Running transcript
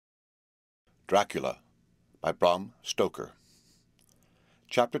Dracula by Bram Stoker.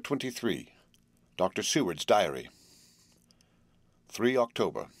 Chapter 23. Dr. Seward's Diary. 3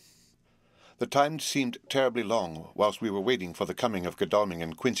 October. The time seemed terribly long whilst we were waiting for the coming of Godalming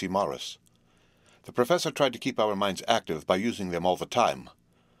and Quincey Morris. The professor tried to keep our minds active by using them all the time.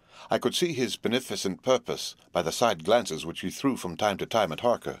 I could see his beneficent purpose by the side glances which he threw from time to time at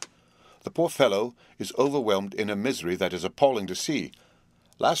Harker. The poor fellow is overwhelmed in a misery that is appalling to see.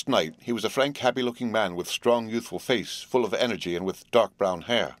 Last night he was a frank, happy-looking man with strong, youthful face, full of energy and with dark brown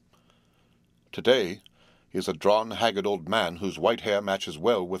hair. Today he is a drawn, haggard old man whose white hair matches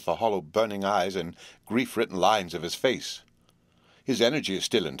well with the hollow, burning eyes and grief-written lines of his face. His energy is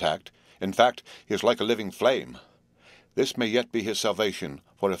still intact. In fact, he is like a living flame. This may yet be his salvation,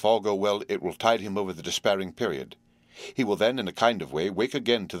 for if all go well it will tide him over the despairing period. He will then, in a kind of way, wake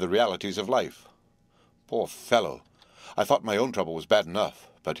again to the realities of life. Poor fellow! I thought my own trouble was bad enough,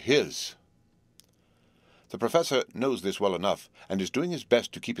 but his... The professor knows this well enough, and is doing his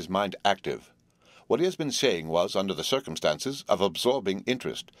best to keep his mind active. What he has been saying was, under the circumstances, of absorbing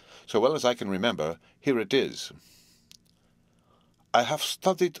interest. So well as I can remember, here it is. I have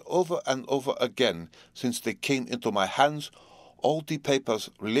studied over and over again, since they came into my hands, all the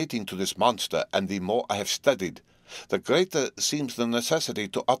papers relating to this monster, and the more I have studied, the greater seems the necessity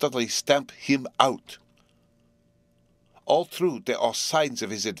to utterly stamp him out. All through there are signs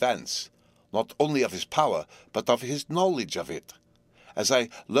of his advance, not only of his power, but of his knowledge of it. As I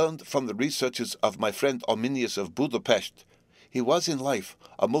learned from the researches of my friend Arminius of Budapest, he was in life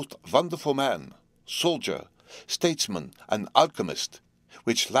a most wonderful man, soldier, statesman, and alchemist,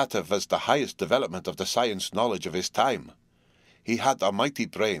 which latter was the highest development of the science knowledge of his time. He had a mighty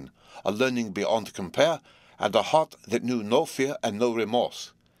brain, a learning beyond compare, and a heart that knew no fear and no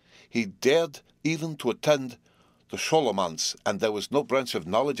remorse. He dared even to attend the Scholomance, and there was no branch of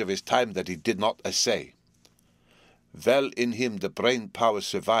knowledge of his time that he did not essay. Well in him the brain power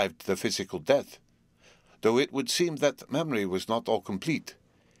survived the physical death, though it would seem that memory was not all complete.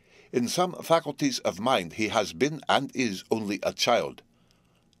 In some faculties of mind he has been and is only a child,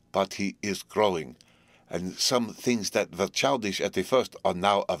 but he is growing, and some things that were childish at the first are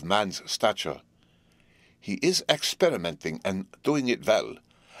now of man's stature. He is experimenting and doing it well,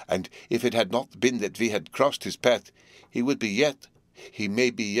 and if it had not been that we had crossed his path, he may be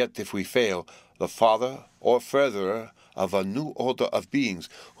yet, if we fail, the father or furtherer of a new order of beings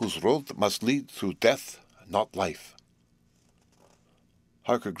whose road must lead through death, not life.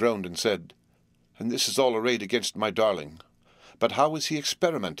 Harker groaned and said, "And this is all arrayed against my darling. But how is he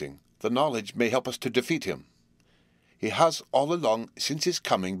experimenting? The knowledge may help us to defeat him." "He has all along, since his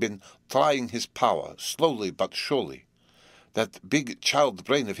coming, been trying his power, slowly but surely. That big child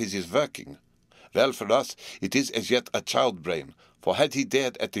brain of his is working. Well, for us, it is as yet a child brain, for had he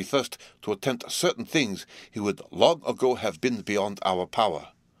dared at the first to attempt certain things, he would long ago have been beyond our power.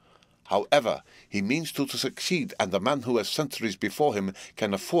 However, he means to succeed, and the man who has centuries before him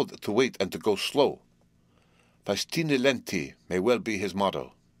can afford to wait and to go slow. Fastine lenti may well be his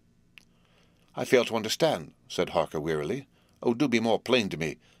motto." "I fail to understand," said Harker wearily. "Oh, do be more plain to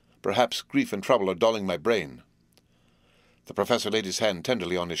me. Perhaps grief and trouble are dulling my brain." The professor laid his hand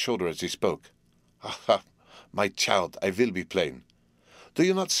tenderly on his shoulder as he spoke. "Ah, my child, I will be plain. Do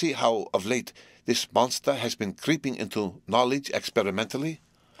you not see how, of late, this monster has been creeping into knowledge experimentally?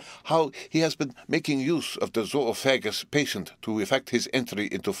 How he has been making use of the zoophagous patient to effect his entry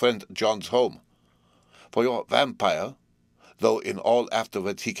into friend John's home? For your vampire, though in all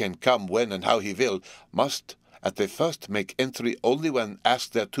afterward he can come when and how he will, must at the first make entry only when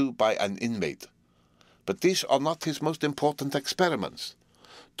asked thereto by an inmate. But these are not his most important experiments.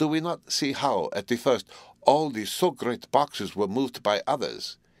 Do we not see how, at the first, all these so great boxes were moved by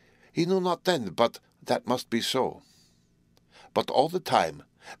others? He knew not then, but that must be so. But all the time,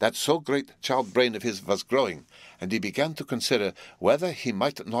 that so great child brain of his was growing, and he began to consider whether he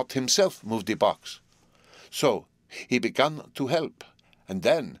might not himself move the box. So he began to help, and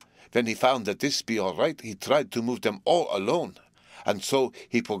then, when he found that this be all right, he tried to move them all alone. And so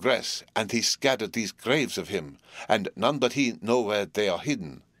he progressed, and he scattered these graves of him, and none but he know where they are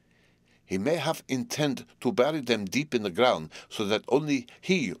hidden. He may have intend to bury them deep in the ground, so that only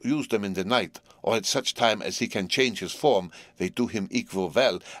he use them in the night, or at such time as he can change his form, they do him equal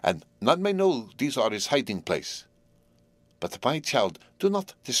well, and none may know these are his hiding place. But, my child, do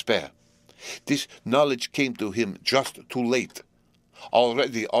not despair. This knowledge came to him just too late.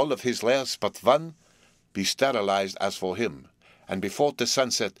 Already all of his lairs but one be sterilized as for him, and before the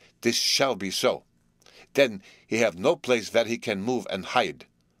sunset this shall be so. Then he have no place where he can move and hide.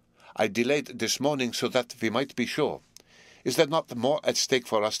 I delayed this morning so that we might be sure. Is there not more at stake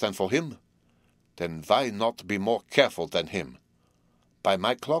for us than for him? Then why not be more careful than him? By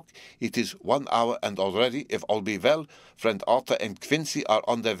my clock, it is 1 hour, and already, if all be well, friend Arthur and Quincy are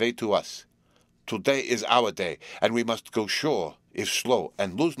on their way to us. Today is our day, and we must go sure, if slow,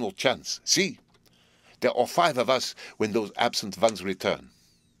 and lose no chance. See, there are 5 of us when those absent ones return.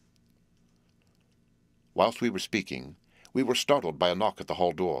 Whilst we were speaking, we were startled by a knock at the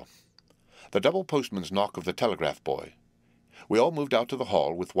hall door. The double postman's knock of the telegraph boy. We all moved out to the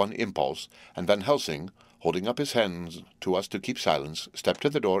hall with one impulse, and Van Helsing, holding up his hands to us to keep silence, stepped to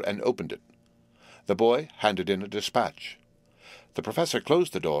the door and opened it. The boy handed in a dispatch. The professor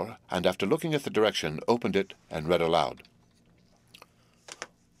closed the door, and after looking at the direction, opened it and read aloud.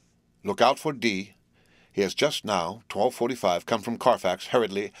 Look out for D. He has just now, 12:45, come from Carfax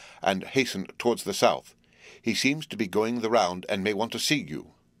hurriedly and hastened towards the south. He seems to be going the round and may want to see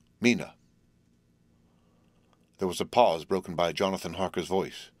you. Mina. There was a pause broken by Jonathan Harker's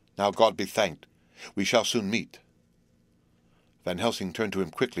voice. Now God be thanked. We shall soon meet. Van Helsing turned to him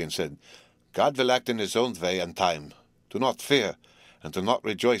quickly and said, God will act in his own way and time. Do not fear, and do not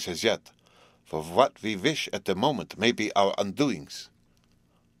rejoice as yet, for what we wish at the moment may be our undoings.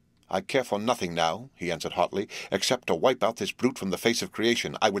 I care for nothing now, he answered hotly, except to wipe out this brute from the face of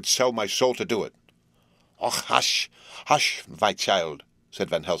creation. I would sell my soul to do it. Och, hush, hush, my child, said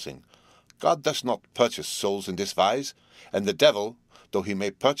Van Helsing. God does not purchase souls in this wise, and the devil, though he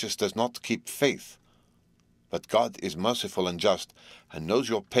may purchase, does not keep faith. But God is merciful and just, and knows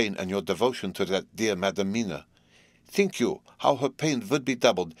your pain and your devotion to that dear Madam Mina. Think you how her pain would be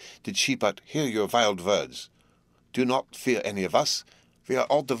doubled did she but hear your wild words. Do not fear any of us. We are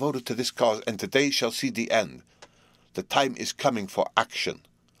all devoted to this cause, and today shall see the end. The time is coming for action.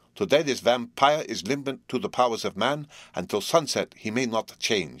 Today this vampire is limited to the powers of man, and till sunset he may not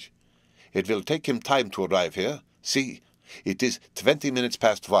change. It will take him time to arrive here. See, it is 20 minutes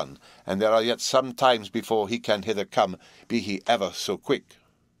past 1, and there are yet some times before he can hither come, be he ever so quick.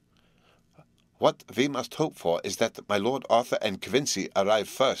 What we must hope for is that my Lord Arthur and Quincy arrive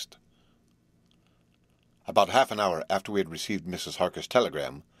first. About half an hour after we had received Mrs. Harker's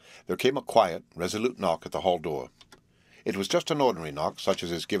telegram, there came a quiet, resolute knock at the hall door. It was just an ordinary knock, such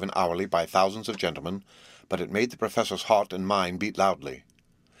as is given hourly by thousands of gentlemen, but it made the professor's heart and mine beat loudly.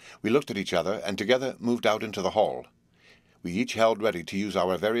 We looked at each other, and together moved out into the hall. We each held ready to use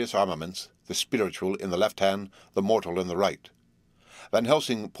our various armaments, the spiritual in the left hand, the mortal in the right. Van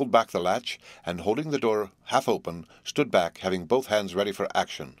Helsing pulled back the latch, and holding the door half open, stood back, having both hands ready for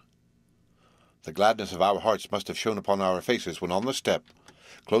action. The gladness of our hearts must have shone upon our faces when on the step,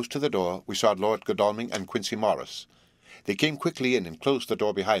 close to the door, we saw Lord Godalming and Quincy Morris. They came quickly in and closed the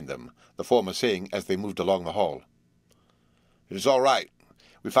door behind them, the former saying as they moved along the hall, "It is all right.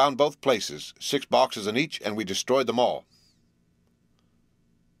 We found both places, 6 boxes in each, and we destroyed them all."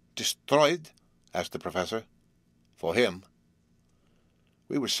 "Destroyed?" asked the professor. "For him."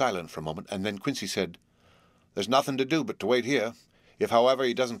 We were silent for a moment, and then Quincy said, "There's nothing to do but to wait here. If, however,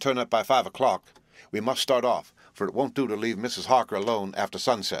 he doesn't turn up by 5 o'clock, we must start off, for it won't do to leave Mrs. Harker alone after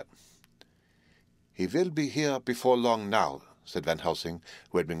sunset." "He will be here before long now," said Van Helsing,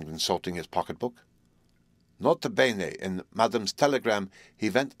 who had been consulting his pocket-book. "Nota bene, in Madame's telegram he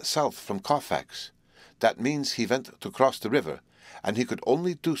went south from Carfax. That means he went to cross the river, and he could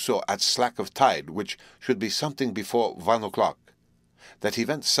only do so at slack of tide, which should be something before 1 o'clock. That he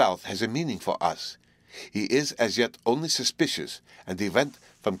went south has a meaning for us. He is as yet only suspicious, and he went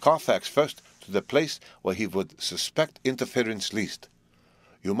from Carfax first to the place where he would suspect interference least.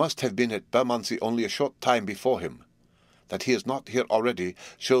 You must have been at Bermondsey only a short time before him. That he is not here already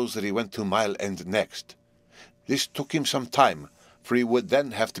shows that he went to Mile End next. This took him some time, for he would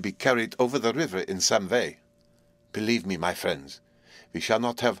then have to be carried over the river in some way. Believe me, my friends, we shall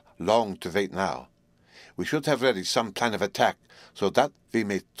not have long to wait now. We should have ready some plan of attack, so that we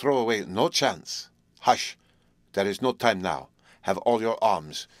may throw away no chance. Hush! There is no time now. Have all your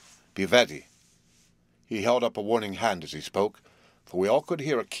arms. Be ready." He held up a warning hand as he spoke, for we all could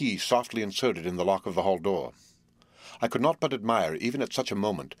hear a key softly inserted in the lock of the hall door. I could not but admire, even at such a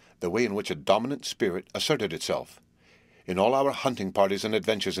moment, the way in which a dominant spirit asserted itself. In all our hunting parties and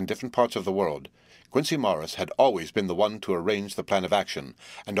adventures in different parts of the world, Quincy Morris had always been the one to arrange the plan of action,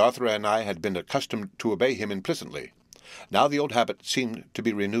 and Arthur and I had been accustomed to obey him implicitly. Now the old habit seemed to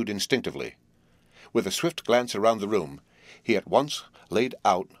be renewed instinctively. With a swift glance around the room, he at once laid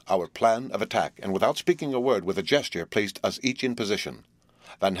out our plan of attack, and without speaking a word, with a gesture placed us each in position.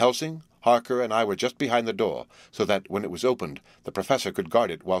 Van Helsing, Harker, and I were just behind the door, so that, when it was opened, the professor could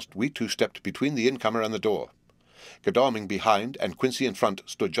guard it, whilst we two stepped between the incomer and the door. Godalming behind, and Quincy in front,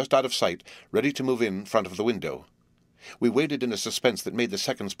 stood just out of sight, ready to move in front of the window. We waited in a suspense that made the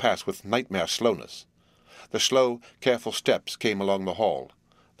seconds pass with nightmare slowness. The slow, careful steps came along the hall.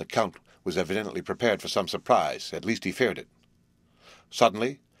 The Count was evidently prepared for some surprise, at least he feared it.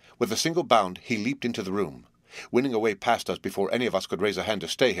 Suddenly, with a single bound, he leaped into the room, winning a way past us before any of us could raise a hand to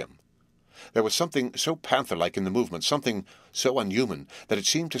stay him. There was something so panther-like in the movement, something so unhuman, that it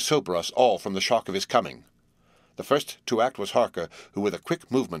seemed to sober us all from the shock of his coming. The first to act was Harker, who with a quick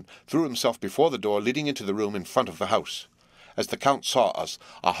movement threw himself before the door leading into the room in front of the house. As the Count saw us,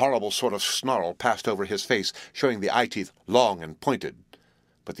 a horrible sort of snarl passed over his face, showing the eye-teeth long and pointed.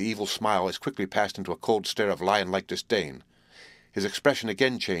 But the evil smile as quickly passed into a cold stare of lion-like disdain. His expression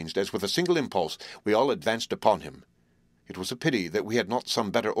again changed, as with a single impulse we all advanced upon him. It was a pity that we had not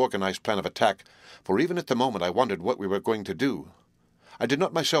some better organized plan of attack, for even at the moment I wondered what we were going to do. I did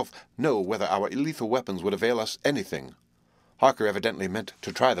not myself know whether our lethal weapons would avail us anything. Harker evidently meant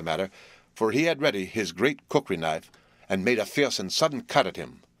to try the matter, for he had ready his great cookery knife, and made a fierce and sudden cut at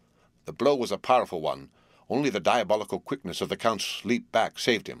him. The blow was a powerful one. Only the diabolical quickness of the Count's leap back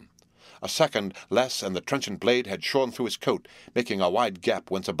saved him. A second less, and the trenchant blade had shorn through his coat, making a wide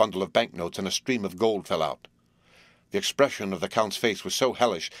gap whence a bundle of banknotes and a stream of gold fell out. The expression of the Count's face was so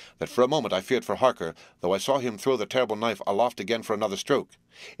hellish that for a moment I feared for Harker, though I saw him throw the terrible knife aloft again for another stroke.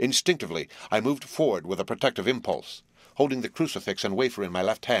 Instinctively I moved forward with a protective impulse, holding the crucifix and wafer in my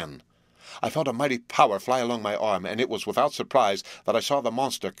left hand. I felt a mighty power fly along my arm, and it was without surprise that I saw the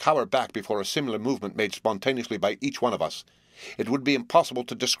monster cower back before a similar movement made spontaneously by each one of us. It would be impossible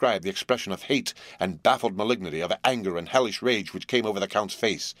to describe the expression of hate and baffled malignity, of anger and hellish rage which came over the Count's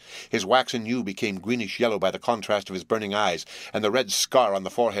face. His waxen hue became greenish-yellow by the contrast of his burning eyes, and the red scar on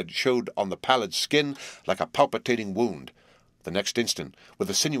the forehead showed on the pallid skin like a palpitating wound. The next instant, with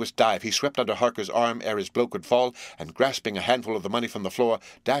a sinuous dive, he swept under Harker's arm ere his blow could fall, and grasping a handful of the money from the floor,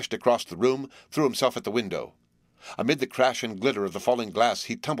 dashed across the room, threw himself at the window. Amid the crash and glitter of the falling glass,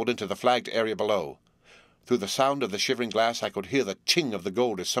 he tumbled into the flagged area below. Through the sound of the shivering glass I could hear the ching of the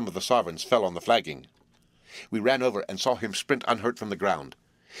gold as some of the sovereigns fell on the flagging. We ran over and saw him sprint unhurt from the ground.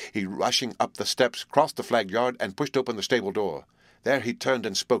 He, rushing up the steps, crossed the flagged yard and pushed open the stable door. There he turned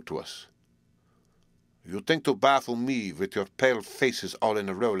and spoke to us. "You think to baffle me with your pale faces all in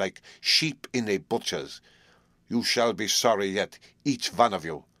a row like sheep in a butcher's. You shall be sorry yet, each one of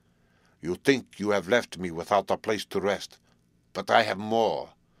you. You think you have left me without a place to rest, but I have more.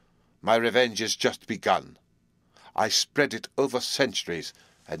 My revenge is just begun. I spread it over centuries,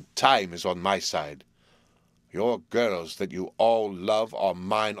 and time is on my side. Your girls that you all love are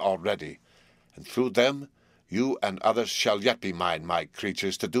mine already, and through them you and others shall yet be mine, my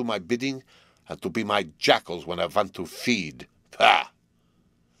creatures, to do my bidding, and to be my jackals when I want to feed. Ha!"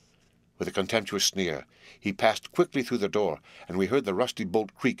 With a contemptuous sneer, he passed quickly through the door, and we heard the rusty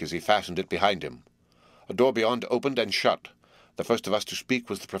bolt creak as he fastened it behind him. A door beyond opened and shut. The first of us to speak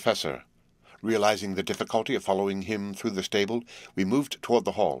was the Professor. Realizing the difficulty of following him through the stable, we moved toward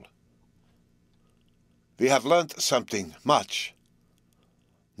the hall. "We have learnt something, much.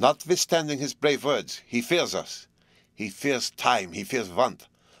 Notwithstanding his brave words, he fears us. He fears time, he fears want.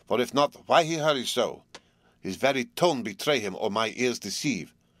 For if not, why he hurries so? His very tone betray him, or my ears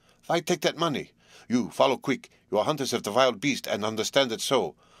deceive. Why take that money? You, follow quick. You are hunters of the wild beast, and understand it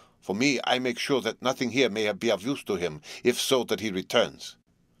so. For me, I make sure that nothing here may be of use to him, if so that he returns."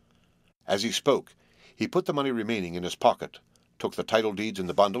 As he spoke, he put the money remaining in his pocket, took the title deeds in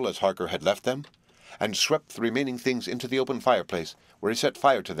the bundle as Harker had left them, and swept the remaining things into the open fireplace, where he set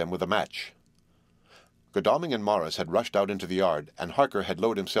fire to them with a match. Godalming and Morris had rushed out into the yard, and Harker had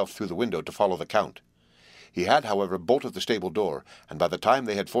lowered himself through the window to follow the Count. He had, however, bolted the stable door, and by the time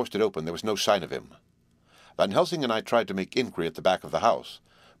they had forced it open there was no sign of him. Van Helsing and I tried to make inquiry at the back of the house,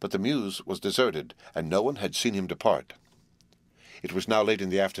 but the mews was deserted, and no one had seen him depart. It was now late in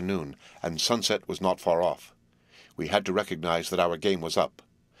the afternoon, and sunset was not far off. We had to recognize that our game was up.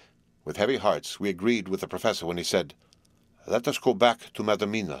 With heavy hearts we agreed with the Professor when he said, "Let us go back to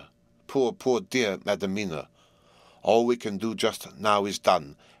Madam Mina. Poor, poor dear Madam Mina. All we can do just now is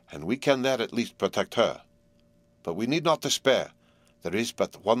done, and we can there at least protect her. But we need not despair. There is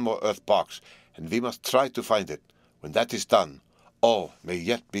but one more earth box, and we must try to find it. When that is done, all may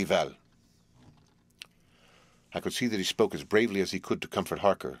yet be well." I could see that he spoke as bravely as he could to comfort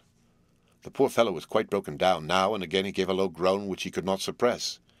Harker. The poor fellow was quite broken down. Now and again he gave a low groan which he could not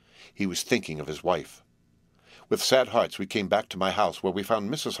suppress. He was thinking of his wife. With sad hearts we came back to my house, where we found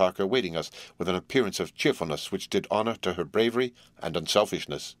Mrs. Harker waiting us with an appearance of cheerfulness which did honour to her bravery and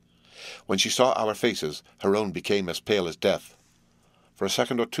unselfishness. When she saw our faces, her own became as pale as death. For a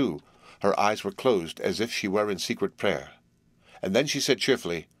second or two her eyes were closed as if she were in secret prayer. And then she said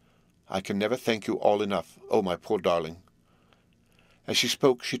cheerfully, I can never thank you all enough, oh, my poor darling." As she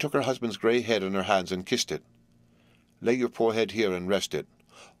spoke, she took her husband's grey head in her hands and kissed it. "Lay your poor head here and rest it.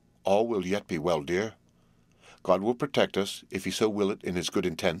 All will yet be well, dear. God will protect us, if he so will it in his good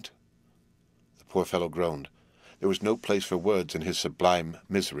intent." The poor fellow groaned. There was no place for words in his sublime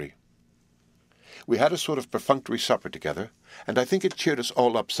misery. We had a sort of perfunctory supper together, and I think it cheered us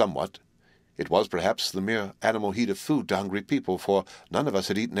all up somewhat. It was perhaps the mere animal heat of food to hungry people, for none of us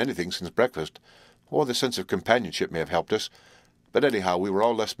had eaten anything since breakfast, or the sense of companionship may have helped us, but anyhow we were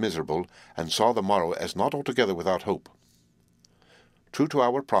all less miserable, and saw the morrow as not altogether without hope. True to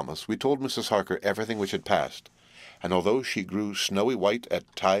our promise, we told Mrs. Harker everything which had passed, and although she grew snowy white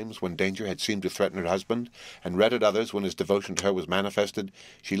at times when danger had seemed to threaten her husband, and red at others when his devotion to her was manifested,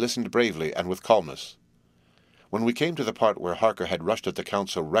 she listened bravely and with calmness. When we came to the part where Harker had rushed at the Count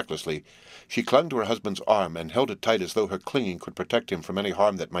so recklessly, she clung to her husband's arm and held it tight as though her clinging could protect him from any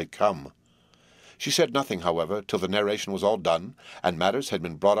harm that might come. She said nothing, however, till the narration was all done, and matters had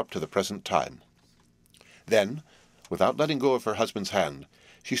been brought up to the present time. Then, without letting go of her husband's hand,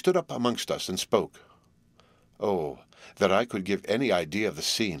 she stood up amongst us and spoke. Oh, that I could give any idea of the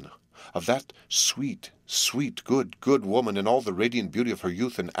scene, of that sweet, sweet, good woman in all the radiant beauty of her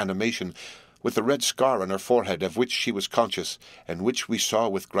youth and animation, with the red scar on her forehead of which she was conscious, and which we saw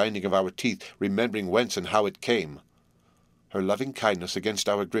with grinding of our teeth, remembering whence and how it came. Her loving kindness against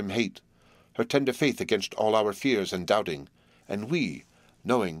our grim hate, her tender faith against all our fears and doubting, and we,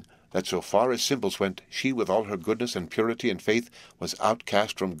 knowing that so far as simples went, she with all her goodness and purity and faith was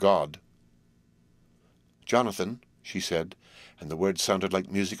outcast from God. "Jonathan," she said, and the words sounded like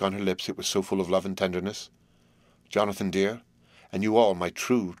music on her lips, it was so full of love and tenderness. "Jonathan, dear, and you all, my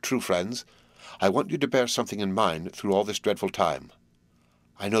true friends, I want you to bear something in mind through all this dreadful time.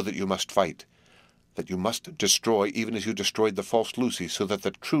 I know that you must fight, that you must destroy even as you destroyed the false Lucy, so that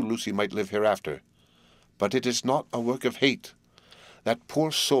the true Lucy might live hereafter. But it is not a work of hate. That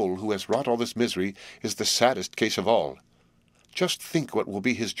poor soul who has wrought all this misery is the saddest case of all. Just think what will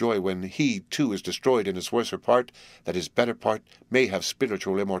be his joy when he, too, is destroyed in his worser part, that his better part may have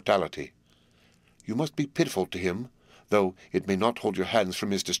spiritual immortality. You must be pitiful to him, though it may not hold your hands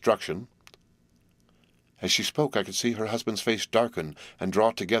from his destruction." As she spoke, I could see her husband's face darken and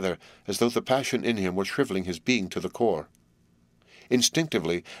draw together, as though the passion in him were shrivelling his being to the core.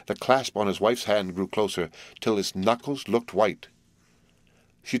 Instinctively, the clasp on his wife's hand grew closer, till his knuckles looked white.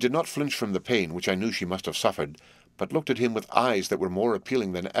 She did not flinch from the pain, which I knew she must have suffered, but looked at him with eyes that were more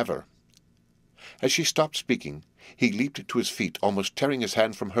appealing than ever. As she stopped speaking, he leaped to his feet, almost tearing his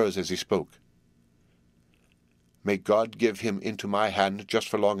hand from hers as he spoke. "May God give him into my hand just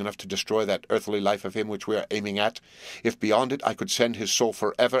for long enough to destroy that earthly life of him which we are aiming at. If beyond it I could send his soul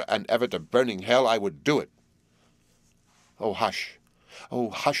for ever and ever to burning hell, I would do it." "Oh, hush! Oh,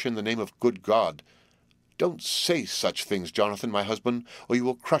 hush in the name of good God! Don't say such things, Jonathan, my husband, or you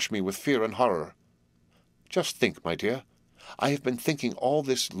will crush me with fear and horror. Just think, my dear, I have been thinking all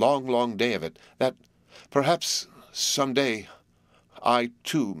this long day of it, that perhaps some day I,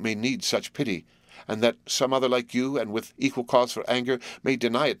 too, may need such pity, and that some other like you, and with equal cause for anger, may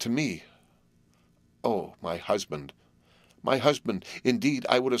deny it to me. Oh, my husband, indeed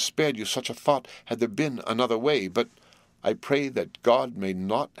I would have spared you such a thought had there been another way, but I pray that God may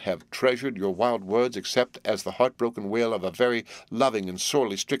not have treasured your wild words except as the heartbroken wail of a very loving and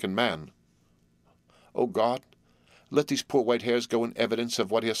sorely stricken man. O God, let these poor white hairs go in evidence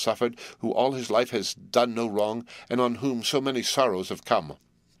of what he has suffered, who all his life has done no wrong, and on whom so many sorrows have come."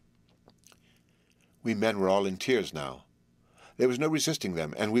 We men were all in tears now. There was no resisting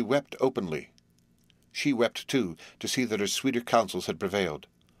them, and we wept openly. She wept, too, to see that her sweeter counsels had prevailed.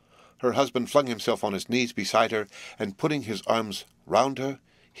 Her husband flung himself on his knees beside her, and putting his arms round her,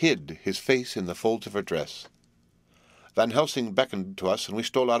 hid his face in the folds of her dress. Van Helsing beckoned to us, and we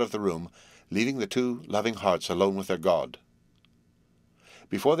stole out of the room, leaving the two loving hearts alone with their God.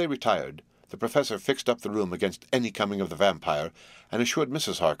 Before they retired, the professor fixed up the room against any coming of the vampire, and assured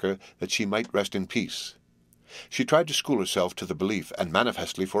Mrs. Harker that she might rest in peace. She tried to school herself to the belief, and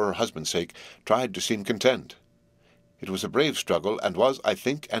manifestly for her husband's sake tried to seem content. It was a brave struggle, and was, I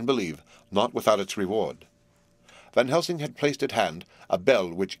think and believe, not without its reward. Van Helsing had placed at hand a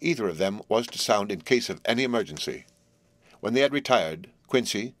bell which either of them was to sound in case of any emergency. When they had retired,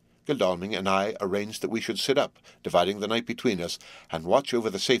 Quincy, Godalming, and I arranged that we should sit up, dividing the night between us, and watch over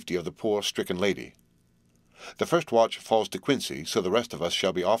the safety of the poor stricken lady. The first watch falls to Quincy, so the rest of us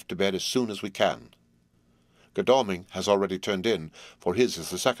shall be off to bed as soon as we can. Godalming has already turned in, for his is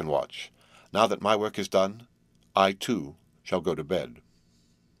the second watch. Now that my work is done, I, too, shall go to bed.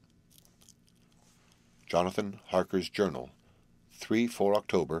 Jonathan Harker's Journal, 3-4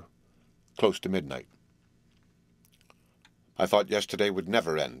 October, close to midnight. I thought yesterday would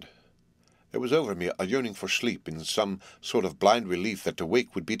never end. There was over me a yearning for sleep, in some sort of blind relief that to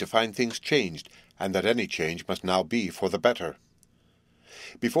wake would be to find things changed, and that any change must now be for the better.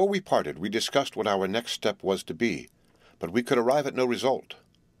 Before we parted, we discussed what our next step was to be, but we could arrive at no result.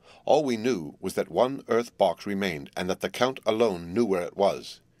 All we knew was that one earth box remained, and that the Count alone knew where it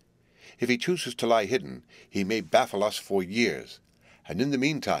was. If he chooses to lie hidden, he may baffle us for years, and in the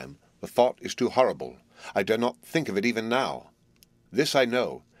meantime the thought is too horrible. I dare not think of it even now. This I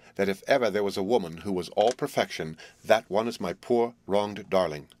know, that if ever there was a woman who was all perfection, that one is my poor, wronged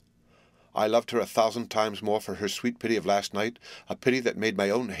darling. I loved her 1,000 times more for her sweet pity of last night, a pity that made my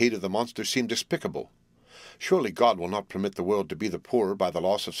own hate of the monster seem despicable. Surely God will not permit the world to be the poorer by the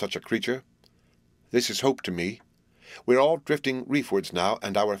loss of such a creature. This is hope to me. We are all drifting reefwards now,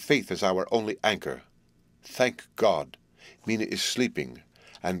 and our faith is our only anchor. Thank God, Mina is sleeping,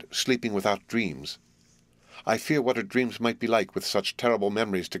 and sleeping without dreams. I fear what her dreams might be like with such terrible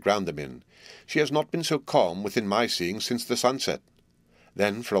memories to ground them in. She has not been so calm, within my seeing, since the sunset.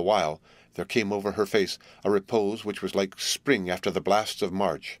 Then, for a while, there came over her face a repose which was like spring after the blasts of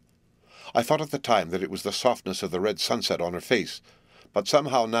March. I thought at the time that it was the softness of the red sunset on her face, but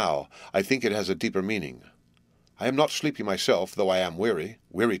somehow now I think it has a deeper meaning. I am not sleepy myself, though I am weary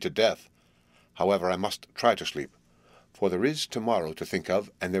to death. However, I must try to sleep, for there is tomorrow to think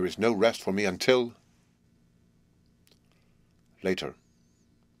of, and there is no rest for me until... Later.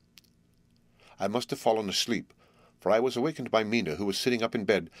 I must have fallen asleep, for I was awakened by Mina, who was sitting up in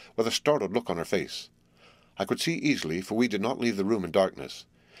bed with a startled look on her face. I could see easily, for we did not leave the room in darkness.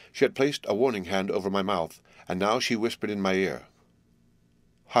 She had placed a warning hand over my mouth, and now she whispered in my ear,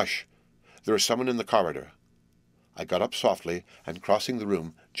 "Hush! There is someone in the corridor." I got up softly, and crossing the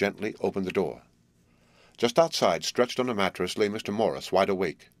room, gently opened the door. Just outside, stretched on a mattress, lay Mr. Morris, wide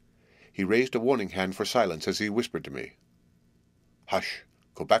awake. He raised a warning hand for silence as he whispered to me, "Hush!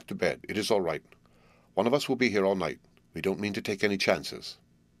 Go back to bed. It is all right. One of us will be here all night. We don't mean to take any chances."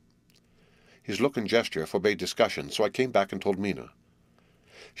 His look and gesture forbade discussion, so I came back and told Mina.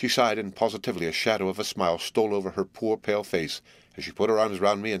 She sighed, and positively a shadow of a smile stole over her poor pale face as she put her arms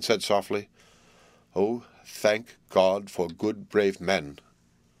round me and said softly, "Oh, thank God for good, brave men."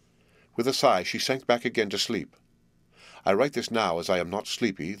 With a sigh she sank back again to sleep. I write this now as I am not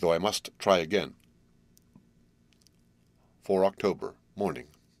sleepy, though I must try again. 4 October, morning.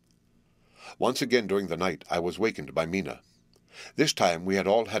 Once again during the night I was wakened by Mina. This time we had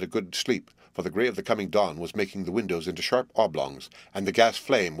all had a good sleep, for the grey of the coming dawn was making the windows into sharp oblongs, and the gas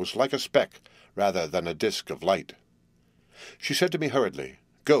flame was like a speck rather than a disk of light. She said to me hurriedly,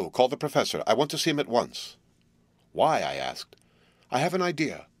 "Go, call the professor. I want to see him at once." "Why?" I asked. "I have an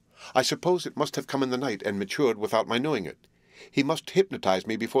idea. I suppose it must have come in the night and matured without my knowing it. He must hypnotize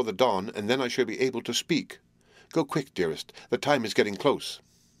me before the dawn, and then I shall be able to speak. Go quick, dearest. The time is getting close."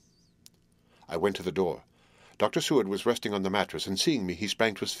 I went to the door. Dr. Seward was resting on the mattress, and seeing me he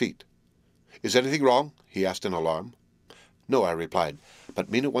sprang to his feet. "Is anything wrong?" he asked in alarm. "No," I replied, "but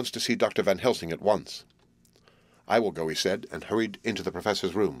Mina wants to see Dr. Van Helsing at once." "I will go," he said, and hurried into the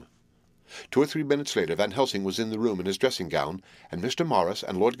professor's room. 2 or 3 minutes later Van Helsing was in the room in his dressing gown, and Mr. Morris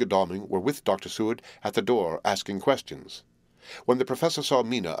and Lord Godalming were with Dr. Seward at the door asking questions. When the professor saw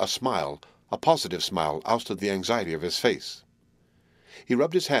Mina, a smile, a positive smile, ousted the anxiety of his face. He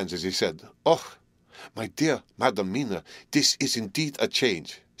rubbed his hands as he said, "Oh, my dear Madam Mina, this is indeed a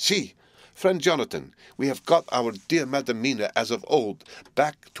change. See, friend Jonathan, we have got our dear Madam Mina as of old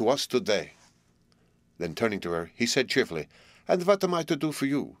back to us today." Then turning to her, he said cheerfully, "And what am I to do for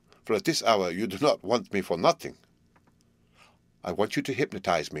you? For at this hour you do not want me for nothing." "I want you to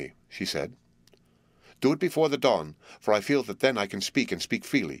hypnotize me," she said. "Do it before the dawn, for I feel that then I can speak and speak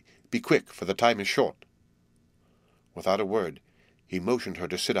freely. Be quick, for the time is short." Without a word, he motioned her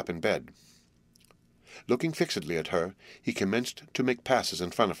to sit up in bed. Looking fixedly at her, he commenced to make passes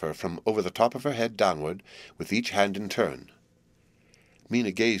in front of her from over the top of her head downward, with each hand in turn.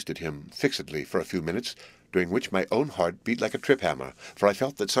 Mina gazed at him fixedly for a few minutes, during which my own heart beat like a trip-hammer, for I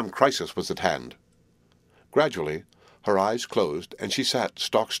felt that some crisis was at hand. Gradually, her eyes closed, and she sat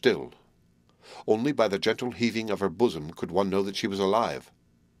stock still. Only by the gentle heaving of her bosom could one know that she was alive.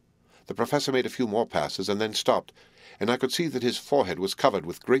 The professor made a few more passes, and then stopped, and I could see that his forehead was covered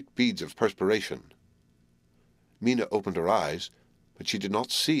with great beads of perspiration. Mina opened her eyes, but she did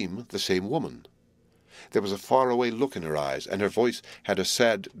not seem the same woman. There was a far-away look in her eyes, and her voice had a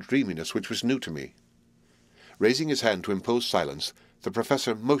sad dreaminess which was new to me. Raising his hand to impose silence, the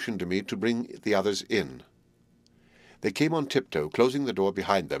professor motioned to me to bring the others in. They came on tiptoe, closing the door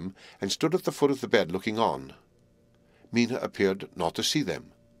behind them, and stood at the foot of the bed looking on. Mina appeared not to see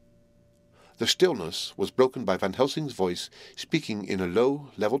them. The stillness was broken by Van Helsing's voice speaking in a low,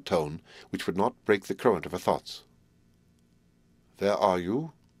 level tone which would not break the current of her thoughts. "Where are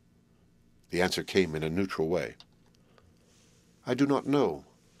you?" The answer came in a neutral way. "I do not know.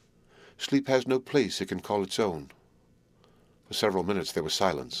 Sleep has no place it can call its own." For several minutes there was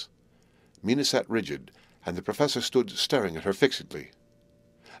silence. Mina sat rigid, and the professor stood staring at her fixedly.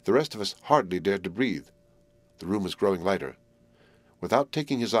 The rest of us hardly dared to breathe. The room was growing lighter. Without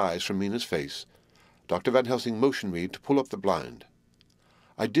taking his eyes from Mina's face, Dr. Van Helsing motioned me to pull up the blind.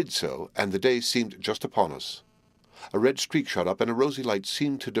 I did so, and the day seemed just upon us. A red streak shot up, and a rosy light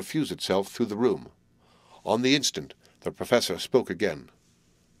seemed to diffuse itself through the room. On the instant, the professor spoke again.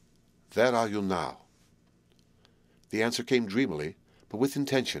 "Where are you now?" The answer came dreamily, but with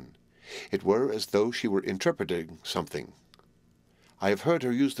intention. It were as though she were interpreting something. I have heard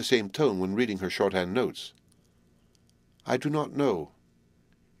her use the same tone when reading her shorthand notes. "I do not know.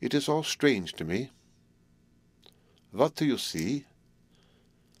 It is all strange to me." "What do you see?"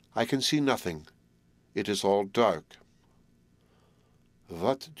 "I can see nothing. It is all dark."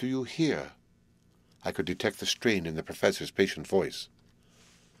 "What do you hear?" I could detect the strain in the professor's patient voice.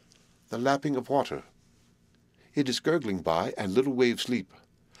 "The lapping of water. It is gurgling by, and little waves leap.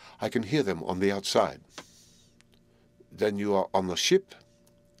 I can hear them on the outside." "Then you are on the ship?"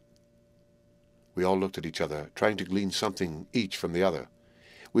 We all looked at each other, trying to glean something each from the other.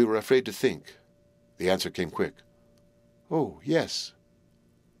 We were afraid to think. The answer came quick. "Oh, yes."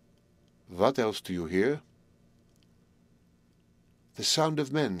 "What else do you hear?" "The sound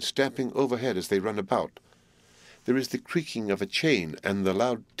of men stamping overhead as they run about. There is the creaking of a chain, and the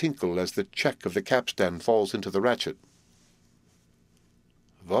loud tinkle as the check of the capstan falls into the ratchet."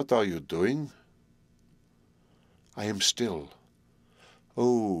 "What are you doing?" "I am still.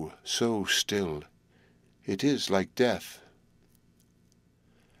 Oh, so still. It is like death."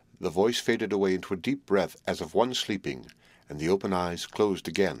 The voice faded away into a deep breath as of one sleeping, and the open eyes closed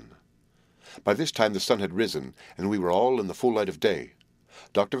again. By this time the sun had risen, and we were all in the full light of day.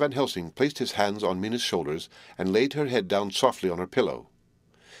 Dr. Van Helsing placed his hands on Mina's shoulders and laid her head down softly on her pillow.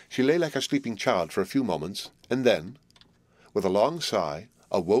 She lay like a sleeping child for a few moments, and then, with a long sigh,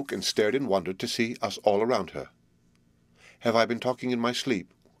 awoke and stared in wonder to see us all around her. "Have I been talking in my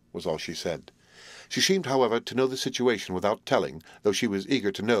sleep?" was all she said. She seemed, however, to know the situation without telling, though she was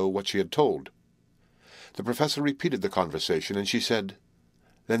eager to know what she had told. The professor repeated the conversation, and she said,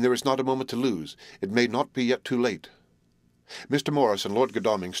 "Then there is not a moment to lose. It may not be yet too late." Mr. Morris and Lord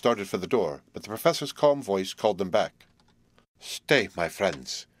Godalming started for the door, but the professor's calm voice called them back. "Stay, my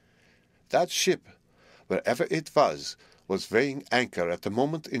friends. That ship, wherever it was weighing anchor at the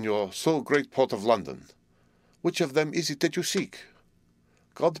moment in your so great port of London. Which of them is it that you seek?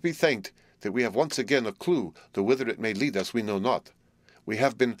 God be thanked that we have once again a clue, though whither it may lead us we know not. We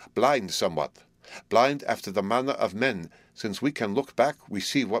have been blind somewhat, blind after the manner of men. Since we can look back, we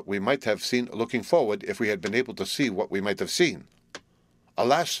see what we might have seen looking forward if we had been able to see what we might have seen.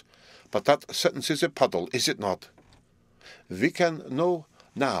 Alas, but that sentence is a puddle, is it not? We can know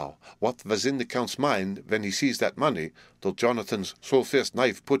now what was in the Count's mind when he seized that money, though Jonathan's so-fierce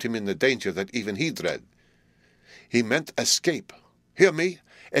knife put him in the danger that even he dread. He meant escape. Hear me?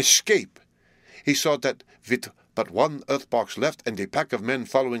 Escape! He saw that with but one earth-box left and a pack of men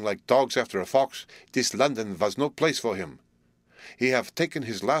following like dogs after a fox, this London was no place for him. He have taken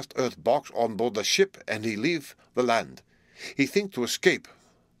his last earth-box on board the ship, and he leave the land. He think to escape,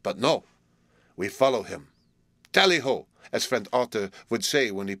 but no. We follow him. Tally-ho, as friend Arthur would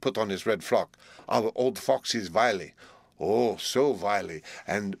say when he put on his red frock. Our old fox is wily. Oh, so wily,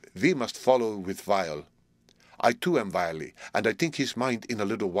 and we must follow with wile. I too am wily, and I think his mind in a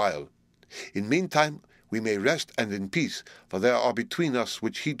little while. In meantime, we may rest and in peace, for there are between us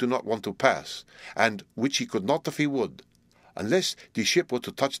which he do not want to pass, and which he could not if he would. Unless the ship were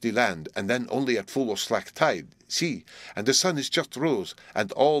to touch the land, and then only at full or slack tide. See, and the sun is just rose,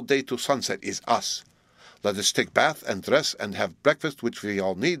 and all day to sunset is us. Let us take bath and dress and have breakfast which we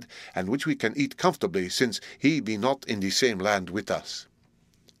all need, and which we can eat comfortably, since he be not in the same land with us."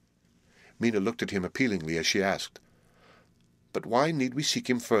 Mina looked at him appealingly as she asked, "But why need we seek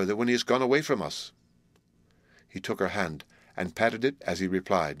him further when he has gone away from us?" He took her hand and patted it as he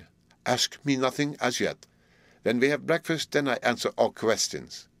replied, "Ask me nothing as yet. When we have breakfast, then I answer all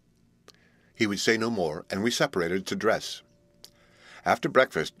questions." He would say no more, and we separated to dress. After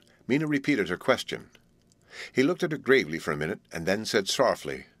breakfast, Mina repeated her question. He looked at her gravely for a minute, and then said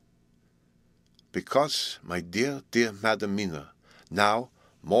sorrowfully, "Because, my dear, dear Madam Mina, now,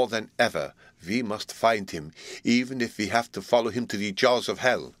 more than ever, we must find him, even if we have to follow him to the jaws of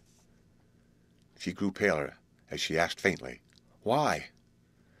hell." She grew paler as she asked faintly, "Why?"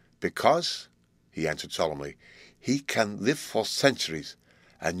 "Because," he answered solemnly. "He can live for centuries,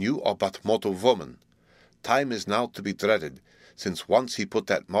 and you are but mortal woman. Time is now to be dreaded, since once he put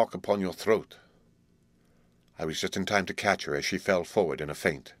that mark upon your throat." I was just in time to catch her as she fell forward in a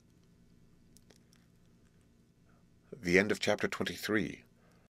faint. The end of Chapter 23.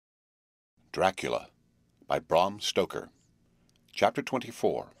 Dracula, by Bram Stoker. Chapter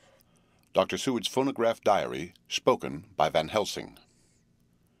 24. Dr. Seward's phonograph diary, spoken by Van Helsing.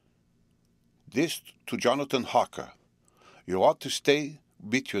 This to Jonathan Harker. You ought to stay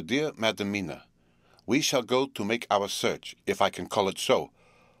with your dear Madam Mina. We shall go to make our search, if I can call it so,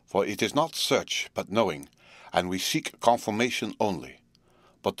 for it is not search, but knowing, and we seek confirmation only.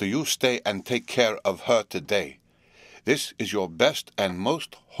 But do you stay and take care of her today. This is your best and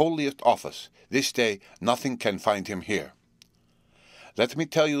most holiest office. This day nothing can find him here. Let me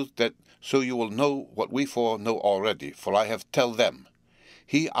tell you that so you will know what we four know already, for I have tell them.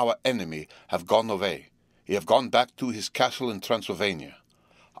 He, our enemy, have gone away. He have gone back to his castle in Transylvania.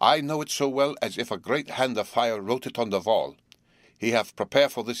 I know it so well as if a great hand of fire wrote it on the wall. He have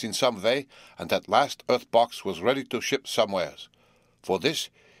prepared for this in some way, and that last earth box was ready to ship somewheres. For this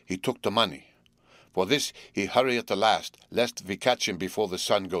he took the money. For this he hurry at the last, lest we catch him before the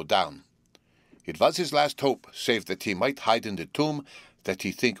sun go down. It was his last hope, save that he might hide in the tomb, that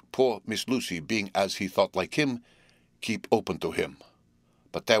he think poor Miss Lucy, being as he thought like him, keep open to him.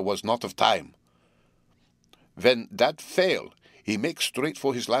 But there was not of time. When that fail, he make straight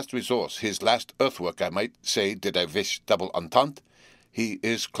for his last resource, his last earthwork, I might say, did I wish double entente. He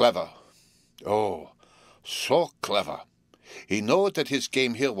is clever. Oh, so clever. He know that his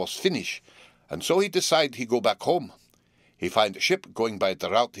game here was finish, and so he decide he go back home. He find a ship going by the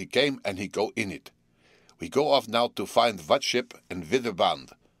route he came, and he go in it. We go off now to find what ship and whither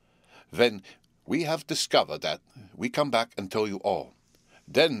bound. When we have discovered that, we come back and tell you all.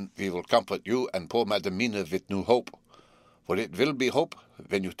 Then we will comfort you and poor Madam Mina with new hope. For it will be hope,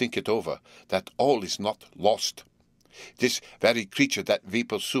 when you think it over, that all is not lost. This very creature that we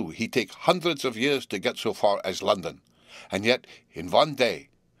pursue, he take hundreds of years to get so far as London. And yet, in one day,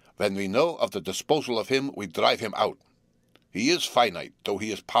 when we know of the disposal of him, we drive him out. He is finite, though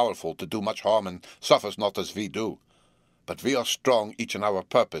he is powerful to do much harm and suffers not as we do. But we are strong each in our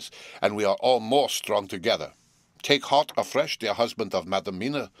purpose, and we are all more strong together. Take heart afresh, dear husband of Madam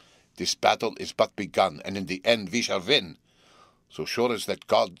Mina. This battle is but begun, and in the end we shall win. So sure as that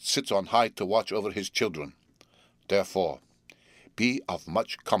God sits on high to watch over his children. Therefore, be of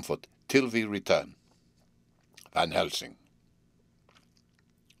much comfort till we return. Van Helsing.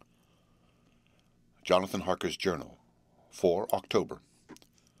 Jonathan Harker's Journal, 4 October.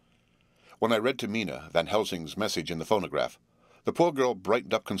 When I read to Mina Van Helsing's message in the phonograph, the poor girl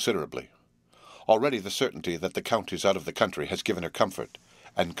brightened up considerably. Already the certainty that the Count is out of the country has given her comfort,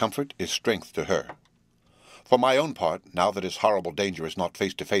 and comfort is strength to her. For my own part, now that his horrible danger is not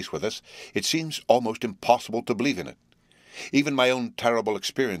face to face with us, it seems almost impossible to believe in it. Even my own terrible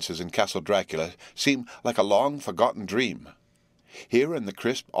experiences in Castle Dracula seem like a long-forgotten dream. Here in the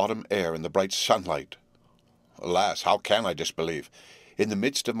crisp autumn air and the bright sunlight. Alas, how can I disbelieve? In the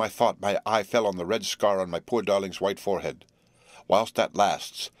midst of my thought my eye fell on the red scar on my poor darling's white forehead. Whilst that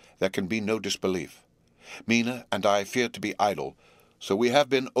lasts, there can be no disbelief. Mina and I fear to be idle, so we have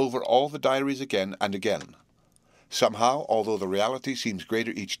been over all the diaries again and again. Somehow, although the reality seems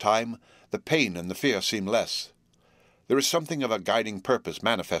greater each time, the pain and the fear seem less. There is something of a guiding purpose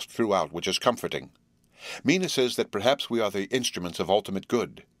manifest throughout which is comforting. Mina says that perhaps we are the instruments of ultimate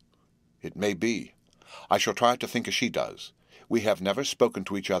good. It may be. I shall try to think as she does. We have never spoken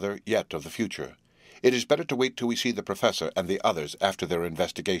to each other yet of the future. It is better to wait till we see the Professor and the others after their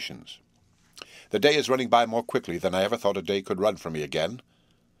investigations. The day is running by more quickly than I ever thought a day could run for me again.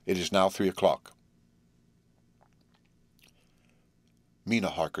 It is now 3 o'clock. Mina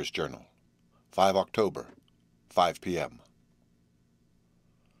Harker's Journal, 5 October, 5 p.m.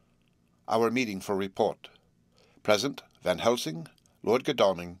 Our meeting for report. Present, Van Helsing, Lord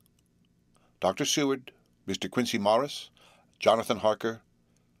Godalming, Dr. Seward, Mr. Quincy Morris, Jonathan Harker,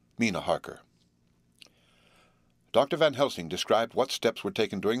 Mina Harker. Dr. Van Helsing described what steps were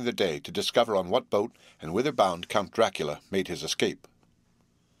taken during the day to discover on what boat and whither bound Count Dracula made his escape.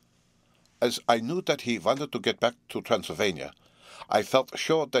 As I knew that he wanted to get back to Transylvania, I felt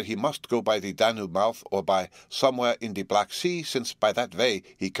sure that he must go by the Danube mouth or by somewhere in the Black Sea, since by that way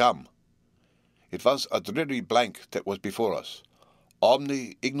he come. It was a dreary blank that was before us,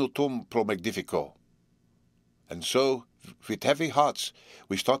 omni ignotum pro magnifico. And so, with heavy hearts,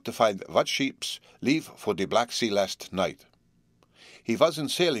 we start to find what ships leave for the Black Sea last night. He was in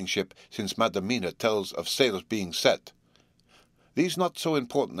sailing ship since Madam Mina tells of sails being set. These not so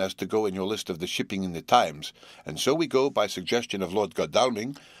important as to go in your list of the shipping in the Times, and so we go, by suggestion of Lord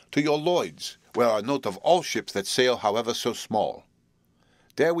Godalming, to your Lloyd's, where are a note of all ships that sail, however so small.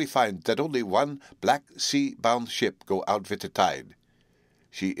 There we find that only one Black Sea-bound ship go out with the tide.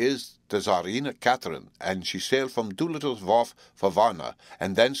 She is the Tsarina Catherine, and she sailed from Doolittle's Wharf for Varna,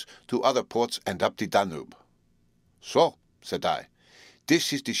 and thence to other ports and up the Danube. So, said I,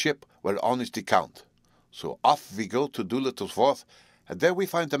 this is the ship whereon is the Count. So off we go to Doolittle's Wharf, and there we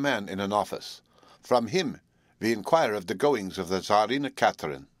find a man in an office. From him we inquire of the goings of the Tsarina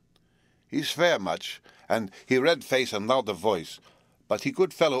Catherine. He swear much, and he red face and loud of voice, but he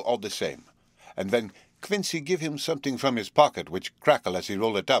good fellow all the same. And when Quincy give him something from his pocket, which crackle as he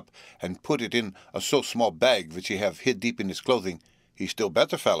roll it up, and put it in a so small bag which he have hid deep in his clothing, he still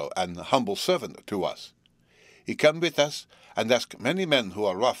better fellow and humble servant to us. He come with us, and ask many men who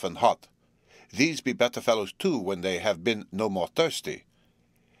are rough and hot. These be better fellows too when they have been no more thirsty.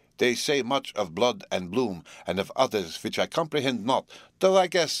 They say much of blood and bloom, and of others which I comprehend not, though I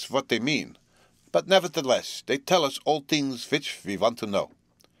guess what they mean. But nevertheless, they tell us all things which we want to know.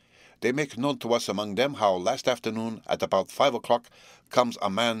 They make known to us among them how last afternoon, at about 5 o'clock, comes a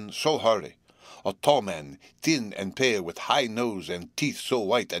man so hurry, a tall man, thin and pale, with high nose and teeth so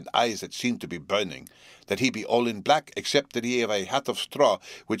white and eyes that seem to be burning, that he be all in black, except that he have a hat of straw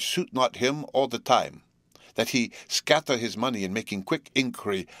which suit not him all the time, that he scatter his money in making quick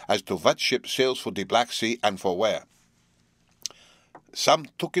inquiry as to what ship sails for the Black Sea and for where. Some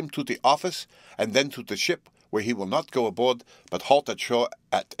took him to the office, and then to the ship, where he will not go aboard, but halt at shore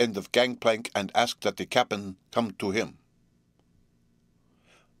at end of gangplank, and ask that the captain come to him.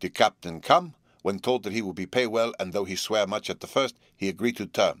 The captain come, when told that he will be pay well, and though he swear much at the first, he agree to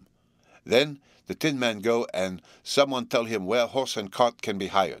term. Then the tin man go, and someone tell him where horse and cart can be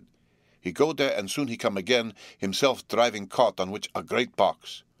hired. He go there, and soon he come again, himself driving cart on which a great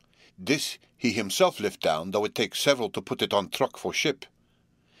box. This he himself lift down, though it takes several to put it on truck for ship.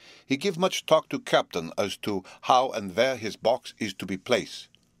 He give much talk to captain as to how and where his box is to be placed.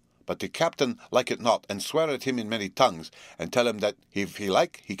 But the captain like it not, and swear at him in many tongues, and tell him that if he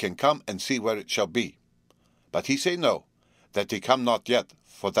like, he can come and see where it shall be. But he say no, that he come not yet,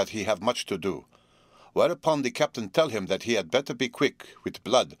 for that he have much to do. Whereupon the captain tell him that he had better be quick with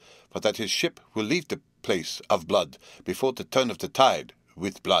blood, for that his ship will leave the place of blood before the turn of the tide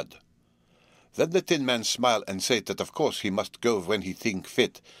with blood. Then the tin man smile and say that of course he must go when he think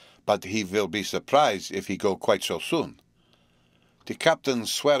fit, but he will be surprised if he go quite so soon. The captain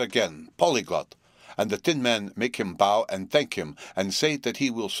swear again, polyglot, and the tin man make him bow and thank him, and say that he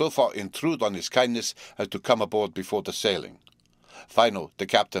will so far intrude on his kindness as to come aboard before the sailing. Final, the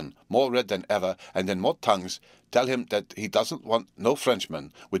captain, more red than ever, and in more tongues, tell him that he doesn't want no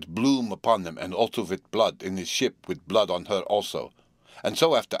Frenchman with bloom upon them, and also with blood in his ship, with blood on her also. And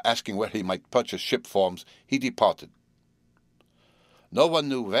so after asking where he might purchase ship forms, he departed. No one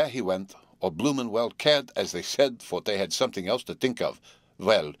knew where he went, or Bloomin' well cared, as they said, for they had something else to think of,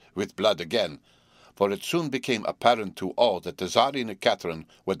 well, with blood again, for it soon became apparent to all that the Tsarina Catherine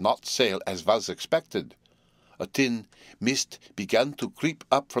would not sail as was expected. A thin mist began to creep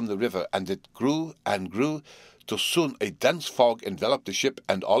up from the river, and it grew and grew, till soon a dense fog enveloped the ship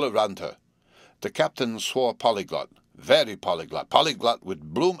and all around her. The captain swore polyglot, very polyglot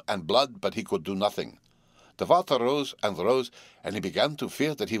with bloom and blood, but he could do nothing. The water rose, and he began to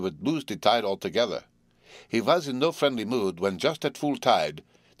fear that he would lose the tide altogether. He was in no friendly mood when, just at full tide,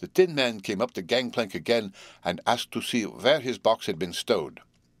 the tin man came up the gangplank again and asked to see where his box had been stowed.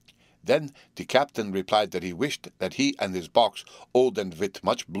 Then the captain replied that he wished that he and his box, old and with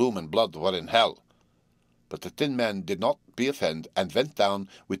much bloom and blood, were in hell. But the tin man did not be offended, and went down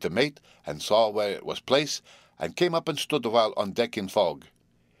with the mate and saw where it was placed, and came up and stood a while on deck in fog.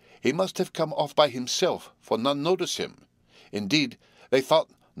 He must have come off by himself, for none noticed him. Indeed, they thought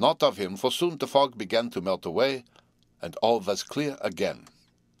not of him, for soon the fog began to melt away, and all was clear again.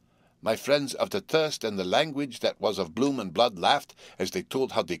 My friends of the thirst and the language that was of bloom and blood laughed as they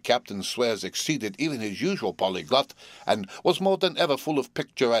told how the captain's swears exceeded even his usual polyglot, and was more than ever full of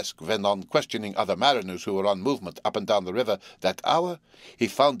picturesque when, on questioning other mariners who were on movement up and down the river that hour, he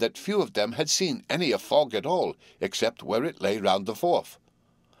found that few of them had seen any fog at all, except where it lay round the wharf.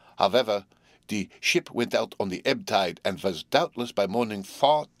 However, the ship went out on the ebb tide, and was doubtless by morning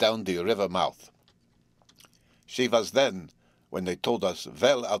far down the river mouth. She was then, when they told us,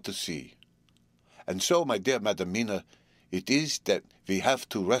 well out to sea. And so, my dear Madam Mina, it is that we have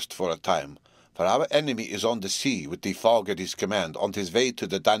to rest for a time, for our enemy is on the sea with the fog at his command, on his way to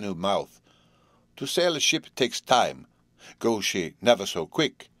the Danube mouth. To sail a ship takes time, go she never so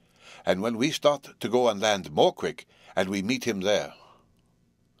quick, and when we start to go on land more quick, and we meet him there.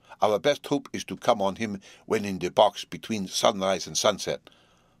 Our best hope is to come on him when in the box between sunrise and sunset,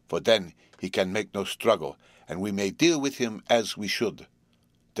 for then he can make no struggle, and we may deal with him as we should.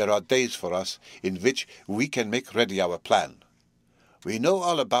 There are days for us in which we can make ready our plan. We know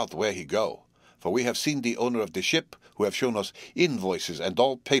all about where he go, for we have seen the owner of the ship, who have shown us invoices and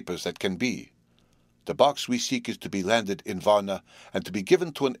all papers that can be. The box we seek is to be landed in Varna, and to be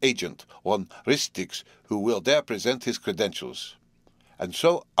given to an agent, one Ristix, who will there present his credentials. And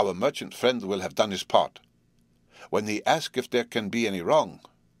so our merchant friend will have done his part. When he asks if there can be any wrong,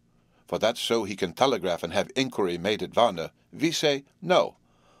 for that so he can telegraph and have inquiry made at Varna, we say no,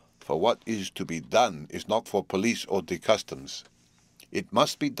 for what is to be done is not for police or the customs. It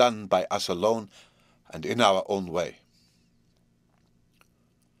must be done by us alone and in our own way.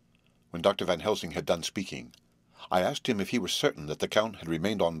 When Dr. Van Helsing had done speaking, I asked him if he was certain that the Count had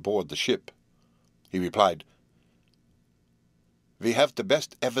remained on board the ship. He replied, "We have the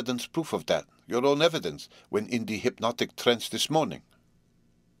best evidence proof of that, your own evidence, when in the hypnotic trance this morning."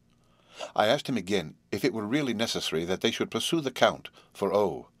 I asked him again if it were really necessary that they should pursue the Count,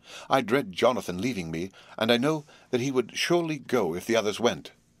 for I dread Jonathan leaving me, and I know that he would surely go if the others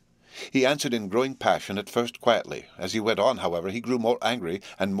went. He answered in growing passion, at first quietly. As he went on, however, he grew more angry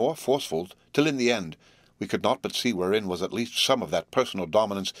and more forceful, till in the end we could not but see wherein was at least some of that personal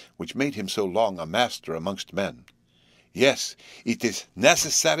dominance which made him so long a master amongst men. Yes, it is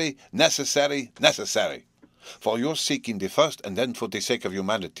necessary, necessary, necessary, for your seeking the first, and then for the sake of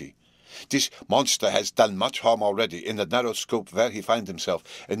humanity. This monster has done much harm already in the narrow scope where he finds himself,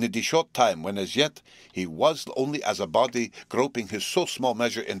 and in the short time when as yet he was only as a body groping his so small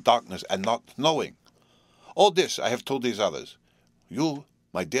measure in darkness and not knowing. All this I have told these others. You,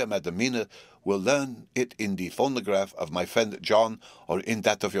 my dear Madam Mina, will learn it in the phonograph of my friend John, or in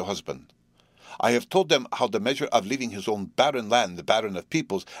that of your husband. I have told them how the measure of leaving his own barren land, the barren of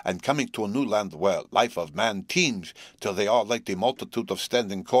peoples, and coming to a new land where life of man teems till they are like the multitude of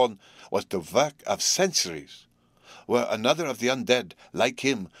standing corn, was the work of centuries. Were another of the undead, like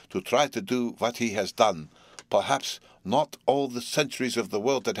him, to try to do what he has done, perhaps not all the centuries of the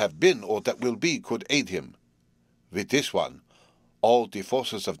world that have been or that will be could aid him. With this one, all the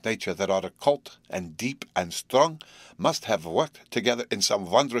forces of nature that are occult and deep and strong must have worked together in some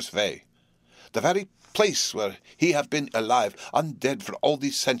wondrous way. The very place where he have been alive, undead for all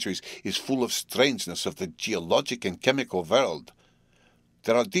these centuries, is full of strangeness of the geologic and chemical world.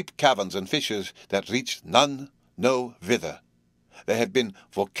 There are deep caverns and fissures that reach none know whither. There have been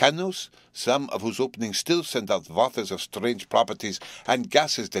volcanoes, some of whose openings still send out waters of strange properties, and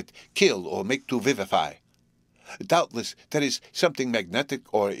gases that kill or make to vivify. Doubtless there is something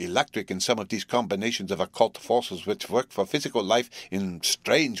magnetic or electric in some of these combinations of occult forces which work for physical life in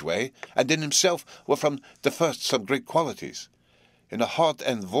strange way, and in himself were from the first some great qualities. In a hard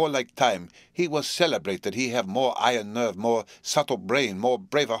and warlike time he was celebrated. He have more iron nerve, more subtle brain, more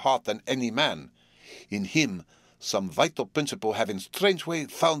braver heart than any man. In him some vital principle have in strange way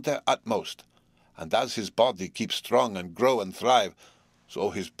found their utmost, and as his body keeps strong and grow and thrive, so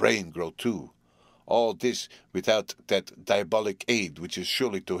his brain grow too. All this without that diabolic aid which is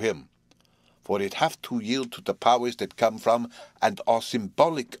surely to him. For it have to yield to the powers that come from and are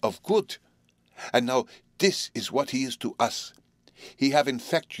symbolic of good. And now this is what he is to us. He have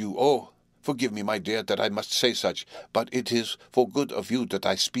infect you, forgive me, my dear, that I must say such, but it is for good of you that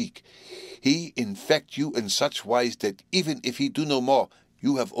I speak. He infect you in such wise that even if he do no more,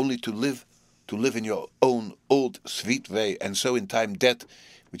 you have only to live in your own old sweet way, and so in time death,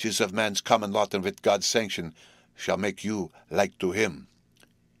 which is of man's common lot and with God's sanction, shall make you like to him.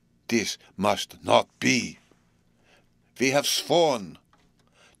 This must not be. We have sworn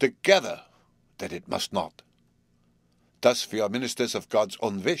together that it must not. Thus we are ministers of God's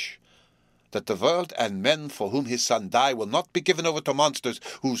own wish, that the world and men for whom his Son died will not be given over to monsters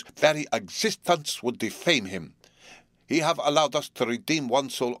whose very existence would defame him. He have allowed us to redeem one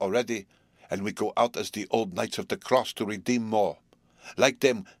soul already, and we go out as the old knights of the cross to redeem more. Like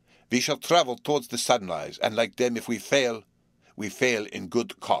them, we shall travel towards the sunrise, and like them, if we fail in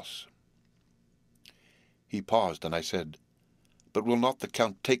good cause. He paused, and I said, "But will not the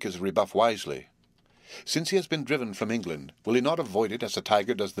Count take his rebuff wisely? Since he has been driven from England, will he not avoid it as a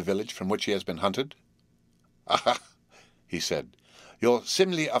tiger does the village from which he has been hunted?" "Aha," he said, "your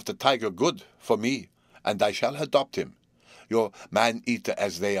simile of the tiger good for me, and I shall adopt him. Your man-eater,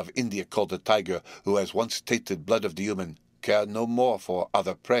 as they of India call the tiger, who has once tasted blood of the human, care no more for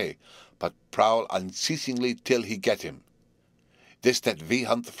other prey, but prowl unceasingly till he get him. This that we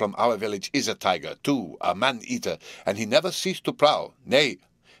hunt from our village is a tiger, too, a man-eater, and he never ceased to prowl. Nay,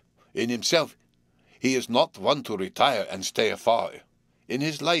 in himself He is not one to retire and stay afar. In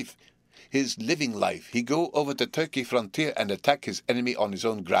his life, his living life, he go over the Turkey frontier and attack his enemy on his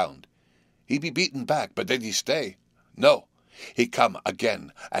own ground. He be beaten back, but did he stay? No. He come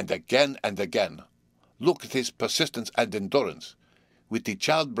again, and again, and again. Look at his persistence and endurance. With the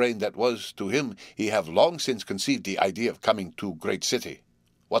child brain that was to him, he have long since conceived the idea of coming to great city.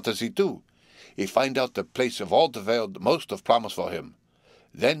 What does he do? He find out the place of all the world most of promise for him.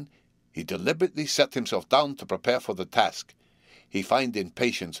 Then he deliberately set himself down to prepare for the task. He find in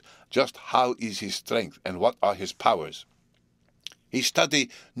patience just how is his strength and what are his powers. He study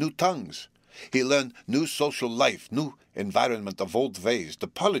new tongues. He learn new social life, new environment of old ways, the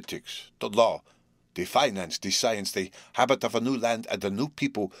politics, the law, the finance, the science, the habit of a new land and the new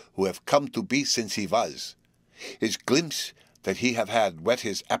people who have come to be since he was. His glimpse that he have had whet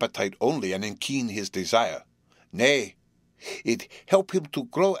his appetite only and enkeen his desire. Nay, it help him to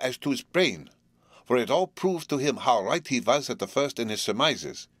grow as to his brain, for it all proved to him how right he was at the first in his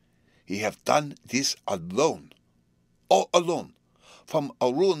surmises. He have done this alone, all alone, from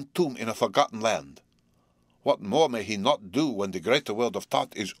a ruined tomb in a forgotten land. What more may he not do when the greater world of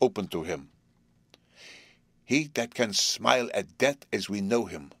thought is open to him? He that can smile at death as we know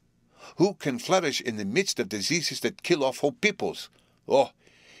him, who can flourish in the midst of diseases that kill off whole peoples? Oh,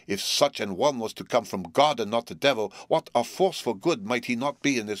 if such an one was to come from God and not the devil, what a force for good might he not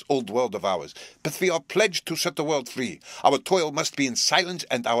be in this old world of ours? But we are pledged to set the world free. Our toil must be in silence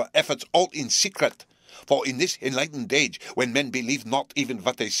and our efforts all in secret. For in this enlightened age, when men believe not even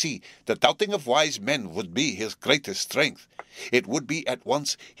what they see, the doubting of wise men would be his greatest strength. It would be at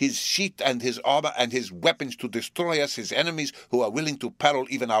once his sheath and his armor and his weapons to destroy us, his enemies, who are willing to peril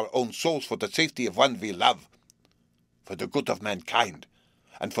even our own souls for the safety of one we love, for the good of mankind,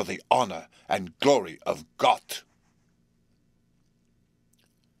 and for the honor and glory of God.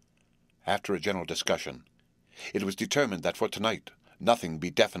 After a general discussion, it was determined that for tonight nothing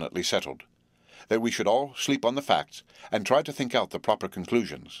be definitely settled, that we should all sleep on the facts and try to think out the proper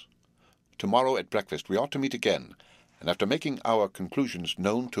conclusions. Tomorrow at breakfast we ought to meet again, and after making our conclusions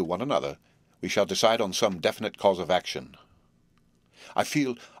known to one another, we shall decide on some definite cause of action. I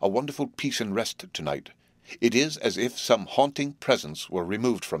feel a wonderful peace and rest tonight. It is as if some haunting presence were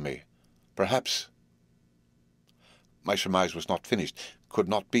removed from me. Perhaps... My surmise was not finished, could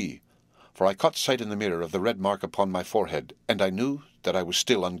not be, for I caught sight in the mirror of the red mark upon my forehead, and I knew that I was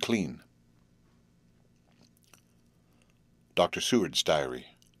still unclean. Dr. Seward's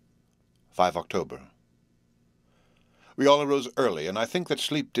Diary, 5 October. We all arose early, and I think that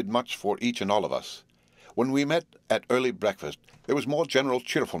sleep did much for each and all of us. When we met at early breakfast, there was more general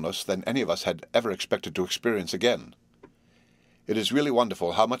cheerfulness than any of us had ever expected to experience again. It is really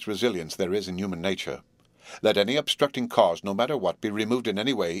wonderful how much resilience there is in human nature. Let any obstructing cause, no matter what, be removed in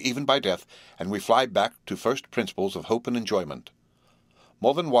any way, even by death, and we fly back to first principles of hope and enjoyment.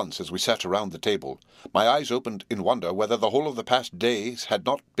 More than once, as we sat around the table, my eyes opened in wonder whether the whole of the past days had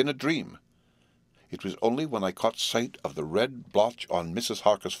not been a dream. It was only when I caught sight of the red blotch on Mrs.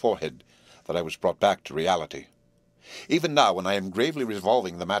 Harker's forehead that I was brought back to reality. Even now, when I am gravely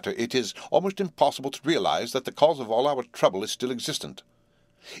revolving the matter, it is almost impossible to realize that the cause of all our trouble is still existent.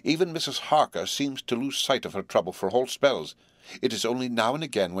 Even Mrs. Harker seems to lose sight of her trouble for whole spells. It is only now and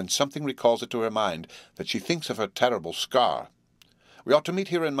again, when something recalls it to her mind, that she thinks of her terrible scar. We ought to meet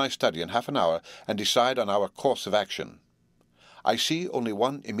here in my study in half an hour and decide on our course of action. I see only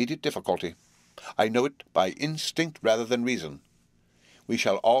one immediate difficulty. I know it by instinct rather than reason. We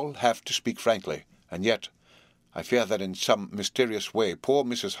shall all have to speak frankly, and yet I fear that in some mysterious way poor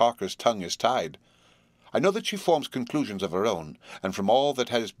Mrs. Harker's tongue is tied. I know that she forms conclusions of her own, and from all that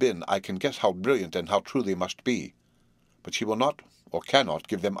has been I can guess how brilliant and how true they must be. But she will not, or cannot,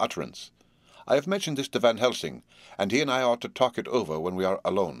 give them utterance. I have mentioned this to Van Helsing, and he and I ought to talk it over when we are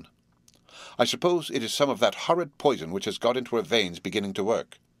alone. I suppose it is some of that horrid poison which has got into her veins beginning to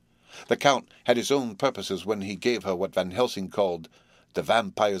work. The Count had his own purposes when he gave her what Van Helsing called the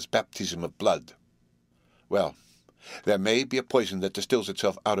vampire's baptism of blood. Well, there may be a poison that distills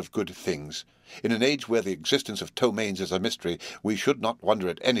itself out of good things. In an age where the existence of ptomaines is a mystery, we should not wonder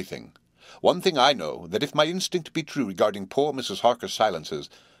at anything. One thing I know, that if my instinct be true regarding poor Mrs. Harker's silences,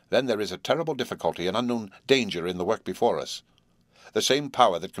 then there is a terrible difficulty and unknown danger in the work before us. The same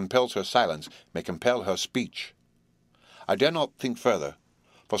power that compels her silence may compel her speech. I dare not think further,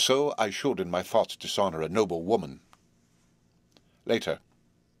 for so I should in my thoughts dishonor a noble woman. Later.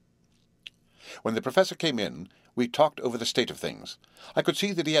 When the professor came in, we talked over the state of things. I could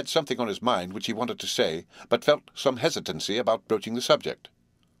see that he had something on his mind which he wanted to say, but felt some hesitancy about broaching the subject.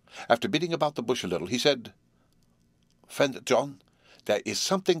 After beating about the bush a little, he said, "Friend John, There is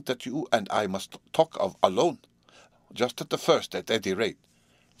something that you and I must talk of alone. Just at the first, at any rate.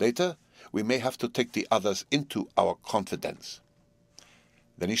 Later, we may have to take the others into our confidence."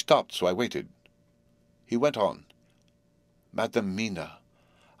 Then he stopped, so I waited. He went on. "Madame Mina,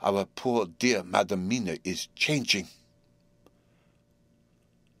 our poor dear Madame Mina is changing."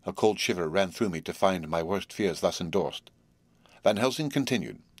 A cold shiver ran through me to find my worst fears thus endorsed. Van Helsing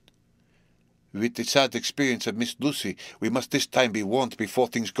continued. "With the sad experience of Miss Lucy, we must this time be warned before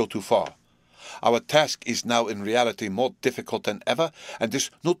things go too far. Our task is now in reality more difficult than ever, and this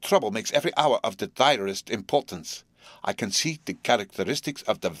new trouble makes every hour of the direst importance. I can see the characteristics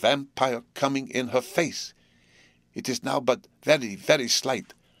of the vampire coming in her face. It is now but very, very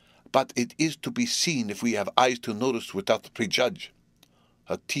slight, but it is to be seen if we have eyes to notice without prejudge.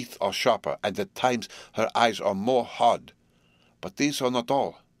 Her teeth are sharper, and at times her eyes are more hard. But these are not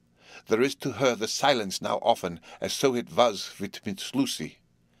all. There is to her the silence now often, as so it was with Miss Lucy.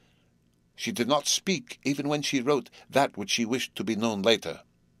 She did not speak even when she wrote that which she wished to be known later.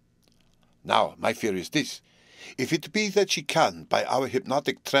 Now, my fear is this. If it be that she can, by our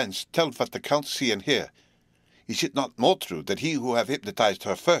hypnotic trance, tell what the Count see and hear, is it not more true that he who have hypnotized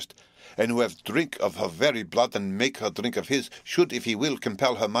her first, and who have drink of her very blood and make her drink of his, should, if he will,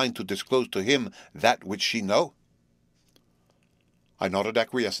 compel her mind to disclose to him that which she know?" I nodded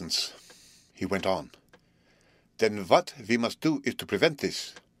acquiescence. He went on. "Then what we must do is to prevent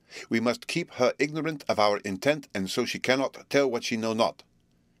this. We must keep her ignorant of our intent, and so she cannot tell what she know not.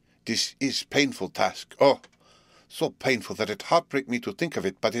 This is painful task. Oh, so painful that it heartbreak me to think of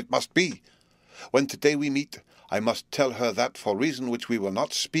it, but it must be. When today we meet, I must tell her that, for reason which we will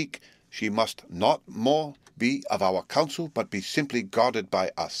not speak, she must not more be of our counsel, but be simply guarded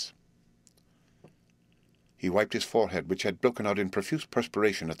by us." He wiped his forehead, which had broken out in profuse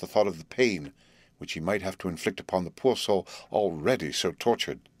perspiration at the thought of the pain which he might have to inflict upon the poor soul already so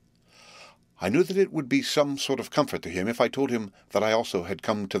tortured. I knew that it would be some sort of comfort to him if I told him that I also had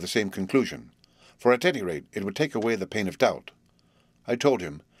come to the same conclusion, for at any rate it would take away the pain of doubt. I told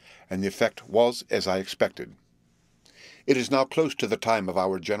him, and the effect was as I expected. It is now close to the time of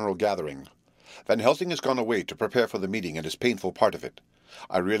our general gathering. Van Helsing has gone away to prepare for the meeting and is painful part of it.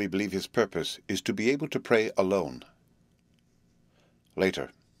 I really believe his purpose is to be able to pray alone.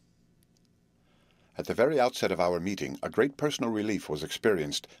 Later. At the very outset of our meeting, a great personal relief was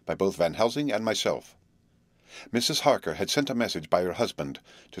experienced by both Van Helsing and myself. Mrs. Harker had sent a message by her husband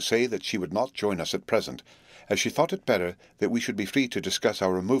to say that she would not join us at present, as she thought it better that we should be free to discuss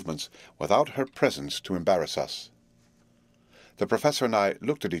our movements without her presence to embarrass us. The professor and I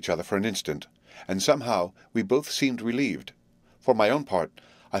looked at each other for an instant, and somehow we both seemed relieved. For my own part,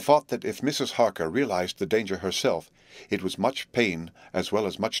 I thought that if Mrs. Harker realized the danger herself, it was much pain as well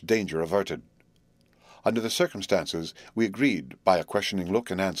as much danger averted. Under the circumstances, we agreed, by a questioning look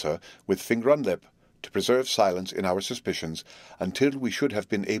and answer, with finger on lip, to preserve silence in our suspicions until we should have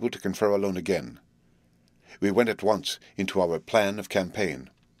been able to confer alone again. We went at once into our plan of campaign.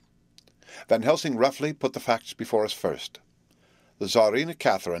 Van Helsing roughly put the facts before us first. The Tsarina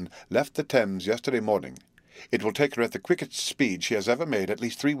Catherine left the Thames yesterday morning. It will take her at the quickest speed she has ever made at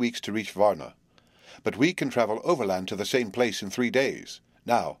least 3 weeks to reach Varna. But we can travel overland to the same place in 3 days.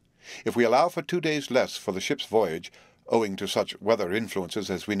 Now, if we allow for 2 days less for the ship's voyage, owing to such weather influences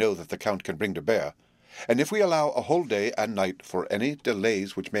as we know that the Count can bring to bear, and if we allow a whole day and night for any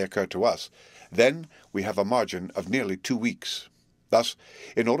delays which may occur to us, then we have a margin of nearly 2 weeks. Thus,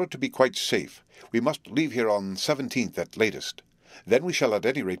 in order to be quite safe, we must leave here on 17th at latest. Then we shall at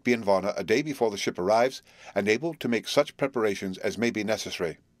any rate be in Varna a day before the ship arrives, and able to make such preparations as may be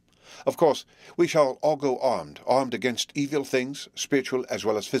necessary. Of course, we shall all go armed against evil things, spiritual as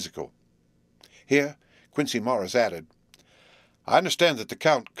well as physical. Here Quincy Morris added, "I understand that the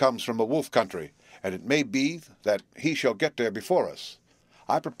Count comes from a wolf country, and it may be that he shall get there before us.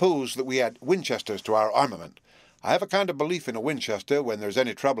 I propose that we add Winchesters to our armament. I have a kind of belief in a Winchester when there's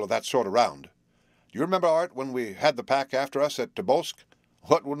any trouble of that sort around. Do you remember, Art, when we had the pack after us at Tobolsk?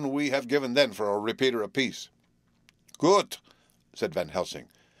 What wouldn't we have given then for a repeater apiece?" "Good," said Van Helsing.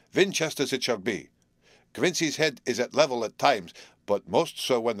 "Winchesters it shall be. Quincy's head is at level at times, but most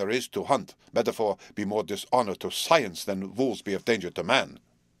so when there is to hunt. Metaphor be more dishonour to science than wolves be of danger to man.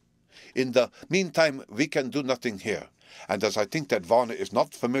 In the meantime we can do nothing here, and as I think that Varna is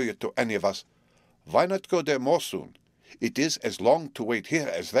not familiar to any of us, why not go there more soon? It is as long to wait here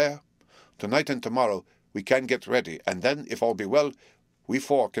as there. Tonight and tomorrow we can get ready, and then, if all be well, we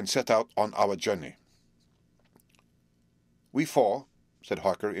 4 can set out on our journey." "We 4?" said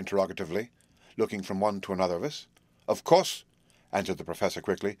Harker interrogatively, looking from one to another of us. "Of course," answered the professor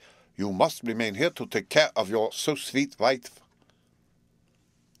quickly. "You must remain here to take care of your so sweet wife."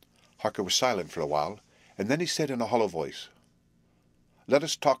 Harker was silent for a while, and then he said in a hollow voice, "Let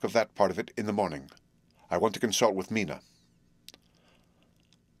us talk of that part of it in the morning. I want to consult with Mina."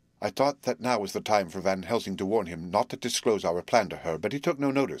 I thought that now was the time for Van Helsing to warn him not to disclose our plan to her, but he took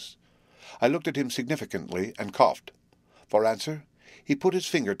no notice. I looked at him significantly and coughed. For answer, he put his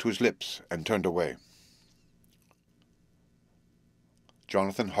finger to his lips and turned away.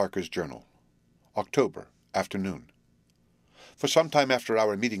 Jonathan Harker's Journal. October, afternoon. For some time after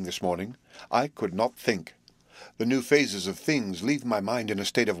our meeting this morning, I could not think. The new phases of things leave my mind in a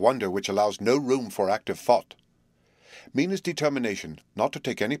state of wonder which allows no room for active thought. Mina's determination not to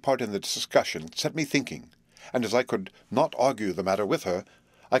take any part in the discussion set me thinking, and as I could not argue the matter with her,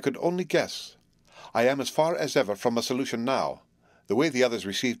 I could only guess. I am as far as ever from a solution now. The way the others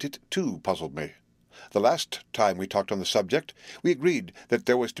received it, too, puzzled me. The last time we talked on the subject, we agreed that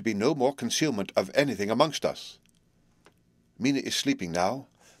there was to be no more concealment of anything amongst us. Mina is sleeping now,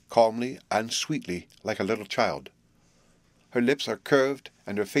 calmly and sweetly, like a little child. Her lips are curved,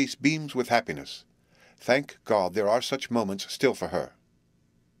 and her face beams with happiness. Thank God there are such moments still for her.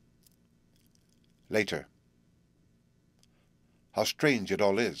 Later. How strange it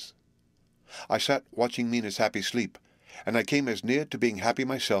all is. I sat watching Mina's happy sleep, and I came as near to being happy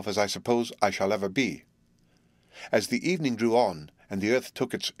myself as I suppose I shall ever be. As the evening drew on, and the earth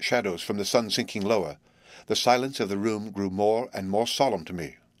took its shadows from the sun sinking lower, the silence of the room grew more and more solemn to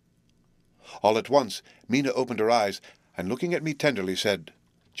me. All at once Mina opened her eyes, and looking at me tenderly said,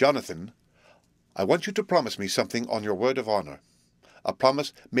 "Jonathan, I want you to promise me something on your word of honour. A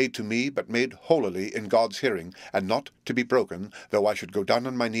promise made to me, but made holily in God's hearing, and not to be broken, though I should go down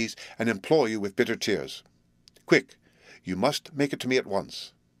on my knees and implore you with bitter tears. Quick, you must make it to me at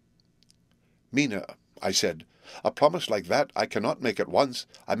once." "Mina," I said, "a promise like that I cannot make at once.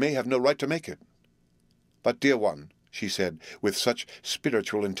 I may have no right to make it." "But, dear one," she said, with such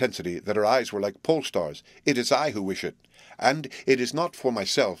spiritual intensity that her eyes were like pole stars, "it is I who wish it, and it is not for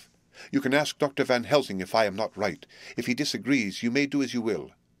myself. You can ask Dr. Van Helsing if I am not right. If he disagrees, you may do as you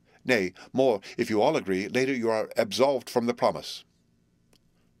will. Nay, more, if you all agree, later you are absolved from the promise."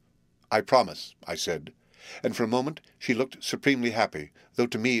 "I promise," I said, and for a moment she looked supremely happy, though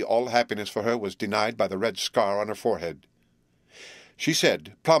to me all happiness for her was denied by the red scar on her forehead. She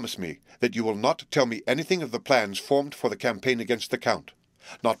said, "Promise me that you will not tell me anything of the plans formed for the campaign against the Count,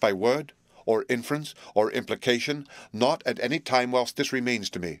 not by word, or inference, or implication, not at any time whilst this remains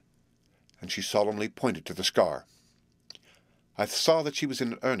to me." And she solemnly pointed to the scar. I saw that she was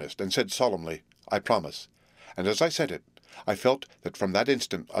in earnest, and said solemnly, "I promise," and as I said it, I felt that from that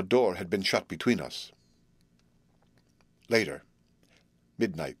instant a door had been shut between us. Later.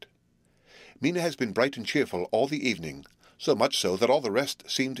 Midnight. Mina has been bright and cheerful all the evening, so much so that all the rest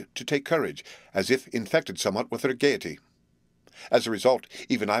seemed to take courage, as if infected somewhat with her gaiety. As a result,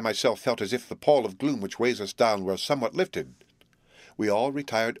 even I myself felt as if the pall of gloom which weighs us down were somewhat lifted. We all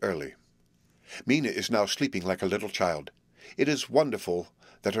retired early. Mina is now sleeping like a little child. It is wonderful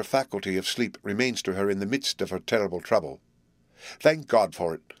that her faculty of sleep remains to her in the midst of her terrible trouble. Thank God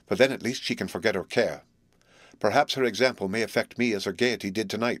for it, for then at least she can forget her care. Perhaps her example may affect me as her gaiety did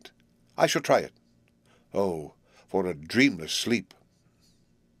tonight. I shall try it. Oh, for a dreamless sleep.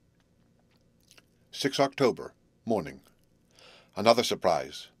 6 October, morning. Another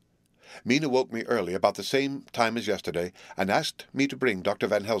surprise. Mina woke me early, about the same time as yesterday, and asked me to bring Dr.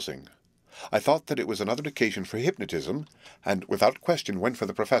 Van Helsing. I thought that it was another occasion for hypnotism, and without question went for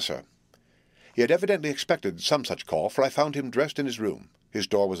the professor. He had evidently expected some such call, for I found him dressed in his room. His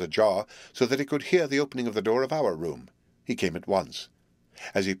door was ajar, so that he could hear the opening of the door of our room. He came at once.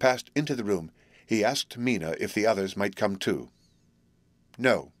 As he passed into the room, he asked Mina if the others might come too.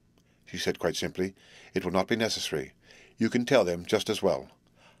 "No," she said quite simply, "it will not be necessary. You can tell them just as well.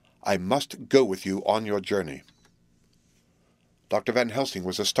 I must go with you on your journey." Dr. Van Helsing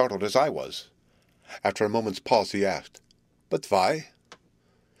was as startled as I was. After a moment's pause he asked, "But why?"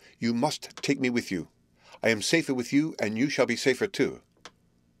 "You must take me with you. I am safer with you, and you shall be safer too."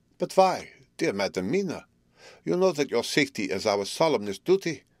 "But why, dear Madam Mina? You know that your safety is our solemnest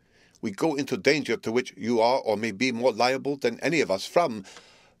duty. We go into danger to which you are or may be more liable than any of us from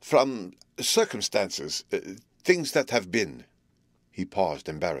circumstances, things that have been." He paused,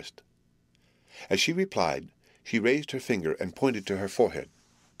 embarrassed. As she replied, she raised her finger and pointed to her forehead.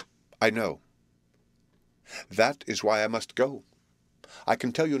 "I know. That is why I must go. I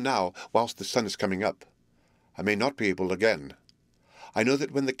can tell you now, whilst the sun is coming up. I may not be able again. I know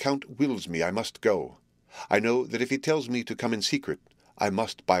that when the Count wills me, I must go. I know that if he tells me to come in secret, I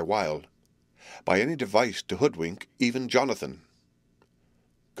must by wile, by any device to hoodwink even Jonathan."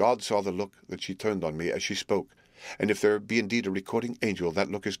 God saw the look that she turned on me as she spoke, and if there be indeed a recording angel, that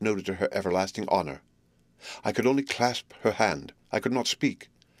look is noted to her everlasting honour. I could only clasp her hand. I could not speak.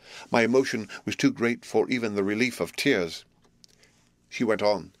 My emotion was too great for even the relief of tears. She went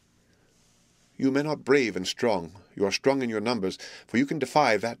on. You men are brave and strong. You are strong in your numbers, for you can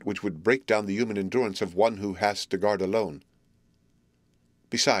defy that which would break down the human endurance of one who has to guard alone.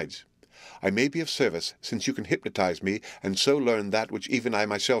 Besides, I may be of service, since you can hypnotize me, and so learn that which even I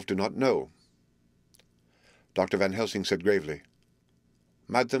myself do not know. Dr. Van Helsing said gravely,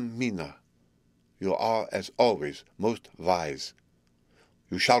 Madam Mina, you are, as always, most wise.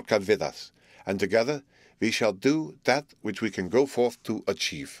 You shall come with us, and together we shall do that which we can go forth to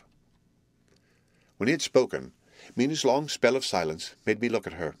achieve. When he had spoken, Mina's long spell of silence made me look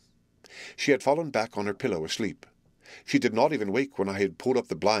at her. She had fallen back on her pillow asleep. She did not even wake when I had pulled up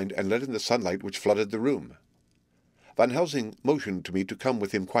the blind and let in the sunlight which flooded the room. Van Helsing motioned to me to come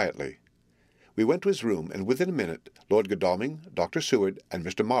with him quietly. We went to his room, and within a minute Lord Godalming, Dr. Seward, and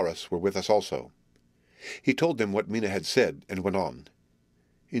Mr. Morris were with us also. He told them what Mina had said, and went on.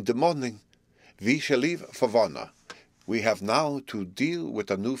 In the morning we shall leave for Varna. We have now to deal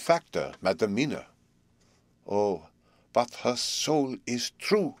with a new factor, Madam Mina. Oh, but her soul is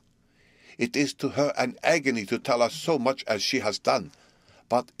true. It is to her an agony to tell us so much as she has done,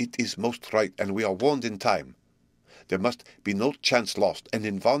 but it is most right, and we are warned in time. There must be no chance lost, and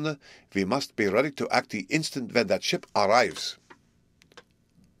in Varna we must be ready to act the instant when that ship arrives.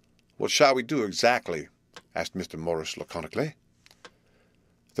 What shall we do exactly? Asked Mr. Morris laconically.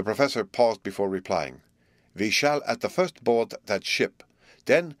 The professor paused before replying. We shall at the first board that ship.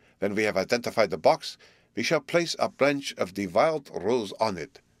 Then, when we have identified the box, we shall place a branch of the wild rose on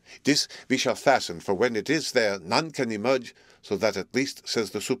it. This we shall fasten, for when it is there, none can emerge, so that at least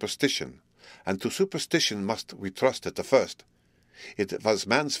says the superstition. And to superstition must we trust at the first. It was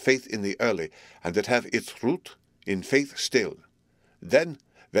man's faith in the early, and it have its root in faith still. Then,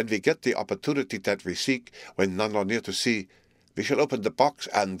 when we get the opportunity that we seek, when none are near to see, we shall open the box,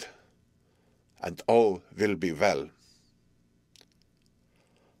 and all will be well.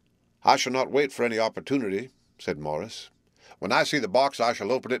 I shall not wait for any opportunity, said Morris. When I see the box, I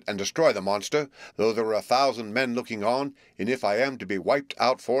shall open it and destroy the monster, though there are 1,000 men looking on, and if I am to be wiped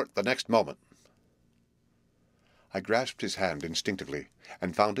out for it the next moment. I grasped his hand instinctively,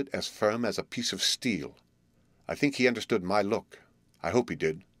 and found it as firm as a piece of steel. I think he understood my look. I hope he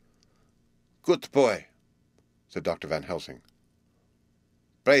did. Good boy, said Dr. Van Helsing.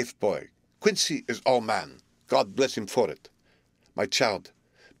 Brave boy. Quincy is all man. God bless him for it. My child,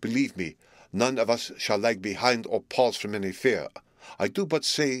 believe me, none of us shall lag behind or pause from any fear. I do but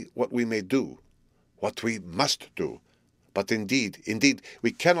say what we may do, what we must do. But indeed,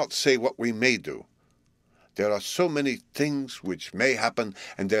 we cannot say what we may do. There are so many things which may happen,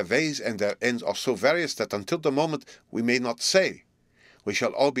 and their ways and their ends are so various that until the moment we may not say. We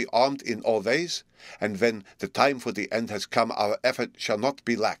shall all be armed in all ways, and when the time for the end has come, our effort shall not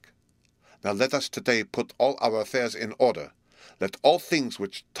be lack. Now let us today put all our affairs in order. Let all things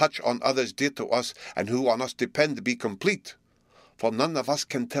which touch on others dear to us, and who on us depend, be complete. For none of us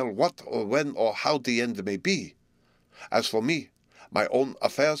can tell what or when or how the end may be. As for me, my own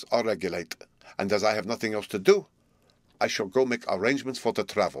affairs are regulate, and as I have nothing else to do, I shall go make arrangements for the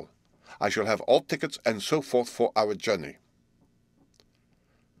travel. I shall have all tickets and so forth for our journey.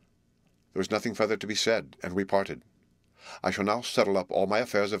 There was nothing further to be said, and we parted. I shall now settle up all my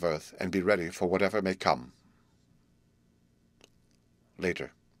affairs of earth, and be ready for whatever may come.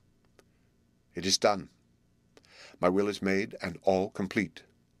 Later. It is done. My will is made, and all complete.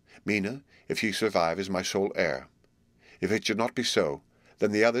 Mina, if she survive, is my sole heir. If it should not be so,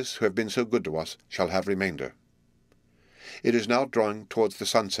 then the others who have been so good to us shall have remainder. It is now drawing towards the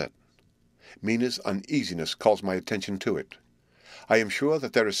sunset. Mina's uneasiness calls my attention to it. I am sure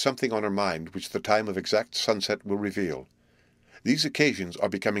that there is something on her mind which the time of exact sunset will reveal. These occasions are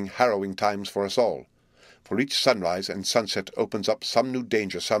becoming harrowing times for us all, for each sunrise and sunset opens up some new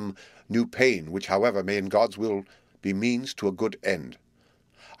danger, some new pain, which, however, may in God's will be means to a good end.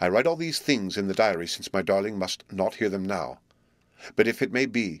 I write all these things in the diary, since my darling must not hear them now. But if it may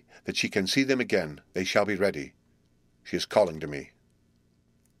be that she can see them again, they shall be ready. She is calling to me.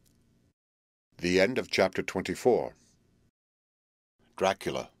 The end of Chapter 24.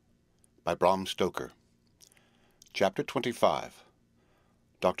 Dracula, by Bram Stoker. Chapter 25.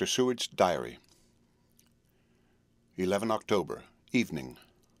 Dr. Seward's Diary. 11 October, evening.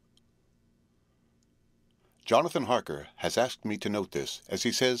 Jonathan Harker has asked me to note this, as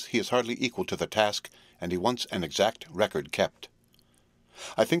he says he is hardly equal to the task, and he wants an exact record kept.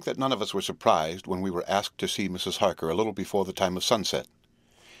 I think that none of us were surprised when we were asked to see Mrs. Harker a little before the time of sunset.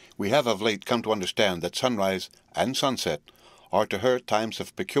 We have of late come to understand that sunrise and sunset are to her times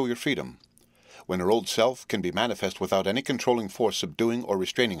of peculiar freedom, when her old self can be manifest without any controlling force subduing or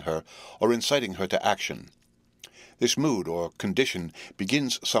restraining her, or inciting her to action. This mood or condition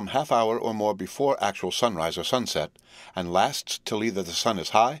begins some half-hour or more before actual sunrise or sunset, and lasts till either the sun is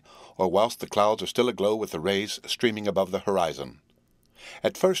high, or whilst the clouds are still aglow with the rays streaming above the horizon.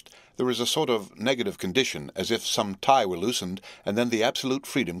 At first there is a sort of negative condition, as if some tie were loosened, and then the absolute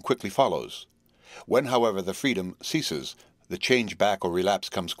freedom quickly follows. When, however, the freedom ceases, the change back or relapse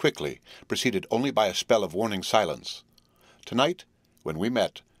comes quickly, preceded only by a spell of warning silence. Tonight, when we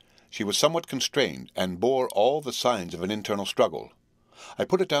met, she was somewhat constrained, and bore all the signs of an internal struggle. I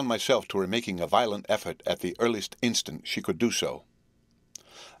put it down myself to her making a violent effort at the earliest instant she could do so.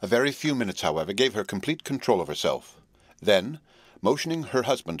 A very few minutes, however, gave her complete control of herself. Then, motioning her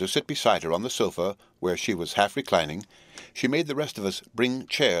husband to sit beside her on the sofa, where she was half reclining, she made the rest of us bring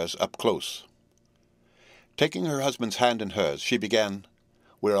chairs up close. Taking her husband's hand in hers, she began,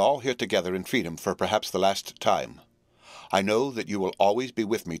 "We are all here together in freedom for perhaps the last time. I know that you will always be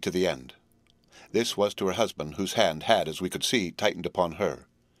with me to the end." This was to her husband, whose hand had, as we could see, tightened upon her.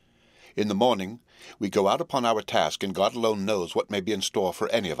 "In the morning we go out upon our task, and God alone knows what may be in store for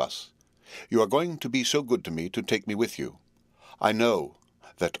any of us. You are going to be so good to me to take me with you. I know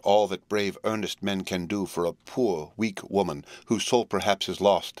that all that brave, earnest men can do for a poor, weak woman, whose soul perhaps is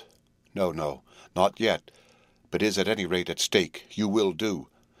lost. No, not yet, but is at any rate at stake, you will do.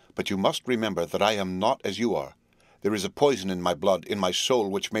 But you must remember that I am not as you are. There is a poison in my blood, in my soul,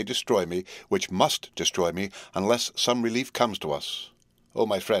 which may destroy me, which must destroy me, unless some relief comes to us. Oh,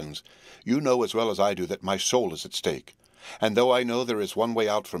 my friends, you know as well as I do that my soul is at stake, and though I know there is one way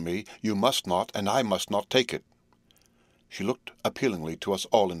out for me, you must not, and I must not take it." She looked appealingly to us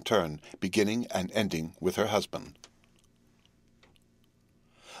all in turn, beginning and ending with her husband.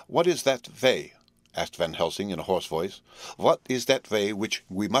 "What is that way?" asked Van Helsing in a hoarse voice. "What is that way which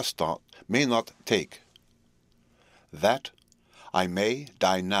we may not take?" "That I may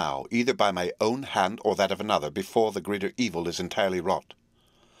die now, either by my own hand or that of another, before the greater evil is entirely wrought.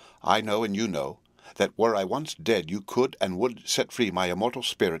 I know, and you know, that were I once dead you could and would set free my immortal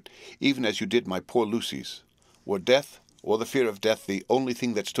spirit, even as you did my poor Lucy's. Were death, or the fear of death, the only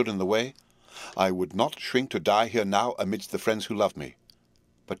thing that stood in the way, I would not shrink to die here now amidst the friends who love me.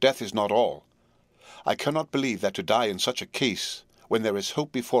 But death is not all. I cannot believe that to die in such a case, when there is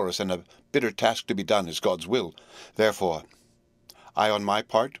hope before us and a bitter task to be done, is God's will. Therefore, I, on my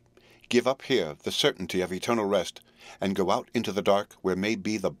part, give up here the certainty of eternal rest, and go out into the dark, where may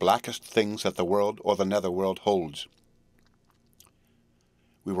be the blackest things that the world or the nether-world holds."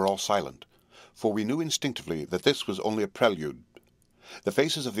 We were all silent, for we knew instinctively that this was only a prelude. The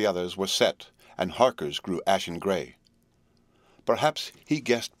faces of the others were set, and Harker's grew ashen grey. Perhaps he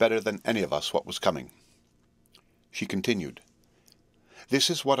guessed better than any of us what was coming. She continued, "This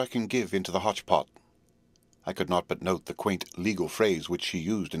is what I can give into the hotch-pot." I could not but note the quaint legal phrase which she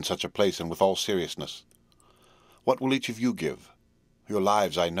used in such a place and with all seriousness. "What will each of you give? Your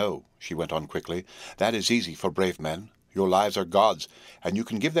lives, I know," she went on quickly. "That is easy for brave men. Your lives are God's, and you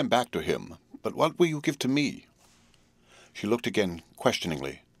can give them back to him. But what will you give to me?" She looked again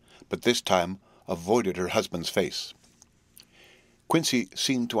questioningly, but this time avoided her husband's face. Quincy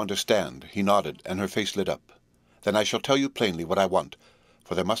seemed to understand. He nodded, and her face lit up. "Then I shall tell you plainly what I want,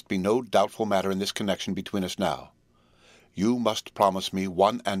 for there must be no doubtful matter in this connection between us now. You must promise me,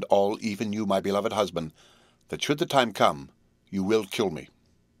 one and all, even you, my beloved husband, that should the time come, you will kill me."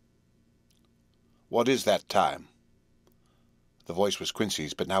 "What is that time?" The voice was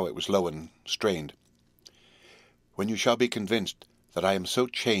Quincy's, but now it was low and strained. "When you shall be convinced that I am so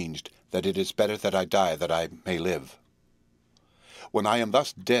changed that it is better that I die that I may live. When I am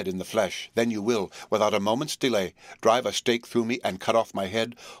thus dead in the flesh, then you will, without a moment's delay, drive a stake through me and cut off my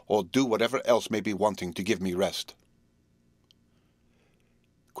head, or do whatever else may be wanting to give me rest."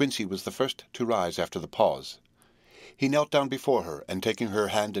 Quincy was the first to rise after the pause. He knelt down before her, and taking her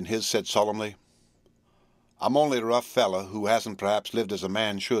hand in his, said solemnly, "I'm only a rough fellow who hasn't perhaps lived as a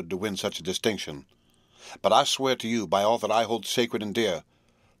man should to win such a distinction. But I swear to you, by all that I hold sacred and dear,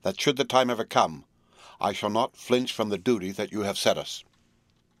 that should the time ever come, I shall not flinch from the duty that you have set us.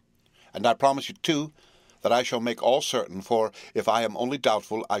 And I promise you, too, that I shall make all certain, for if I am only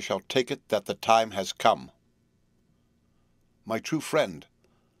doubtful, I shall take it that the time has come." "My true friend,"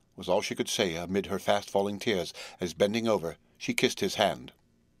 was all she could say amid her fast-falling tears, as, bending over, she kissed his hand.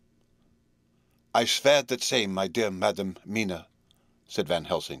 "I swear the same, my dear Madam Mina," said Van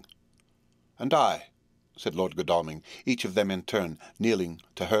Helsing. "And I," said Lord Godalming, each of them in turn, kneeling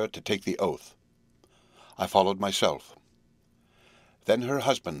to her to take the oath. I followed myself. Then her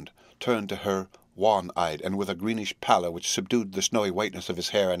husband turned to her wan-eyed and with a greenish pallor which subdued the snowy whiteness of his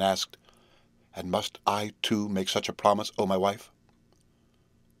hair, and asked, "And must I, too, make such a promise, O my wife?"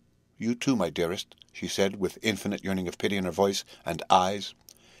 "You too, my dearest," she said, with infinite yearning of pity in her voice and eyes.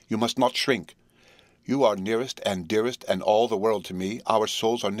 "You must not shrink. You are nearest and dearest and all the world to me. Our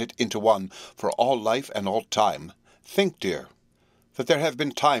souls are knit into one for all life and all time. Think, dear, that there have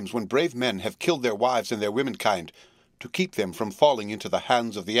been times when brave men have killed their wives and their womenkind to keep them from falling into the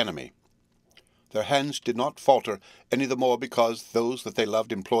hands of the enemy. Their hands did not falter any the more because those that they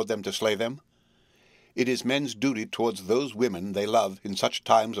loved implored them to slay them. It is men's duty towards those women they love in such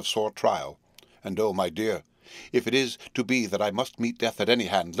times of sore trial. And, oh, my dear, if it is to be that I must meet death at any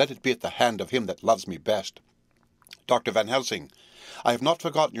hand, let it be at the hand of him that loves me best. Dr. Van Helsing, I have not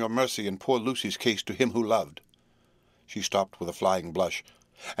forgotten your mercy in poor Lucy's case to him who loved." She stopped with a flying blush,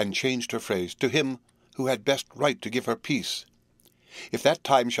 and changed her phrase, "to him who had best right to give her peace. If that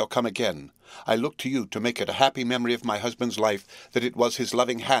time shall come again, I look to you to make it a happy memory of my husband's life that it was his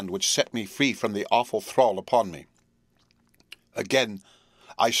loving hand which set me free from the awful thrall upon me." "Again,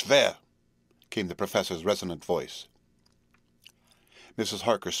 I swear," came the professor's resonant voice. Mrs.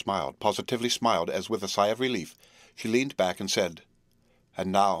 Harker smiled, positively smiled, as with a sigh of relief she leaned back and said,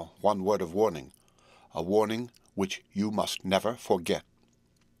 "And now one word of warning, a warning which you must never forget.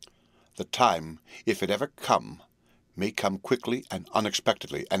 The time, if it ever come, may come quickly and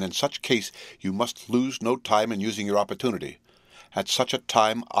unexpectedly, and in such case you must lose no time in using your opportunity. At such a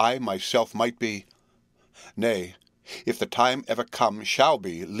time I myself might be, nay, if the time ever come shall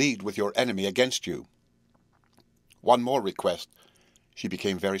be, leagued with your enemy against you. One more request." She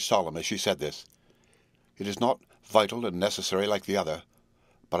became very solemn as she said this. "It is not vital and necessary like the other,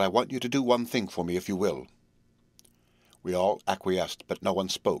 but I want you to do one thing for me if you will." We all acquiesced, but no one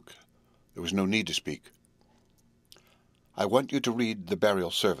spoke. There was no need to speak. "I want you to read the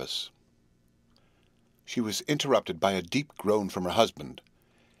burial service." She was interrupted by a deep groan from her husband.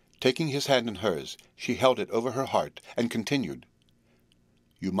 Taking his hand in hers, she held it over her heart, and continued,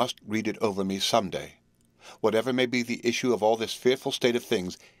 "You must read it over me some day. Whatever may be the issue of all this fearful state of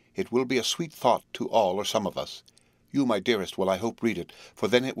things, it will be a sweet thought to all or some of us. You, my dearest, will I hope read it, for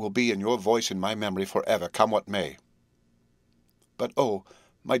then it will be in your voice in my memory forever, come what may." "But, oh,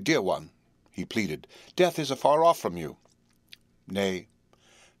 my dear one," he pleaded, "death is afar off from you." "Nay,"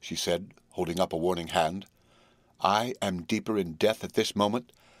 she said, holding up a warning hand, "I am deeper in death at this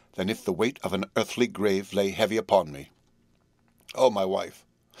moment than if the weight of an earthly grave lay heavy upon me." "Oh, my wife,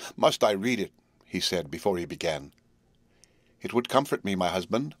 must I read it?" he said before he began. "It would comfort me, my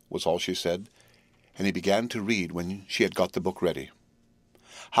husband," was all she said, and he began to read when she had got the book ready.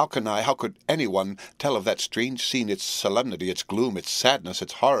 How could anyone tell of that strange scene, its solemnity, its gloom, its sadness,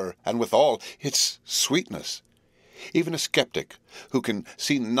 its horror, and withal its sweetness? Even a skeptic, who can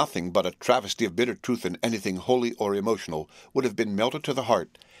see nothing but a travesty of bitter truth in anything holy or emotional, would have been melted to the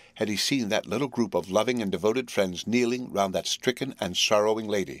heart had he seen that little group of loving and devoted friends kneeling round that stricken and sorrowing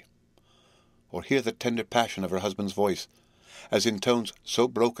lady, or hear the tender passion of her husband's voice, as in tones so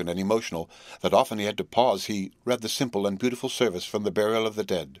broken and emotional that often he had to pause, he read the simple and beautiful service from the burial of the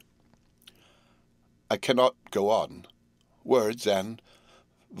dead. "I cannot go on. Words and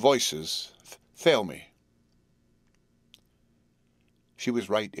voices fail me." She was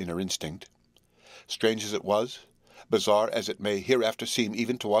right in her instinct. Strange as it was, bizarre as it may hereafter seem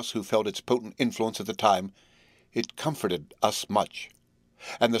even to us who felt its potent influence at the time, it comforted us much,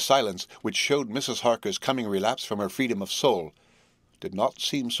 and the silence which showed Mrs. Harker's coming relapse from her freedom of soul did not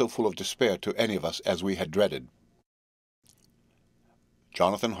seem so full of despair to any of us as we had dreaded.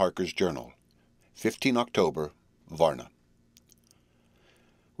 Jonathan Harker's Journal, 15 October, Varna.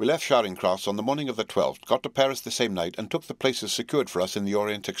 We left Charing Cross on the morning of the 12th, got to Paris the same night, and took the places secured for us in the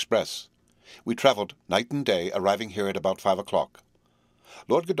Orient Express. We travelled night and day, arriving here at about 5 o'clock.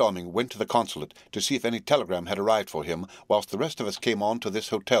 Lord Godalming went to the consulate to see if any telegram had arrived for him, whilst the rest of us came on to this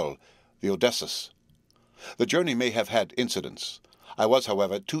hotel, the Odysseus. The journey may have had incidents. I was,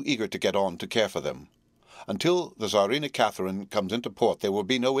 however, too eager to get on to care for them. Until the Tsarina Catherine comes into port, there will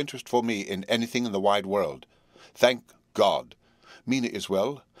be no interest for me in anything in the wide world. Thank God! Mina is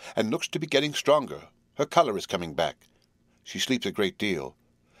well, and looks to be getting stronger. Her colour is coming back. She sleeps a great deal.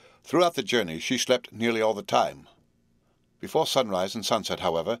 Throughout the journey she slept nearly all the time. Before sunrise and sunset,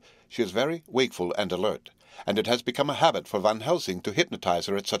 however, she is very wakeful and alert, and it has become a habit for Van Helsing to hypnotize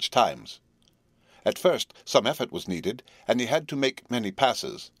her at such times. At first some effort was needed, and he had to make many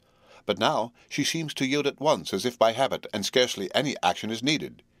passes, but now she seems to yield at once as if by habit, and scarcely any action is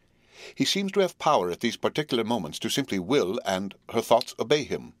needed. He seems to have power at these particular moments to simply will, and her thoughts obey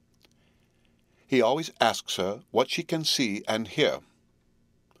him. He always asks her what she can see and hear,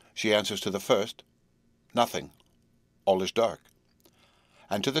 She answers to the first, "Nothing. All is dark."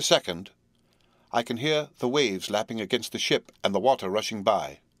 And to the second, "I can hear the waves lapping against the ship and the water rushing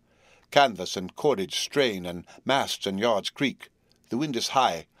by. Canvas and cordage strain, and masts and yards creak. The wind is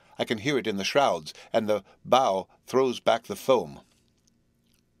high. I can hear it in the shrouds, and the bow throws back the foam."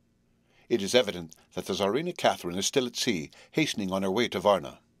 It is evident that the Tsarina Catherine is still at sea, hastening on her way to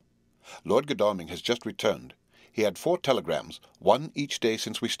Varna. Lord Godalming has just returned. He had 4 telegrams, one each day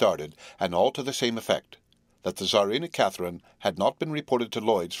since we started, and all to the same effect, that the Tsarina Catherine had not been reported to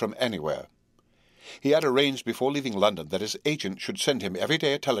Lloyd's from anywhere. He had arranged before leaving London that his agent should send him every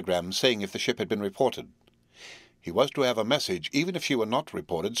day a telegram saying if the ship had been reported. He was to have a message even if she were not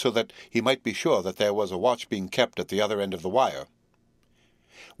reported, so that he might be sure that there was a watch being kept at the other end of the wire.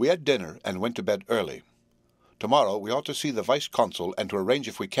 We had dinner and went to bed early. Tomorrow we ought to see the Vice-Consul and to arrange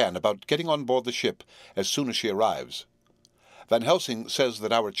if we can about getting on board the ship as soon as she arrives. Van Helsing says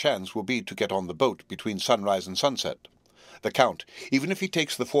that our chance will be to get on the boat between sunrise and sunset. The Count, even if he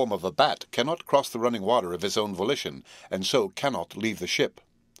takes the form of a bat, cannot cross the running water of his own volition, and so cannot leave the ship.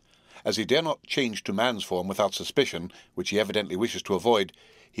 As he dare not change to man's form without suspicion, which he evidently wishes to avoid,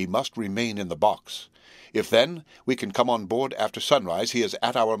 he must remain in the box. If then we can come on board after sunrise, he is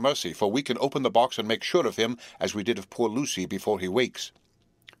at our mercy, for we can open the box and make sure of him, as we did of poor Lucy, before he wakes.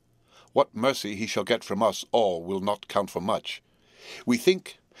 What mercy he shall get from us all will not count for much. We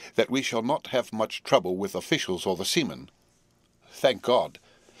think that we shall not have much trouble with officials or the seamen. Thank God!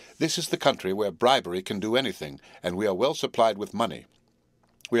 This is the country where bribery can do anything, and we are well supplied with money.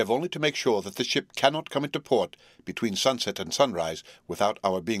 We have only to make sure that the ship cannot come into port between sunset and sunrise without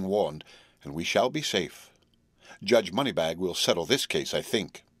our being warned, and we shall be safe. Judge Moneybag will settle this case, I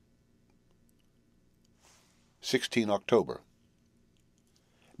think. 16 October.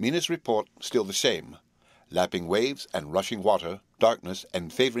 Mina's report still the same. Lapping waves and rushing water, darkness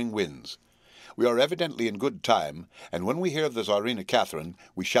and favouring winds. We are evidently in good time, and when we hear of the Tsarina Catherine,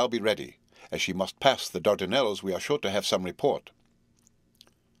 we shall be ready. As she must pass the Dardanelles, we are sure to have some report.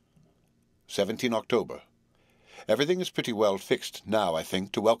 17 October. Everything is pretty well fixed now, I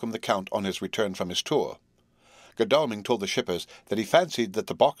think, to welcome the Count on his return from his tour. Godalming told the shippers that he fancied that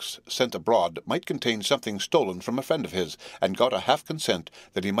the box sent abroad might contain something stolen from a friend of his, and got a half-consent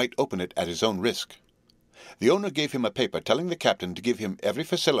that he might open it at his own risk. The owner gave him a paper telling the captain to give him every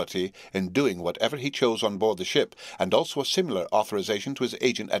facility in doing whatever he chose on board the ship, and also a similar authorization to his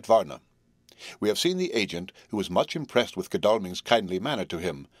agent at Varna. We have seen the agent, who was much impressed with Godalming's kindly manner to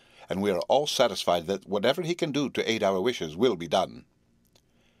him, and we are all satisfied that whatever he can do to aid our wishes will be done.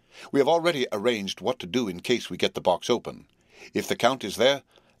 We have already arranged what to do in case we get the box open. If the Count is there,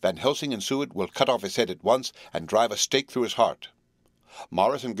 Van Helsing and Seward will cut off his head at once and drive a stake through his heart.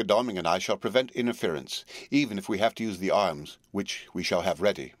 Morris and Godalming and I shall prevent interference, even if we have to use the arms, which we shall have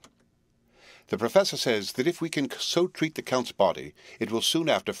ready. The Professor says that if we can so treat the Count's body, it will soon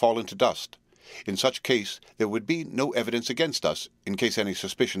after fall into dust. In such case there would be no evidence against us, in case any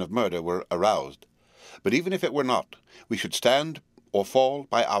suspicion of murder were aroused. But even if it were not, we should stand or fall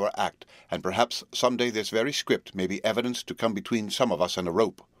by our act, and perhaps some day this very script may be evidence to come between some of us and a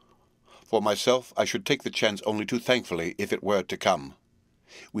rope. For myself, I should take the chance only too thankfully if it were to come.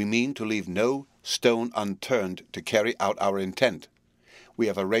 We mean to leave no stone unturned to carry out our intent. We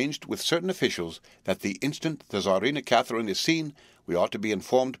have arranged with certain officials that the instant the Tsarina Catherine is seen, we ought to be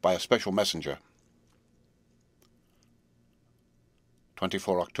informed by a special messenger.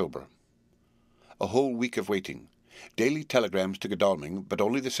 24 October. A whole week of waiting. Daily telegrams to Godalming, but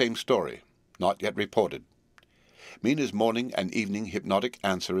only the same story, not yet reported. Mina's morning and evening hypnotic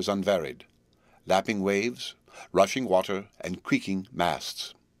answer is unvaried. Lapping waves, rushing water, and creaking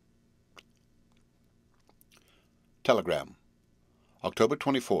masts. Telegram. October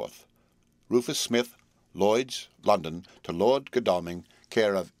 24th. Rufus Smith, Lloyd's, London, to Lord Godalming,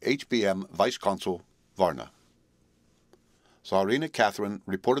 care of HBM Vice-Consul, Varna. Tsarina Catherine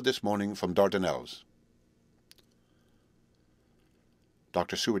reported this morning from Dardanelles.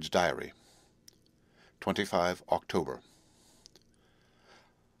 Dr. Seward's Diary. 25 October.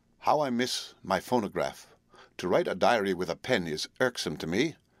 How I miss my phonograph. To write a diary with a pen is irksome to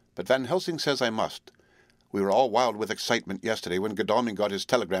me, but Van Helsing says I must. We were all wild with excitement yesterday when Godalming got his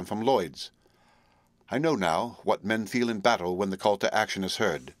telegram from Lloyd's. I know now what men feel in battle when the call to action is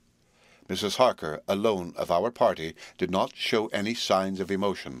heard. Mrs. Harker, alone of our party, did not show any signs of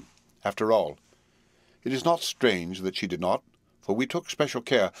emotion. After all, it is not strange that she did not, for we took special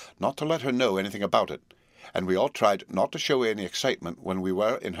care not to let her know anything about it, and we all tried not to show any excitement when we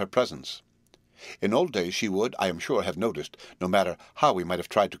were in her presence. In old days she would, I am sure, have noticed, no matter how we might have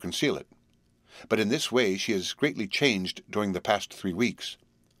tried to conceal it. But in this way she has greatly changed during the past 3 weeks.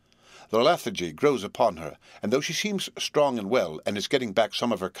 The lethargy grows upon her, and though she seems strong and well, and is getting back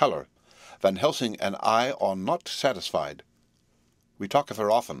some of her colour, Van Helsing and I are not satisfied. We talk of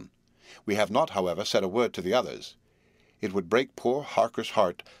her often. We have not, however, said a word to the others. It would break poor Harker's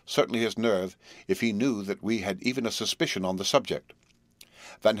heart, certainly his nerve, if he knew that we had even a suspicion on the subject.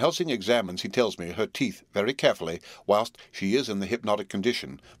 Van Helsing examines, he tells me, her teeth very carefully whilst she is in the hypnotic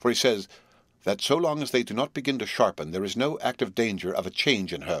condition, for he says that so long as they do not begin to sharpen, there is no active danger of a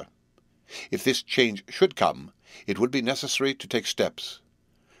change in her. If this change should come, it would be necessary to take steps.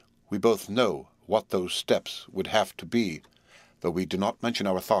 We both know what those steps would have to be, though we do not mention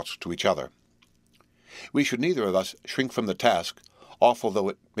our thoughts to each other. We should neither of us shrink from the task, awful though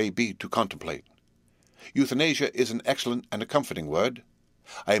it may be to contemplate. Euthanasia is an excellent and a comforting word.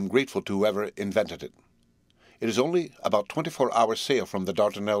 I am grateful to whoever invented it. It is only about 24 hours' sail from the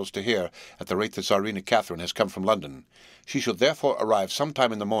Dardanelles to here, at the rate that Tsarina Catherine has come from London. She shall therefore arrive some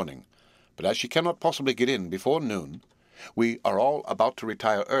time in the morning, but as she cannot possibly get in before noon, we are all about to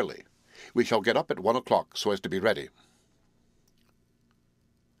retire early. We shall get up at 1 o'clock, so as to be ready.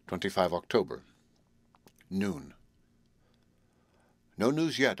 25 October. Noon. No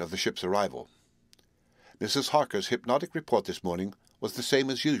news yet of the ship's arrival. Mrs. Harker's hypnotic report this morning was the same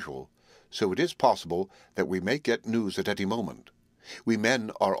as usual, so it is possible that we may get news at any moment. We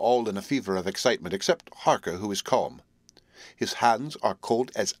men are all in a fever of excitement, except Harker, who is calm. His hands are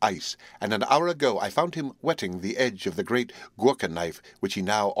cold as ice, and an hour ago I found him whetting the edge of the great Gurkha knife which he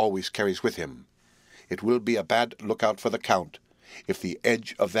now always carries with him. It will be a bad lookout for the Count, if the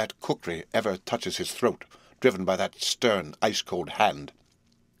edge of that kukri ever touches his throat, driven by that stern, ice-cold hand.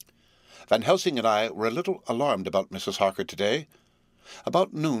 Van Helsing and I were a little alarmed about Mrs. Harker today.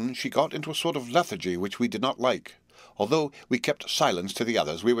 About noon she got into a sort of lethargy which we did not like. Although we kept silence to the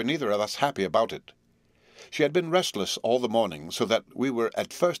others, we were neither of us happy about it. She had been restless all the morning, so that we were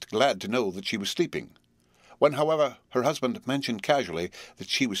at first glad to know that she was sleeping. When, however, her husband mentioned casually that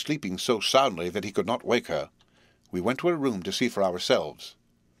she was sleeping so soundly that he could not wake her, we went to her room to see for ourselves.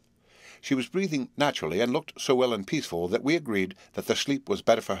 She was breathing naturally and looked so well and peaceful that we agreed that the sleep was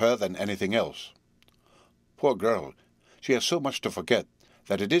better for her than anything else. Poor girl, she has so much to forget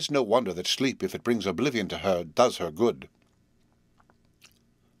that it is no wonder that sleep, if it brings oblivion to her, does her good.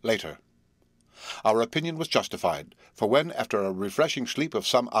 Later. Our opinion was justified, for when, after a refreshing sleep of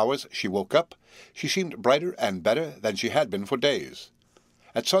some hours, she woke up, she seemed brighter and better than she had been for days.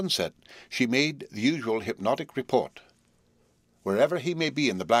 At sunset, she made the usual hypnotic report. Wherever he may be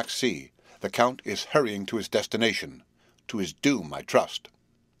in the Black Sea, the Count is hurrying to his destination, to his doom, I trust.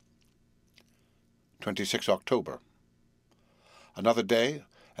 26 October. Another day,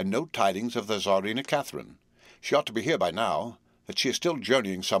 and no tidings of the Tsarina Catherine. She ought to be here by now. That she is still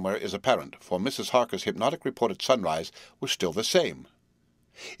journeying somewhere is apparent, for Mrs. Harker's hypnotic report at sunrise was still the same.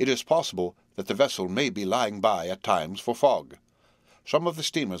 It is possible that the vessel may be lying by at times for fog. Some of the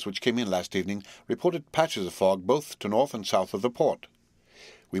steamers which came in last evening reported patches of fog both to north and south of the port.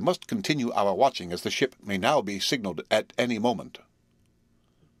 We must continue our watching, as the ship may now be signalled at any moment.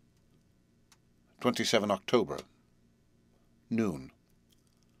 27 October. Noon.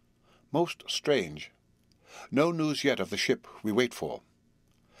 Most strange. No news yet of the ship we wait for.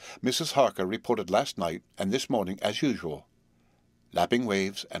 Mrs. Harker reported last night and this morning as usual. Lapping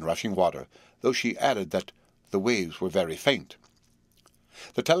waves and rushing water, though she added that the waves were very faint.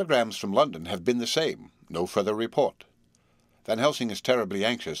 The telegrams from London have been the same, no further report. Van Helsing is terribly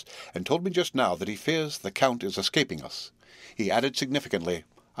anxious, and told me just now that he fears the Count is escaping us. He added significantly,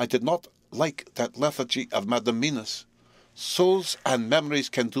 "I did not like that lethargy of Madame Mina's. Souls and memories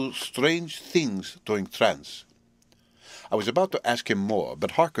can do strange things during trance." I was about to ask him more,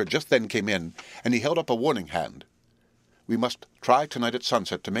 but Harker just then came in, and he held up a warning hand. We must try tonight at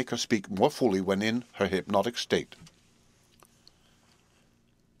sunset to make her speak more fully when in her hypnotic state.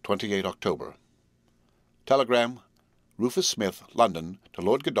 28 October. Telegram, Rufus Smith, London, to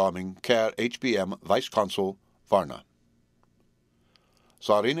Lord Godalming, care HBM, Vice-Consul, Varna.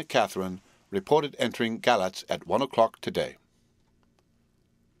 Tsarina Catherine reported entering Galatz at 1 o'clock today.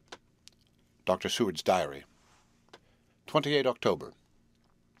 Dr. Seward's Diary. 28 October.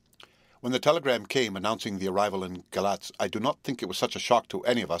 When the telegram came announcing the arrival in Galatz, I do not think it was such a shock to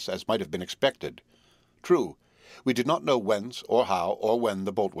any of us as might have been expected. True, we did not know whence or how or when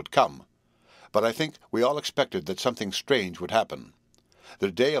the boat would come, but I think we all expected that something strange would happen.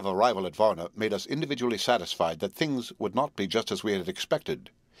 The day of arrival at Varna made us individually satisfied that things would not be just as we had expected.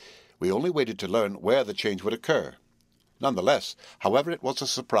 We only waited to learn where the change would occur. Nonetheless, however it was a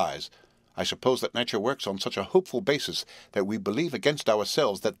surprise, I suppose that nature works on such a hopeful basis that we believe against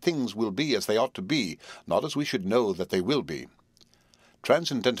ourselves that things will be as they ought to be, not as we should know that they will be.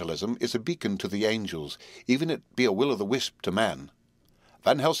 Transcendentalism is a beacon to the angels, even it be a will-o'-the-wisp to man.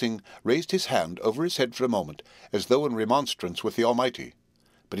 Van Helsing raised his hand over his head for a moment, as though in remonstrance with the Almighty,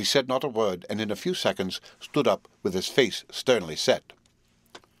 but he said not a word, and in a few seconds stood up with his face sternly set.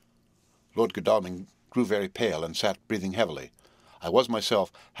 Lord Godalming grew very pale and sat breathing heavily. I was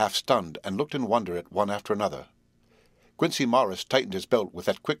myself half stunned, and looked in wonder at one after another. Quincey Morris tightened his belt with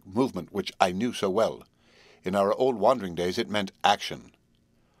that quick movement which I knew so well. In our old wandering days it meant action.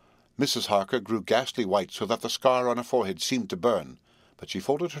 Mrs. Harker grew ghastly white, so that the scar on her forehead seemed to burn, but she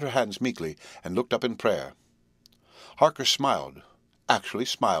folded her hands meekly and looked up in prayer. Harker smiled, actually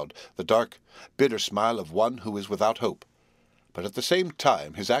smiled, the dark, bitter smile of one who is without hope. But at the same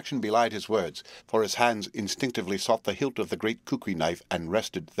time his action belied his words, for his hands instinctively sought the hilt of the great kukri knife and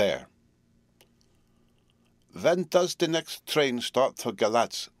rested there. "When does the next train start for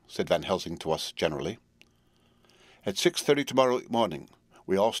Galatz?" said Van Helsing to us generally. "At 6:30 tomorrow morning."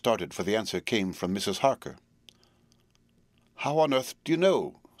 We all started, for the answer came from Mrs. Harker. "How on earth do you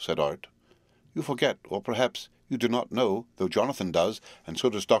know?" said Art. "You forget, or perhaps you do not know, though Jonathan does, and so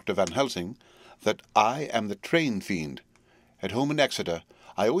does Dr. Van Helsing, that I am the train fiend. At home in Exeter,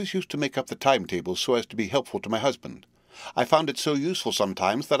 I always used to make up the timetables so as to be helpful to my husband. I found it so useful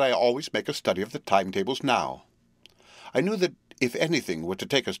sometimes that I always make a study of the timetables now. I knew that if anything were to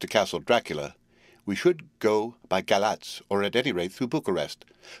take us to Castle Dracula, we should go by Galatz, or at any rate through Bucharest,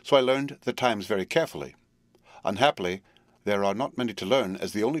 so I learned the times very carefully. Unhappily, there are not many to learn,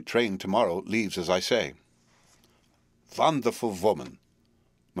 as the only train tomorrow leaves as I say." "Wonderful woman,"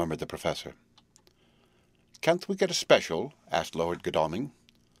 murmured the Professor. "Can't we get a special?" asked Lord Godalming.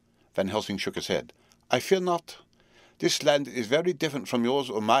 Van Helsing shook his head. "I fear not. This land is very different from yours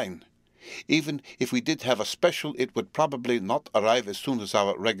or mine. Even if we did have a special, it would probably not arrive as soon as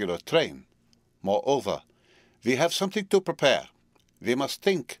our regular train. Moreover, we have something to prepare. We must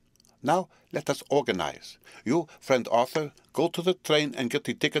think. Now let us organize. You, friend Arthur, go to the train and get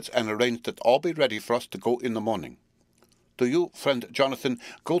the tickets and arrange that all be ready for us to go in the morning. Do you, friend Jonathan,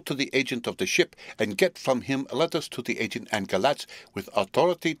 go to the agent of the ship and get from him letters to the agent and Galatz with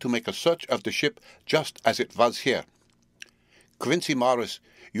authority to make a search of the ship just as it was here. Quincey Morris,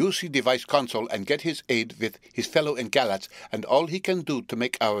 you see the vice-consul and get his aid with his fellow in Galatz and all he can do to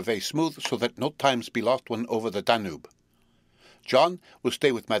make our way smooth so that no times be lost when over the Danube. John will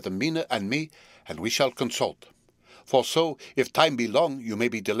stay with Madam Mina and me, and we shall consult. For so, if time be long, you may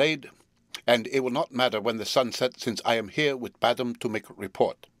be delayed, and it will not matter when the sun sets, since I am here with Madam to make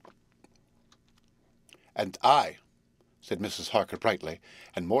report." "And I," said Mrs. Harker brightly,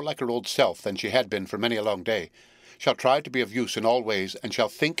 and more like her old self than she had been for many a long day, "shall try to be of use in all ways, and shall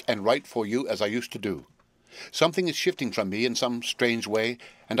think and write for you as I used to do. Something is shifting from me in some strange way,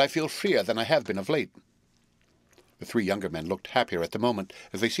 and I feel freer than I have been of late." The three younger men looked happier at the moment,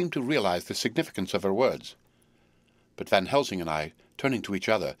 as they seemed to realize the significance of her words. But Van Helsing and I, turning to each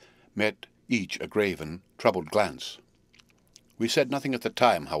other, met each a grave and troubled glance. We said nothing at the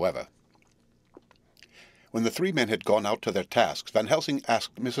time, however. When the three men had gone out to their tasks, Van Helsing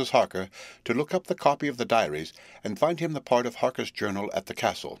asked Mrs. Harker to look up the copy of the diaries and find him the part of Harker's journal at the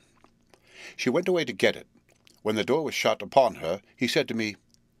castle. She went away to get it. When the door was shut upon her, he said to me,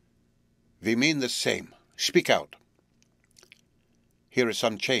 "We mean the same. Speak out." "Here is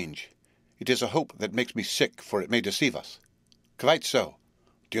some change. It is a hope that makes me sick, for it may deceive us." "Quite so.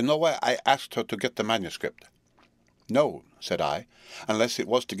 Do you know why I asked her to get the manuscript?" "No," said I, "unless it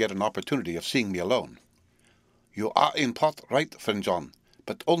was to get an opportunity of seeing me alone." "You are in part right, friend John,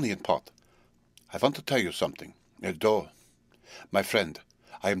 but only in part. I want to tell you something. Though, my friend,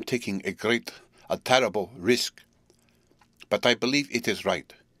 I am taking a terrible risk. But I believe it is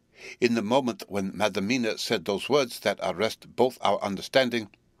right. In the moment when Madam Mina said those words that arrest both our understanding,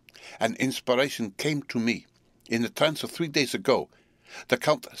 an inspiration came to me. In the trance of 3 days ago, the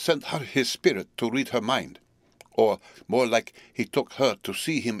Count sent her his spirit to read her mind. Or, more like, he took her to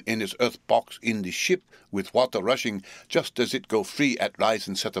see him in his earth box in the ship, with water rushing just as it go free at rise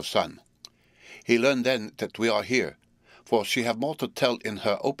and set of sun. He learned then that we are here, for she have more to tell in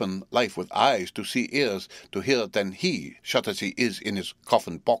her open life with eyes to see, ears to hear, than he, shut as he is in his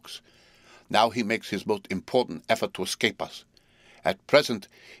coffin box. Now he makes his most important effort to escape us. At present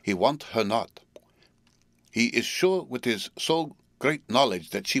he want her not. He is sure with his so great knowledge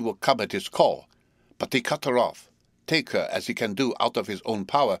that she will come at his call, but he cut her off, take her as he can do out of his own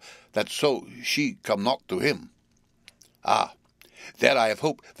power, that so she come not to him. Ah, there I have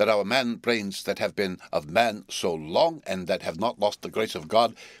hope that our man-brains that have been of man so long, and that have not lost the grace of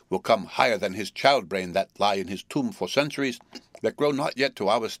God, will come higher than his child-brain that lie in his tomb for centuries, that grow not yet to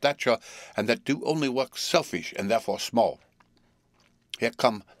our stature, and that do only work selfish and therefore small. Here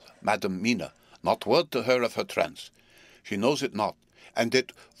come Madam Mina, not word to her of her trance. She knows it not, and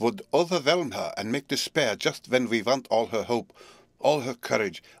it would overwhelm her and make despair just when we want all her hope, all her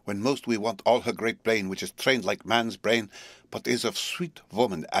courage, when most we want all her great brain, which is trained like man's brain, but is of sweet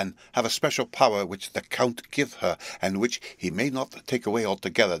woman, and have a special power which the Count give her, and which he may not take away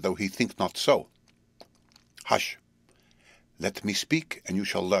altogether, though he think not so. Hush! Let me speak, and you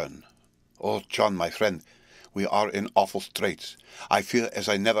shall learn. Oh, John, my friend, we are in awful straits. I fear as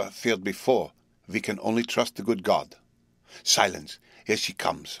I never feared before. We can only trust the good God. Silence! Here she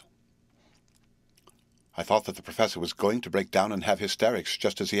comes. I thought that the professor was going to break down and have hysterics,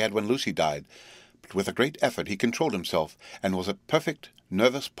 just as he had when Lucy died, but with a great effort he controlled himself, and was at perfect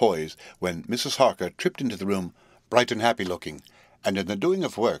nervous poise when Mrs. Harker tripped into the room, bright and happy-looking, and in the doing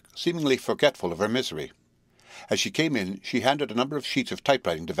of work seemingly forgetful of her misery. As she came in, she handed a number of sheets of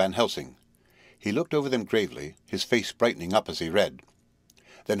typewriting to Van Helsing. He looked over them gravely, his face brightening up as he read.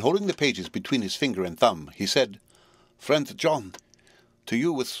 Then, holding the pages between his finger and thumb, he said, "Friend John, to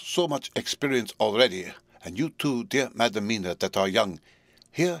you with so much experience already, and you too, dear Madam Mina, that are young,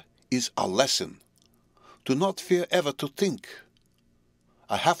 here is a lesson. Do not fear ever to think.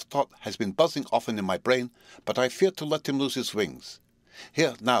 A half-thought has been buzzing often in my brain, but I fear to let him lose his wings.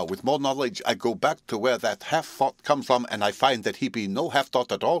 Here, now, with more knowledge, I go back to where that half-thought come from, and I find that he be no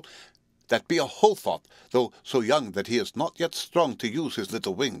half-thought at all, that be a whole thought, though so young that he is not yet strong to use his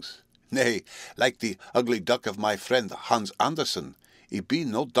little wings. Nay, like the ugly duck of my friend Hans Andersen, he be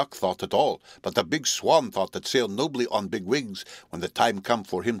no duck thought at all, but a big swan thought that sailed nobly on big wings when the time come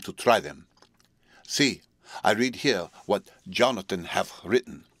for him to try them. See, I read here what Jonathan hath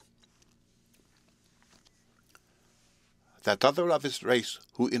written. That other of his race,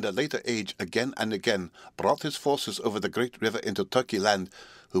 who in a later age again and again brought his forces over the great river into Turkey land,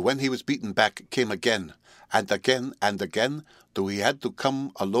 who when he was beaten back came again, and again, though he had to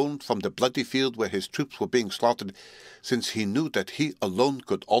come alone from the bloody field where his troops were being slaughtered, since he knew that he alone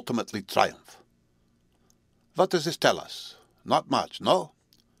could ultimately triumph. What does this tell us? Not much, no?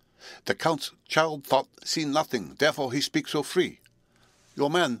 The Count's child thought see nothing, therefore he speaks so free. Your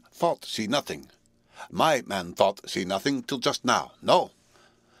man thought see nothing. My man thought see nothing till just now, no.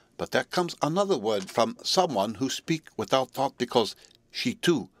 But there comes another word from someone who speak without thought, because she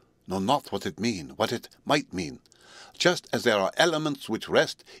too know not what it mean, what it might mean. Just as there are elements which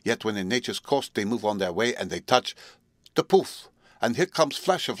rest, yet when in nature's course they move on their way and they touch, the poof, and here comes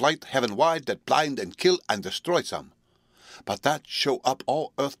flash of light heaven wide that blind and kill and destroy some. But that show up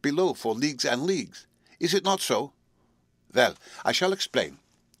all earth below for leagues and leagues. Is it not so? Well, I shall explain.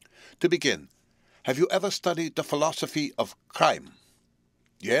 To begin, have you ever studied the philosophy of crime?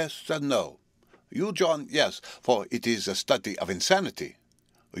 Yes and no. You, John, yes, for it is a study of insanity.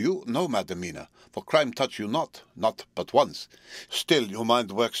 You, no, Madam Mina, for crime touch you not but once. Still your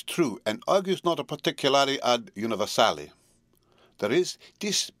mind works true, and argues not a particulari ad universali. There is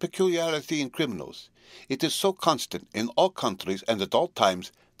this peculiarity in criminals. It is so constant in all countries and at all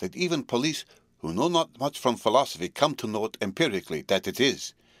times that even police, who know not much from philosophy, come to know it empirically, that it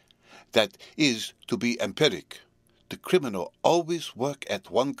is. That is to be empiric. The criminal always work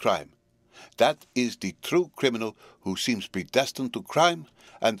at one crime. That is the true criminal who seems predestined to crime,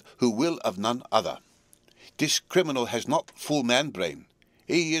 and who will of none other. This criminal has not full man-brain.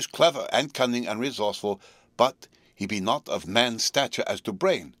 He is clever and cunning and resourceful, but he be not of man's stature as to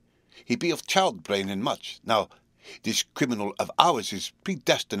brain. He be of child-brain in much. Now, this criminal of ours is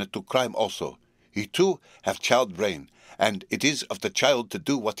predestined to crime also. He too have child-brain, and it is of the child to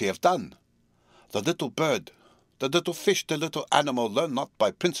do what he have done. The little bird, the little fish, the little animal learn not by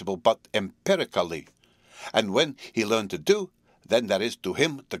principle, but empirically. And when he learn to do, then there is to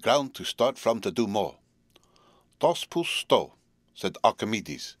him the ground to start from to do more. Tos pous sto, said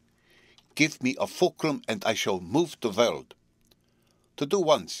Archimedes. Give me a fulcrum, and I shall move the world. To do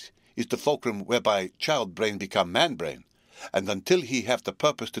once is the fulcrum whereby child-brain become man-brain, and until he have the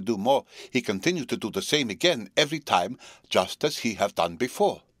purpose to do more, he continue to do the same again every time, just as he have done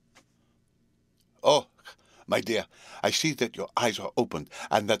before. Oh, my dear, I see that your eyes are opened,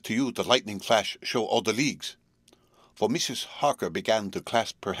 and that to you the lightning flash show all the leagues. For Mrs. Harker began to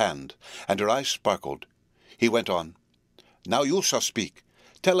clasp her hand, and her eyes sparkled. He went on, Now you shall speak.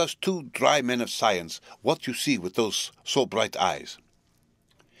 Tell us two dry men of science what you see with those so bright eyes.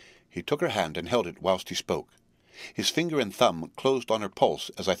 He took her hand and held it whilst he spoke. His finger and thumb closed on her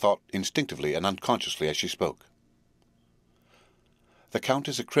pulse, as I thought, instinctively and unconsciously as she spoke. The Count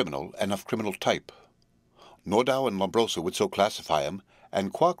is a criminal, and of criminal type. Nordau and Lombroso would so classify him,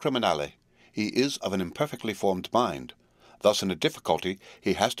 and qua criminale, he is of an imperfectly formed mind. Thus in a difficulty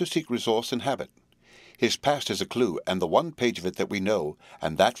he has to seek resource in habit. His past is a clue, and the one page of it that we know,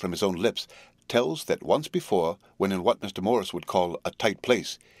 and that from his own lips, tells that once before, when in what Mr. Morris would call a tight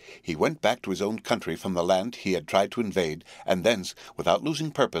place, he went back to his own country from the land he had tried to invade, and thence, without losing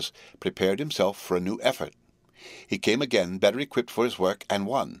purpose, prepared himself for a new effort. He came again better equipped for his work, and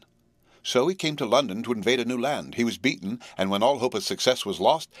won. So he came to London to invade a new land. He was beaten, and when all hope of success was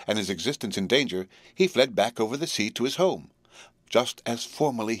lost, and his existence in danger, he fled back over the sea to his home, just as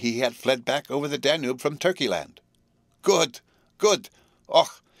formerly he had fled back over the Danube from Turkeyland. Good, good!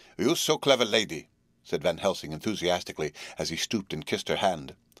 Och, you so clever lady, said Van Helsing enthusiastically, as he stooped and kissed her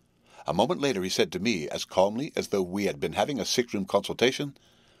hand. A moment later he said to me, as calmly as though we had been having a sick-room consultation,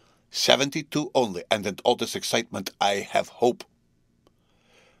 72 only, and in all this excitement I have hope.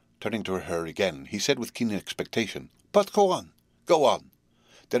 Turning to her again, he said with keen expectation, But go on, go on.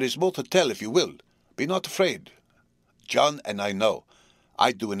 There is more to tell if you will. Be not afraid. John and I know.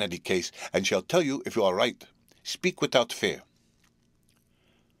 I do in any case, and shall tell you if you are right. Speak without fear.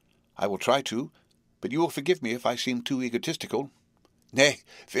 I will try to, but you will forgive me if I seem too egotistical. Nay,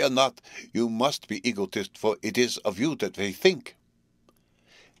 fear not. You must be egotist, for it is of you that they think.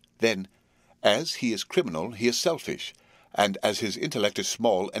 Then, as he is criminal, he is selfish, and as his intellect is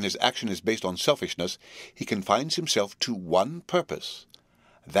small and his action is based on selfishness, he confines himself to one purpose.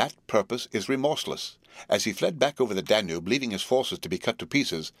 That purpose is remorseless. As he fled back over the Danube, leaving his forces to be cut to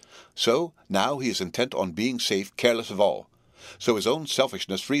pieces, so now he is intent on being safe, careless of all. So his own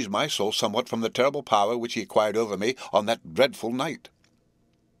selfishness frees my soul somewhat from the terrible power which he acquired over me on that dreadful night.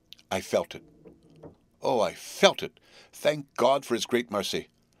 I felt it. Oh, I felt it. Thank God for his great mercy.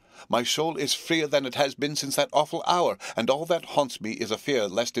 My soul is freer than it has been since that awful hour, and all that haunts me is a fear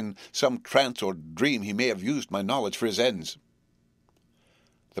lest in some trance or dream he may have used my knowledge for his ends.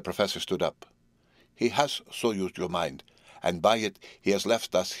 The professor stood up. He has so used your mind, and by it he has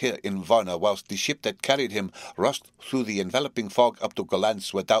left us here in Varna, whilst the ship that carried him rushed through the enveloping fog up to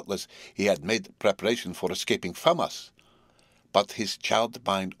Galatz, where doubtless he had made preparation for escaping from us. But his child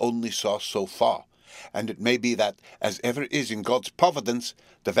mind only saw so far, and it may be that, as ever is in God's providence,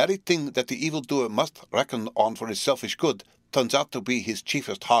 the very thing that the evildoer must reckon on for his selfish good turns out to be his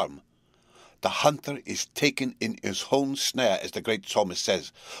chiefest harm. The hunter is taken in his own snare, as the great psalmist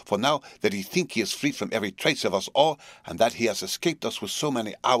says, for now that he think he is free from every trace of us all, and that he has escaped us with so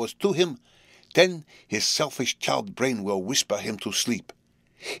many hours to him, then his selfish child brain will whisper him to sleep.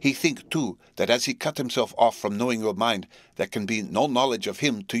 He think, too, that as he cut himself off from knowing your mind, there can be no knowledge of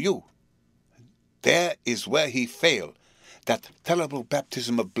him to you. There is where he fail. That terrible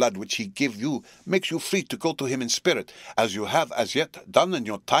baptism of blood which he give you makes you free to go to him in spirit, as you have as yet done in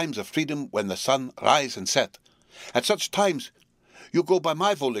your times of freedom when the sun rise and set. At such times you go by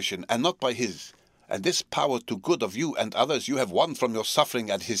my volition and not by his, and this power to good of you and others you have won from your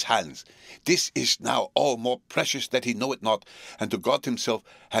suffering at his hands. This is now all more precious that he know it not, and to God himself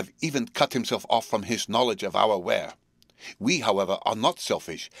have even cut himself off from his knowledge of our where. We, however, are not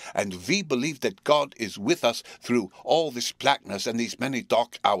selfish, and we believe that God is with us through all this blackness and these many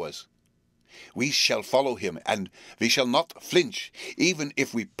dark hours. We shall follow him, and we shall not flinch, even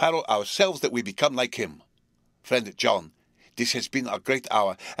if we peril ourselves that we become like him. Friend John, this has been a great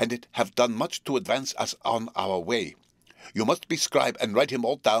hour, and it have done much to advance us on our way. You must be scribe and write him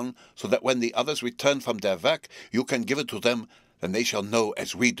all down, so that when the others return from their work, you can give it to them, then they shall know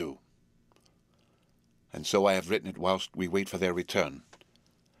as we do. And so I have written it whilst we wait for their return.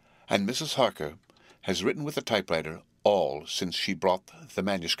 And Mrs. Harker has written with the typewriter all since she brought the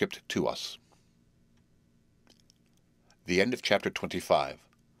manuscript to us. The end of Chapter 25.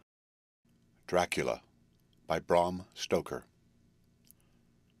 Dracula, by Bram Stoker.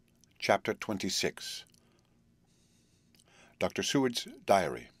 Chapter 26. Dr. Seward's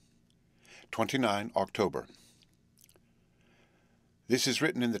Diary. 29 October. This is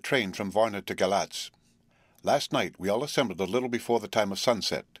written in the train from Varna to Galatz. Last night we all assembled a little before the time of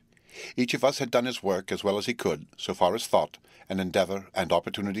sunset. Each of us had done his work as well as he could, so far as thought, and endeavour, and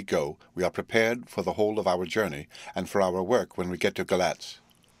opportunity go. We are prepared for the whole of our journey, and for our work when we get to Galatz.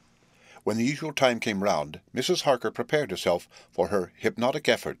 When the usual time came round, Mrs. Harker prepared herself for her hypnotic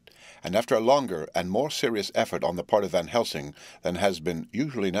effort, and after a longer and more serious effort on the part of Van Helsing than has been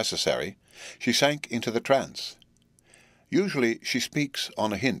usually necessary, she sank into the trance. Usually she speaks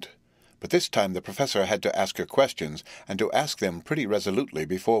on a hint, but this time the professor had to ask her questions, and to ask them pretty resolutely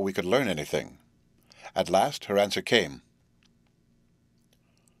before we could learn anything. At last her answer came.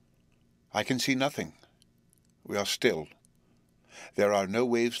 I can see nothing. We are still. There are no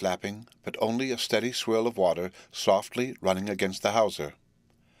waves lapping, but only a steady swirl of water softly running against the hawser.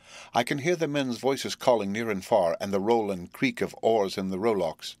 I can hear the men's voices calling near and far, and the roll and creak of oars in the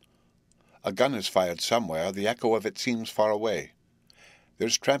rowlocks. A gun is fired somewhere, the echo of it seems far away.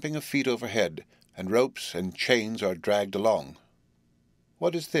 There's tramping of feet overhead, and ropes and chains are dragged along.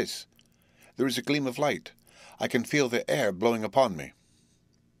 What is this? There is a gleam of light. I can feel the air blowing upon me.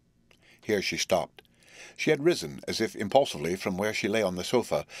 Here she stopped. She had risen, as if impulsively, from where she lay on the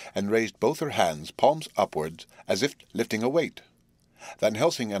sofa, and raised both her hands, palms upwards, as if lifting a weight. Van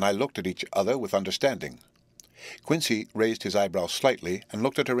Helsing and I looked at each other with understanding. Quincy raised his eyebrows slightly and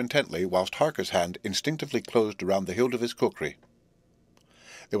looked at her intently, whilst Harker's hand instinctively closed around the hilt of his kukri.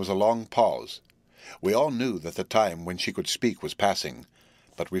 There was a long pause. We all knew that the time when she could speak was passing,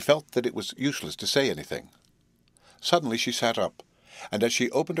 but we felt that it was useless to say anything. Suddenly she sat up, and as she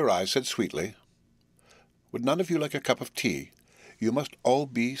opened her eyes said sweetly, "Would none of you like a cup of tea? You must all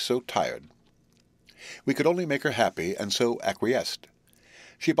be so tired." We could only make her happy, and so acquiesced.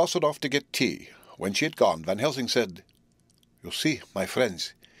 She bustled off to get tea. When she had gone, Van Helsing said, "You see, my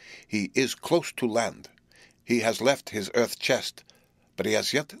friends, he is close to land. He has left his earth chest, but he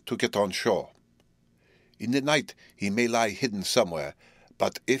has yet to get on shore. In the night he may lie hidden somewhere,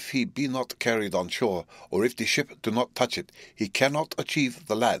 but if he be not carried on shore, or if the ship do not touch it, he cannot achieve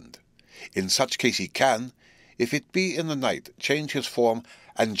the land. In such case he can, if it be in the night, change his form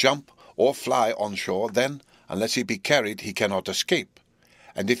and jump or fly on shore. Then, unless he be carried, he cannot escape.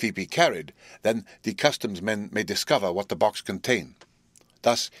 And if he be carried, then the customs men may discover what the box contain.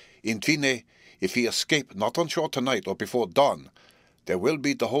 Thus, in fine, if he escape not on shore tonight or before dawn, there will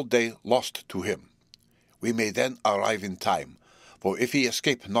be the whole day lost to him. We may then arrive in time, for if he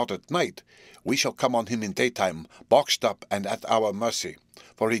escape not at night, we shall come on him in daytime, boxed up and at our mercy,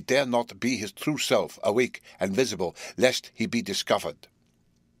 for he dare not be his true self, awake and visible, lest he be discovered."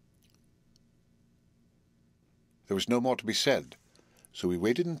 There was no more to be said, so we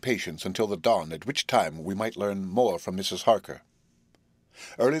waited in patience until the dawn, at which time we might learn more from Mrs. Harker.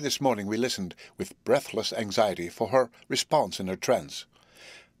 Early this morning we listened with breathless anxiety for her response in her trance.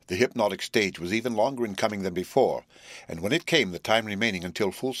 The hypnotic stage was even longer in coming than before, and when it came the time remaining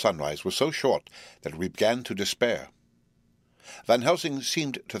until full sunrise was so short that we began to despair. Van Helsing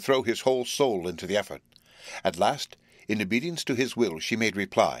seemed to throw his whole soul into the effort. At last, in obedience to his will, she made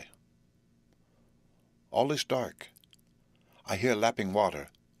reply. "All is dark. I hear lapping water,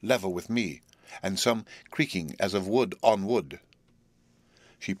 level with me, and some creaking as of wood on wood."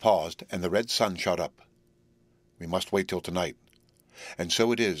 She paused, and the red sun shot up. "We must wait till tonight. And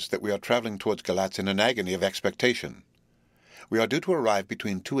so it is that we are travelling towards Galatz in an agony of expectation. We are due to arrive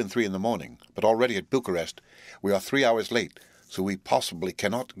between 2 and 3 in the morning, but already at Bucharest we are 3 hours late, so we possibly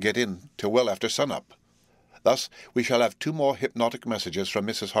cannot get in till well after sun-up. Thus we shall have 2 more hypnotic messages from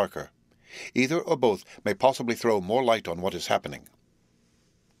Mrs. Harker. Either or both may possibly throw more light on what is happening."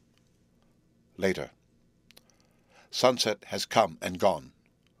 Later. Sunset has come and gone.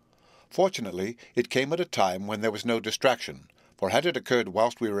 Fortunately, it came at a time when there was no distraction, for had it occurred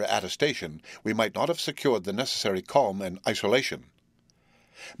whilst we were at a station, we might not have secured the necessary calm and isolation.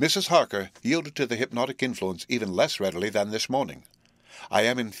 Mrs. Harker yielded to the hypnotic influence even less readily than this morning. I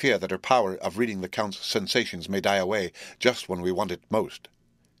am in fear that her power of reading the Count's sensations may die away just when we want it most.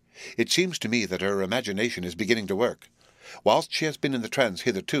 It seems to me that her imagination is beginning to work. Whilst she has been in the trance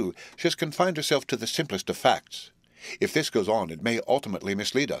hitherto, she has confined herself to the simplest of facts. If this goes on, it may ultimately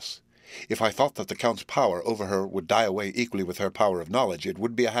mislead us. If I thought that the Count's power over her would die away equally with her power of knowledge, it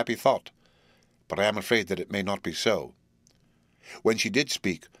would be a happy thought. But I am afraid that it may not be so. When she did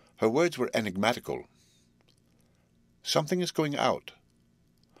speak, her words were enigmatical. Something is going out.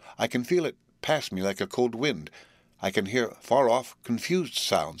 I can feel it pass me like a cold wind. I can hear far-off, confused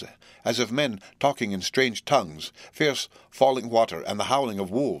sounds, as of men talking in strange tongues, fierce falling water, and the howling of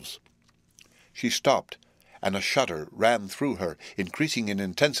wolves. She stopped, and a shudder ran through her, increasing in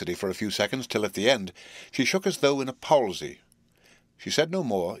intensity for a few seconds, till at the end she shook as though in a palsy. She said no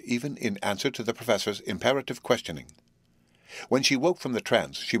more, even in answer to the professor's imperative questioning. When she woke from the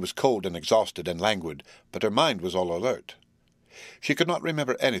trance, she was cold and exhausted and languid, but her mind was all alert. She could not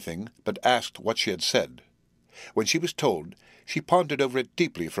remember anything, but asked what she had said. When she was told, she pondered over it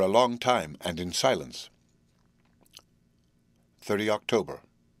deeply for a long time and in silence. 30 October,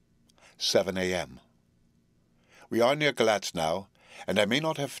 7 a.m. We are near Galatz now, and I may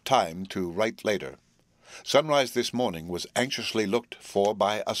not have time to write later. Sunrise this morning was anxiously looked for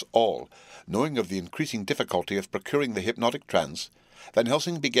by us all. Knowing of the increasing difficulty of procuring the hypnotic trance, Van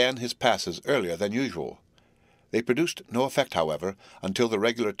Helsing began his passes earlier than usual. They produced no effect, however, until the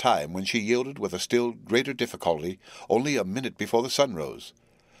regular time, when she yielded with a still greater difficulty, only a minute before the sun rose.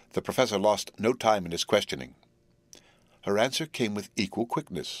 The professor lost no time in his questioning. Her answer came with equal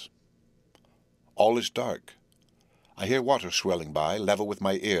quickness. "All is dark. I hear water swelling by, level with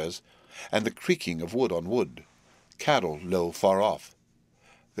my ears, and the creaking of wood on wood, cattle low far off.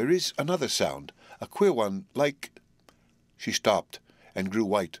 There is another sound, a queer one, like—" She stopped, and grew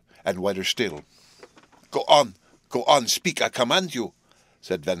white, and whiter still. Go on, speak, I command you,"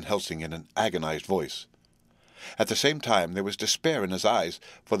 said Van Helsing in an agonized voice. At the same time there was despair in his eyes,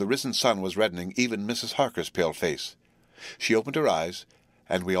 for the risen sun was reddening even Mrs. Harker's pale face. She opened her eyes,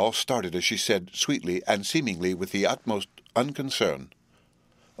 and we all started as she said, sweetly and seemingly with the utmost unconcern,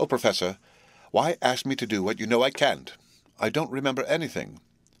 "Oh, Professor, why ask me to do what you know I can't? I don't remember anything."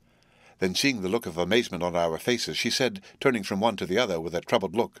 Then, seeing the look of amazement on our faces, she said, turning from one to the other with a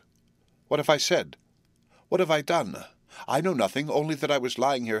troubled look, "What have I said? What have I done? I know nothing, only that I was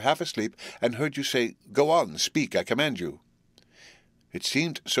lying here half asleep and heard you say, 'Go on, speak, I command you.' It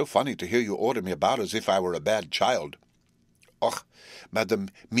seemed so funny to hear you order me about as if I were a bad child." "Och, Madam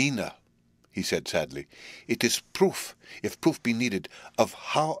Mina," he said sadly, "it is proof, if proof be needed, of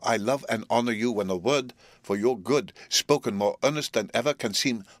how I love and honour you when a word for your good, spoken more earnest than ever, can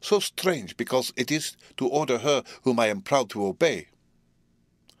seem so strange because it is to order her whom I am proud to obey."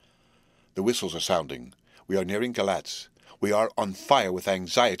 The whistles are sounding. We are nearing Galatz. We are on fire with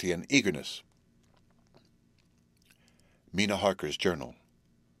anxiety and eagerness. Mina Harker's Journal,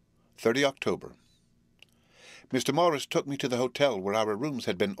 30 October. Mr. Morris took me to the hotel where our rooms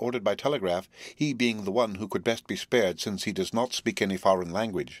had been ordered by telegraph, he being the one who could best be spared since he does not speak any foreign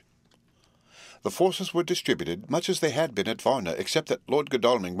language. The forces were distributed, much as they had been at Varna, except that Lord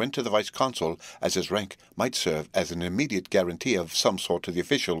Godalming went to the vice-consul, as his rank might serve as an immediate guarantee of some sort to the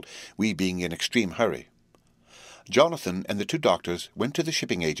official, we being in extreme hurry. Jonathan and the 2 doctors went to the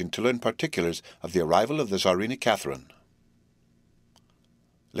shipping agent to learn particulars of the arrival of the Tsarina Catherine.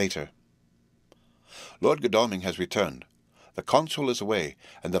 Later. Lord Godalming has returned. The consul is away,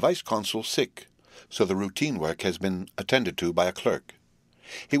 and the vice-consul sick, so the routine work has been attended to by a clerk.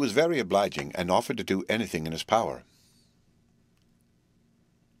 He was very obliging and offered to do anything in his power.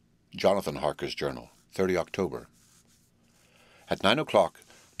 Jonathan Harker's Journal, 30 October. At 9 o'clock,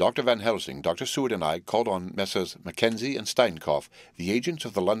 Dr. Van Helsing, Dr. Seward, and I called on Messrs. Mackenzie and Steinkopf, the agents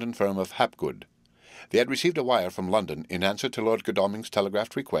of the London firm of Hapgood. They had received a wire from London in answer to Lord Godalming's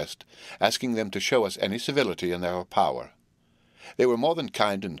telegraphed request, asking them to show us any civility in their power. They were more than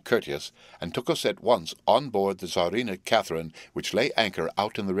kind and courteous, and took us at once on board the Tsarina Catherine, which lay anchor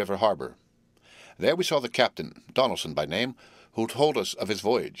out in the river harbour. There we saw the captain, Donaldson by name, who told us of his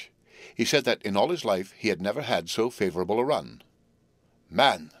voyage. He said that in all his life he had never had so favourable a run.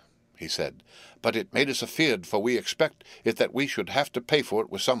 "Man," he said, "but it made us afeard, for we expect it that we should have to pay for it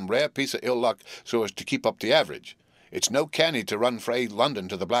with some rare piece of ill luck so as to keep up the average. It's no canny to run frae London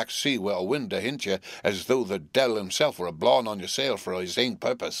to the Black Sea wi' a wind ahint ye as though the devil himself were a-blawing on your sail for his ain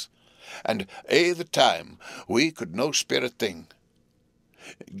purpose. And a' the time we could no spare a thing.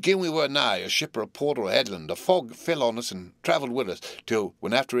 Gin we were nigh a ship or a port or a headland, the fog fell on us and travelled with us, till,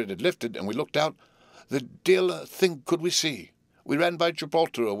 when after it had lifted and we looked out, the deil thing could we see. We ran by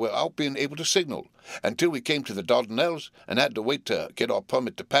Gibraltar without being able to signal, until we came to the Dardanelles and had to wait to get our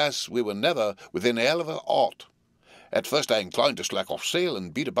permit to pass. We were never within a hell of a aught. At first I inclined to slack off sail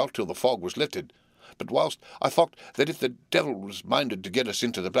and beat about till the fog was lifted, but whilst I thought that if the devil was minded to get us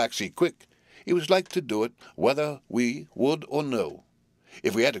into the Black Sea quick, he was like to do it whether we would or no.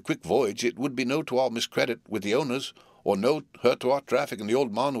 If we had a quick voyage, it would be no to our miscredit with the owners, or no hurt to our traffic, and the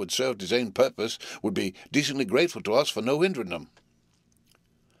old man who had served his ain purpose would be decently grateful to us for no hindering them."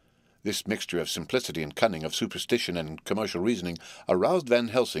 This mixture of simplicity and cunning, of superstition and commercial reasoning, aroused Van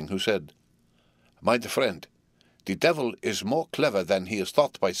Helsing, who said, "My dear friend, the devil is more clever than he is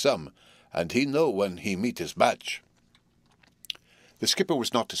thought by some, and he know when he meet his match." The skipper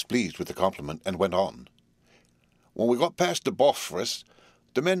was not displeased with the compliment, and went on. "When we got past the Bosphorus,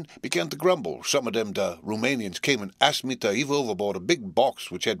 the men began to grumble. Some of them, the Romanians, came and asked me to heave overboard a big box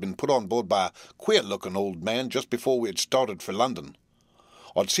which had been put on board by a queer-looking old man just before we had started for London.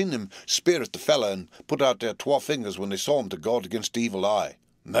 I'd seen them spear at the fella and put out their 12 fingers when they saw him to guard against the evil eye.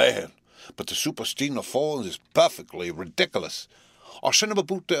 Man, but the superstition of foreigners is perfectly ridiculous. I sent them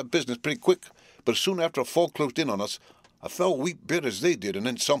about their business pretty quick, but soon after a fog closed in on us, I felt a wee bit as they did, and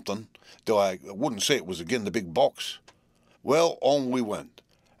then something, though I wouldn't say it was again the big box. Well, on we went,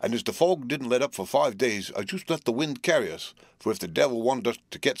 and as the fog didn't let up for 5 days, I just let the wind carry us, for if the devil wanted us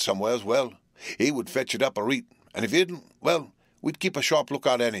to get somewheres, well, he would fetch it up a reet, and if he didn't, well, we'd keep a sharp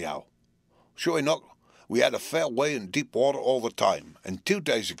lookout anyhow. Sure enough, we had a fair way in deep water all the time, and 2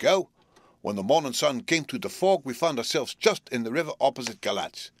 days ago, when the morning sun came through the fog, we found ourselves just in the river opposite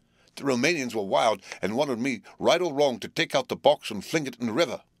Galatz. The Romanians were wild, and wanted me, right or wrong, to take out the box and fling it in the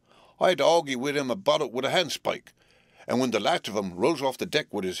river. I had to argue with him about it with a handspike, and when the last of 'em rose off the deck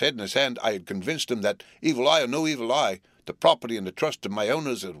with his head in his hand, I had convinced him that, evil eye or no evil eye, the property and the trust of my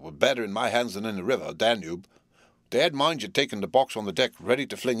owners were better in my hands than in the river, Danube. They had mind you taken the box on the deck ready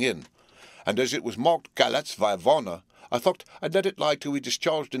to fling in, and as it was marked Galatz via Varna, I thought I'd let it lie till we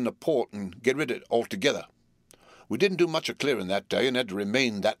discharged in the port and get rid of it altogether. We didn't do much of clearing that day, and had to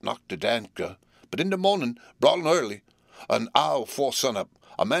remain that night to anchor. But in the morning, bright and early, an hour before sun-up,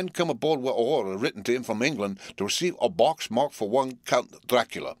 a man come aboard with an order written to him from England to receive a box marked for one Count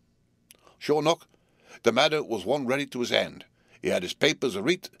Dracula. Sure enough, the matter was one ready to his hand. He had his papers a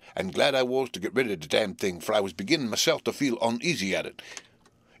reet, and glad I was to get rid of the damned thing, for I was beginning myself to feel uneasy at it.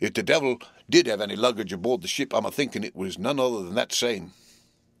 If the devil did have any luggage aboard the ship, I'm a-thinking it was none other than that same."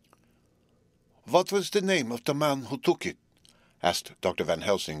 "What was the name of the man who took it?" asked Dr. Van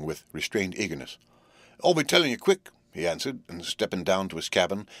Helsing with restrained eagerness. "I'll be telling you quick," he answered, and stepping down to his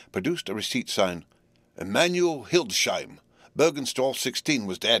cabin, produced a receipt signed Emanuel Hildesheim. Bergenstrasse 16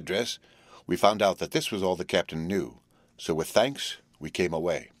 was the address. We found out that this was all the captain knew, so with thanks we came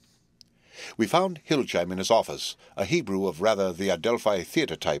away. We found Hildesheim in his office, a Hebrew of rather the Adelphi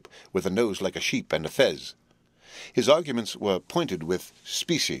theatre type, with a nose like a sheep and a fez. His arguments were pointed with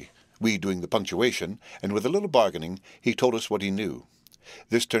specie, we doing the punctuation, and with a little bargaining he told us what he knew.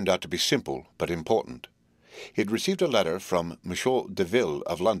 This turned out to be simple but important. He had received a letter from Monsieur Deville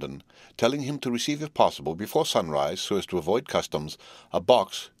of London, telling him to receive if possible before sunrise, so as to avoid customs, a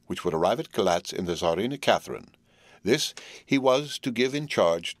box which would arrive at Galatz in the Tsarina Catherine. This he was to give in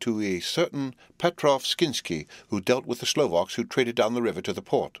charge to a certain Petrov Skinsky, who dealt with the Slovaks who traded down the river to the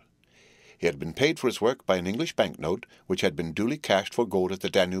port. He had been paid for his work by an English banknote, which had been duly cashed for gold at the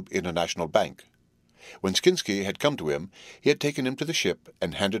Danube International Bank. When Skinsky had come to him, he had taken him to the ship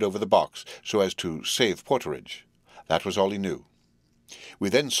and handed over the box, so as to save porterage. That was all he knew. We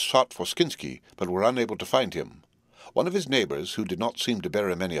then sought for Skinsky, but were unable to find him. One of his neighbours, who did not seem to bear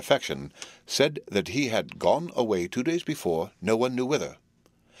him any affection, said that he had gone away 2 days before, no one knew whither.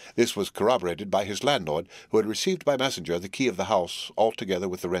 This was corroborated by his landlord, who had received by messenger the key of the house, altogether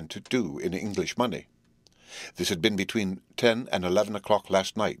with the rent due in English money. This had been between 10 and 11 o'clock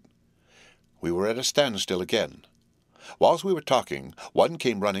last night. We were at a standstill again. Whilst we were talking, one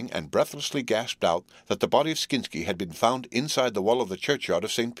came running and breathlessly gasped out that the body of Skinsky had been found inside the wall of the churchyard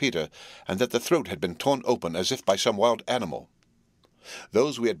of St. Peter, and that the throat had been torn open as if by some wild animal.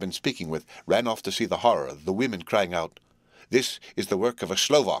 Those we had been speaking with ran off to see the horror, the women crying out, "This is the work of a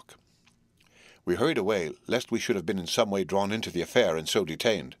Slovak." We hurried away, lest we should have been in some way drawn into the affair and so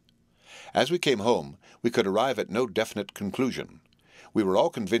detained. As we came home, we could arrive at no definite conclusion. We were all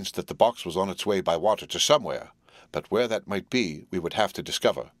convinced that the box was on its way by water to somewhere, but where that might be we would have to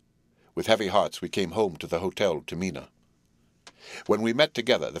discover. With heavy hearts we came home to the hotel to Mina. When we met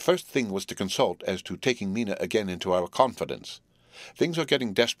together, the first thing was to consult as to taking Mina again into our confidence. Things are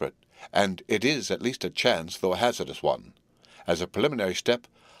getting desperate, and it is at least a chance, though a hazardous one. As a preliminary step,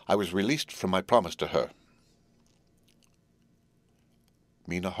 I was released from my promise to her.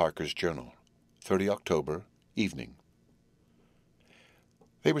 Mina Harker's Journal, 30 October, evening.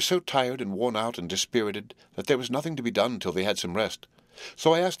 They were so tired and worn out and dispirited that there was nothing to be done till they had some rest,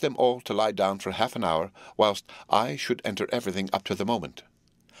 so I asked them all to lie down for half an hour, whilst I should enter everything up to the moment.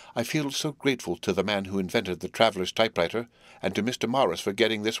 I feel so grateful to the man who invented the traveller's typewriter, and to Mr. Morris for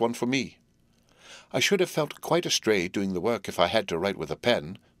getting this one for me. I should have felt quite astray doing the work if I had to write with a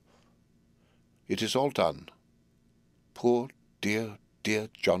pen. It is all done. Poor, dear, dear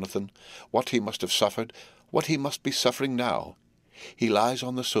Jonathan, what he must have suffered, what he must be suffering now. He lies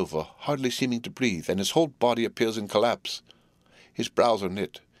on the sofa, hardly seeming to breathe, and his whole body appears in collapse. His brows are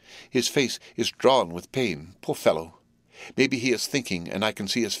knit. His face is drawn with pain. Poor fellow! Maybe he is thinking, and I can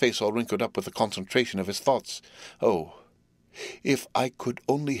see his face all wrinkled up with the concentration of his thoughts. Oh, if I could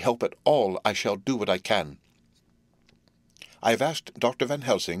only help at all, I shall do what I can. I have asked Dr. Van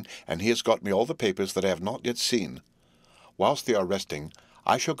Helsing, and he has got me all the papers that I have not yet seen. Whilst they are resting,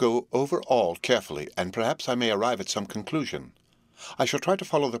 I shall go over all carefully, and perhaps I may arrive at some conclusion. I shall try to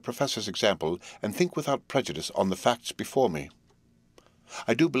follow the Professor's example, and think without prejudice on the facts before me.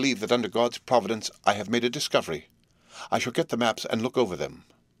 I do believe that under God's providence I have made a discovery. I shall get the maps and look over them.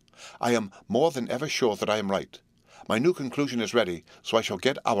 I am more than ever sure that I am right. My new conclusion is ready, so I shall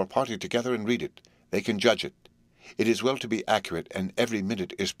get our party together and read it. They can judge it. It is well to be accurate, and every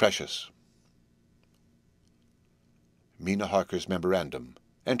minute is precious. Mina Harker's memorandum,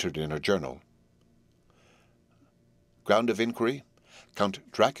 entered in her journal. Ground of inquiry: Count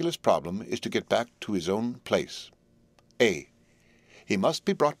Dracula's problem is to get back to his own place. A. He must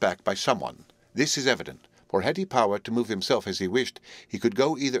be brought back by someone. This is evident, for had he power to move himself as he wished, he could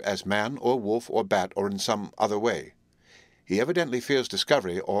go either as man or wolf or bat or in some other way. He evidently fears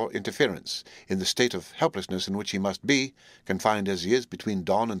discovery or interference, in the state of helplessness in which he must be, confined as he is between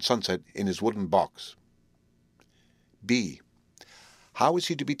dawn and sunset in his wooden box. B. How is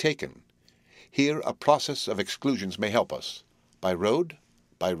he to be taken? Here a process of exclusions may help us. By road,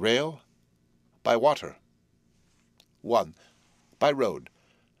 by rail, by water. 1. By road.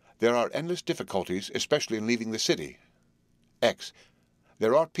 There are endless difficulties, especially in leaving the city. X.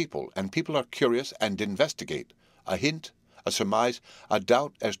 There are people, and people are curious and investigate. A hint, a surmise, a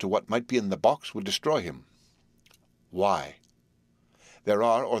doubt as to what might be in the box would destroy him. Y. There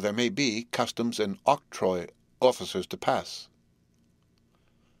are, or there may be, customs and octroi officers to pass.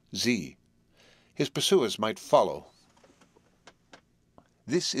 Z. His pursuers might follow.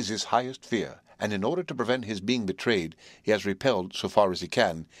 This is his highest fear, and in order to prevent his being betrayed, he has repelled, so far as he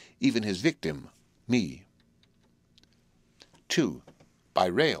can, even his victim, me. 2. By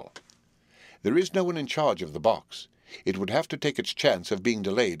rail. There is no one in charge of the box. It would have to take its chance of being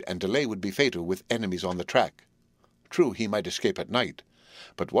delayed, and delay would be fatal with enemies on the track. True, he might escape at night,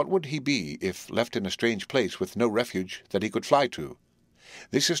 but what would he be if left in a strange place with no refuge that he could fly to?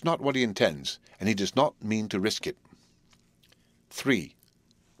 This is not what he intends, and he does not mean to risk it. 3.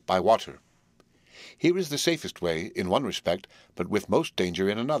 By water. Here is the safest way, in one respect, but with most danger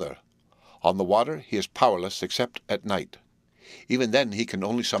in another. On the water he is powerless except at night. Even then he can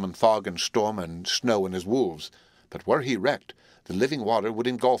only summon fog and storm and snow and his wolves, but were he wrecked, the living water would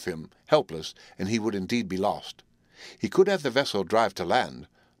engulf him, helpless, and he would indeed be lost. He could have the vessel drive to land,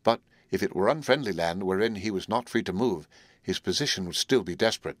 but if it were unfriendly land wherein he was not free to move, his position would still be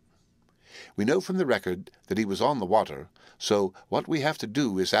desperate. We know from the record that he was on the water, so what we have to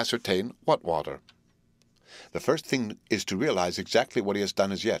do is ascertain what water. The first thing is to realize exactly what he has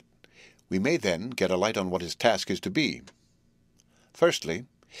done as yet. We may then get a light on what his task is to be. Firstly,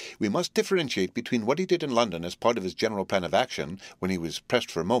 we must differentiate between what he did in London as part of his general plan of action, when he was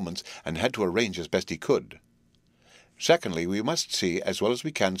pressed for moments and had to arrange as best he could. Secondly, we must see, as well as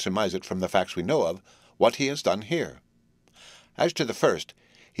we can surmise it from the facts we know of, what he has done here. As to the first,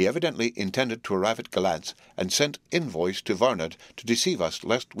 he evidently intended to arrive at Galatz and sent envoys to Varna to deceive us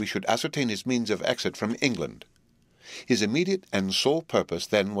lest we should ascertain his means of exit from England. His immediate and sole purpose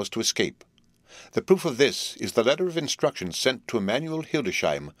then was to escape. The proof of this is the letter of instructions sent to Emanuel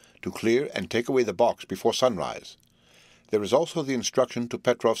Hildesheim to clear and take away the box before sunrise. There is also the instruction to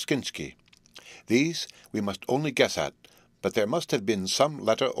Petrov Skinsky. These we must only guess at, but there must have been some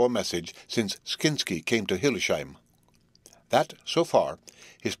letter or message since Skinsky came to Hildesheim. That, so far,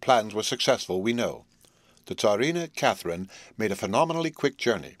 his plans were successful, we know. The Tsarina Catherine made a phenomenally quick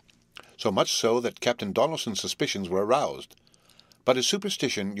journey, so much so that Captain Donelson's suspicions were aroused. But his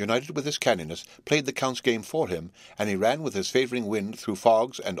superstition, united with his canniness, played the Count's game for him, and he ran with his favouring wind through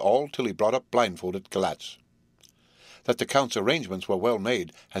fogs and all till he brought up blindfold at Galatz. That the Count's arrangements were well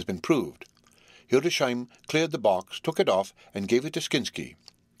made has been proved. Hildesheim cleared the box, took it off, and gave it to Skinsky.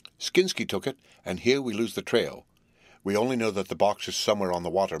 Skinsky took it, and here we lose the trail. We only know that the box is somewhere on the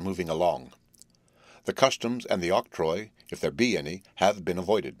water moving along. The customs and the octroi, if there be any, have been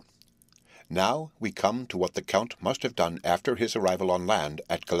avoided. Now we come to what the Count must have done after his arrival on land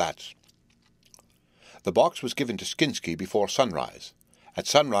at Galatz. The box was given to Skinsky before sunrise. At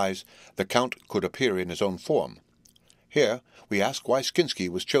sunrise the Count could appear in his own form. Here we ask why Skinsky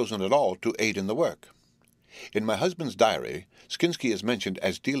was chosen at all to aid in the work. In my husband's diary, Skinsky is mentioned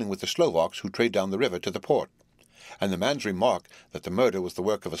as dealing with the Slovaks who trade down the river to the port, and the man's remark that the murder was the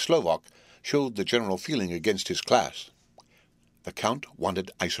work of a Slovak showed the general feeling against his class. The Count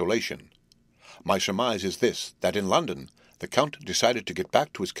wanted isolation. My surmise is this, that in London the Count decided to get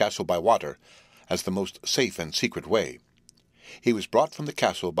back to his castle by water as the most safe and secret way. He was brought from the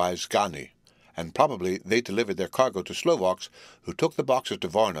castle by Zgani, and probably they delivered their cargo to Slovaks, who took the boxes to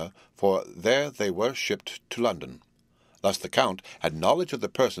Varna, for there they were shipped to London. Thus the Count had knowledge of the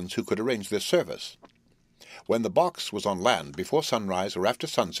persons who could arrange this service. When the box was on land before sunrise or after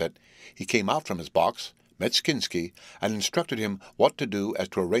sunset, he came out from his box, met Skinsky, and instructed him what to do as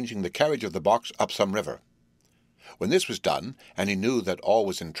to arranging the carriage of the box up some river. When this was done, and he knew that all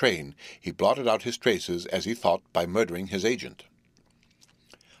was in train, he blotted out his traces, as he thought, by murdering his agent.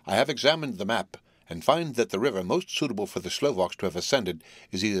 I have examined the map, and find that the river most suitable for the Slovaks to have ascended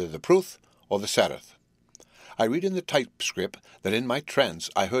is either the Pruth or the Sareth. I read in the typescript that in my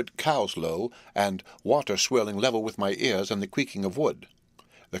trance I heard cows low, and water swirling level with my ears and the creaking of wood.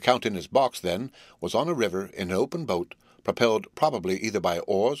 The Count in his box, then, was on a river in an open boat, propelled probably either by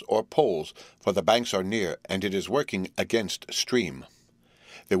oars or poles, for the banks are near, and it is working against stream.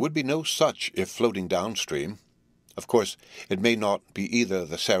 There would be no such if floating downstream. Of course, it may not be either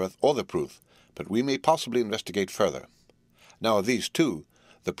the Sareth or the Pruth, but we may possibly investigate further. Now of these two,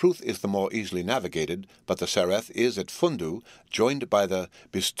 the Pruth is the more easily navigated, but the Sereth is at Fundu, joined by the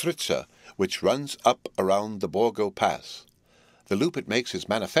Bistritza, which runs up around the Borgo Pass. The loop it makes is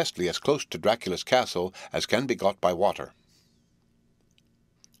manifestly as close to Dracula's castle as can be got by water.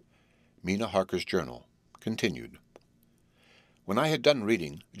 Mina Harker's Journal. Continued. When I had done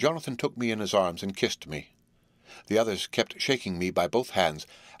reading, Jonathan took me in his arms and kissed me. The others kept shaking me by both hands,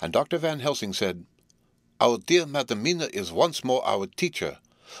 and Dr. Van Helsing said, "Our dear Madam Mina is once more our teacher.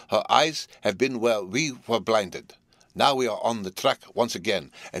 Her eyes have been where we were blinded. Now we are on the track once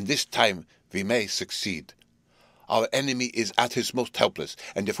again, and this time we may succeed. Our enemy is at his most helpless,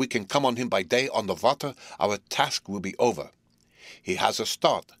 and if we can come on him by day on the water, our task will be over. He has a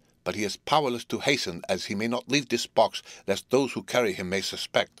start, but he is powerless to hasten, as he may not leave this box, lest those who carry him may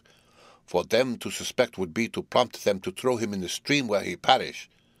suspect. For them to suspect would be to prompt them to throw him in the stream where he perish.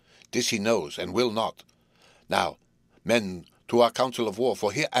 This he knows, and will not. Now, men, to our council of war,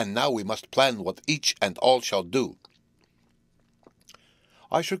 for here and now we must plan what each and all shall do."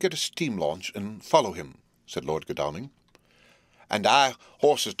 "I shall get a steam launch and follow him," said Lord Godalming. "And I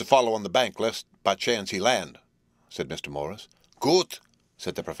horses to follow on the bank, lest by chance he land," said Mr. Morris. "Good,"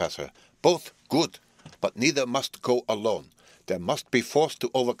 said the Professor. "Both good, but neither must go alone. There must be force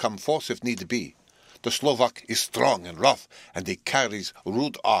to overcome force if need be. The Slovak is strong and rough, and he carries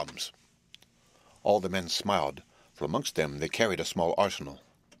rude arms." All the men smiled, for amongst them they carried a small arsenal.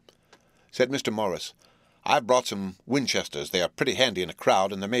 Said Mr. Morris, "I've brought some Winchesters. They are pretty handy in a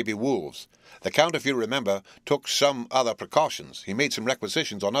crowd, and there may be wolves. The Count, if you remember, took some other precautions. He made some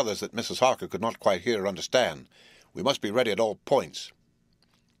requisitions on others that Mrs. Harker could not quite hear or understand. We must be ready at all points."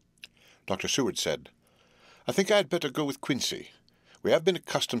 Dr. Seward said, "I think I had better go with Quincy. We have been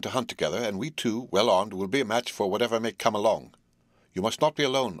accustomed to hunt together, and we two, well armed, will be a match for whatever may come along. You must not be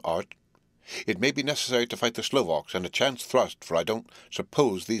alone, Art. It may be necessary to fight the Slovaks, and a chance thrust, for I don't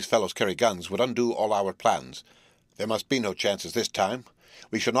suppose these fellows carry guns, would undo all our plans. There must be no chances this time.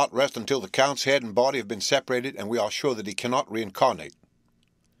 We shall not rest until the Count's head and body have been separated, and we are sure that he cannot reincarnate."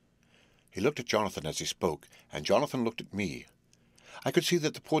 He looked at Jonathan as he spoke, and Jonathan looked at me. I could see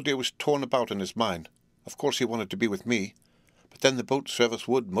that the poor dear was torn about in his mind. Of course he wanted to be with me, but then the boat service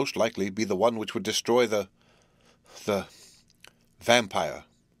would, most likely, be the one which would destroy the vampire.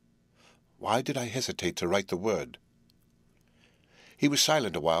 Why did I hesitate to write the word? He was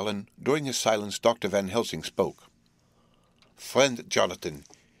silent a while, and during his silence Dr. Van Helsing spoke. "Friend Jonathan,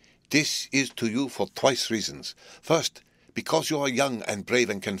 this is to you for twice reasons. First, because you are young and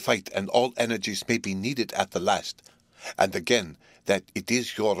brave and can fight, and all energies may be needed at the last. And again, that it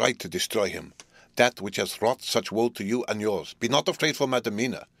is your right to destroy him, that which has wrought such woe to you and yours. Be not afraid for Madam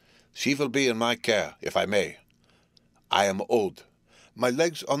Mina. She will be in my care, if I may. I am old. My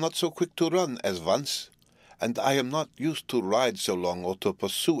legs are not so quick to run as once, and I am not used to ride so long, or to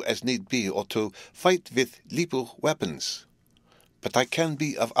pursue as need be, or to fight with lethal weapons. But I can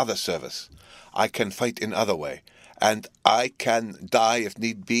be of other service. I can fight in other way, and I can die if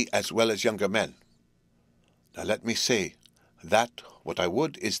need be as well as younger men. Now let me say that what I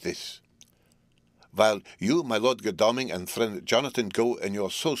would is this. While you, my Lord Godalming, and friend Jonathan go in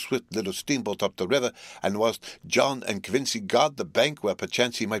your so swift little steamboat up the river, and whilst John and Quincy guard the bank where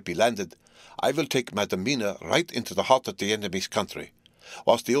perchance he might be landed, I will take Madam Mina right into the heart of the enemy's country.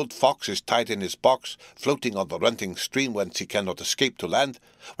 Whilst the old fox is tied in his box, floating on the running stream whence he cannot escape to land,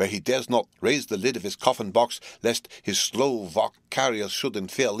 where he dares not raise the lid of his coffin box, lest his Slovak carriers should in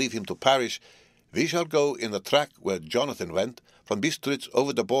fear leave him to perish, we shall go in the track where Jonathan went, from Bistritz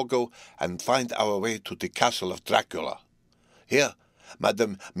over the Borgo, and find our way to the castle of Dracula. Here,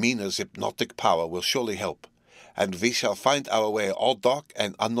 Madam Mina's hypnotic power will surely help, and we shall find our way all dark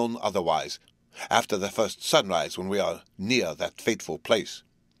and unknown otherwise, after the first sunrise when we are near that fateful place.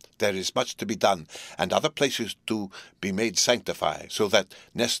 There is much to be done, and other places to be made sanctified, so that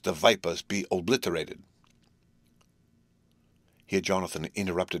nests of vipers be obliterated." Here Jonathan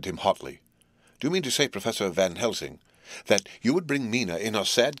interrupted him hotly. "Do you mean to say, Professor Van Helsing, that you would bring Mina, in her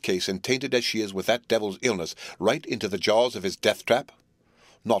sad case and tainted as she is with that devil's illness, right into the jaws of his death-trap?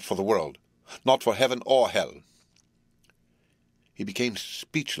 Not for the world. Not for heaven or hell." He became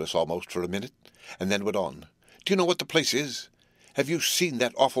speechless almost for a minute, and then went on. "Do you know what the place is? Have you seen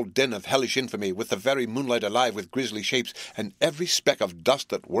that awful den of hellish infamy, with the very moonlight alive with grisly shapes, and every speck of dust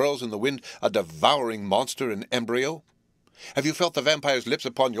that whirls in the wind a devouring monster in embryo? Have you felt the vampire's lips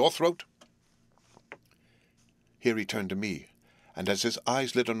upon your throat?" Here he turned to me, and as his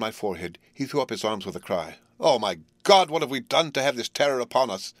eyes lit on my forehead, he threw up his arms with a cry. "Oh, my God, what have we done to have this terror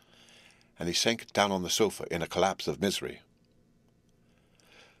upon us?" And he sank down on the sofa in a collapse of misery.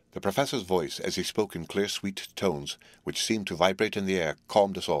 The professor's voice, as he spoke in clear, sweet tones, which seemed to vibrate in the air,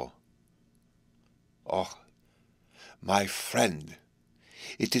 calmed us all. "Oh, my friend,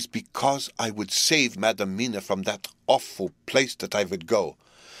 it is because I would save Madam Mina from that awful place that I would go.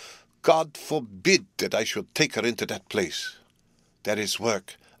 God forbid that I should take her into that place. There is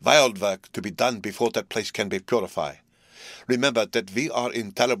work, wild work, to be done before that place can be purified. Remember that we are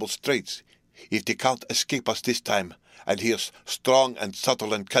in terrible straits. If the Count escape us this time, and he is strong and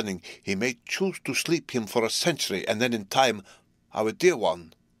subtle and cunning, he may choose to sleep him for a century, and then in time our dear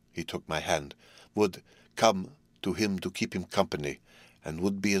one," he took my hand, "would come to him to keep him company, and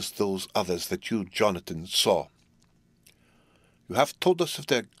would be as those others that you, Jonathan, saw. You have told us of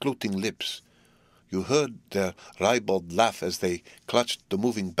their gloating lips. You heard their ribald laugh as they clutched the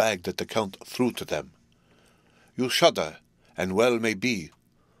moving bag that the Count threw to them. You shudder, and well may be.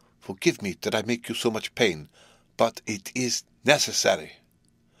 Forgive me that I make you so much pain, but it is necessary.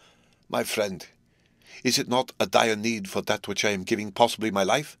 My friend, is it not a dire need for that which I am giving, possibly my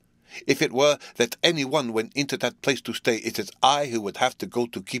life? If it were that any one went into that place to stay, it is I who would have to go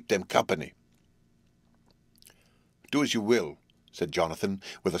to keep them company." "Do as you will," said Jonathan,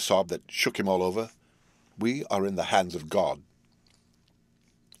 with a sob that shook him all over. "We are in the hands of God."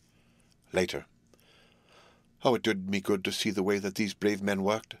 Later. Oh, it did me good to see the way that these brave men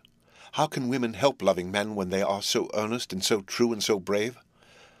worked. How can women help loving men when they are so earnest and so true and so brave?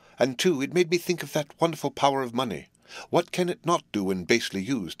 And, too, it made me think of that wonderful power of money. What can it not do when basely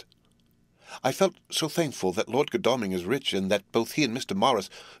used? I felt so thankful that Lord Godalming is rich, and that both he and Mr. Morris,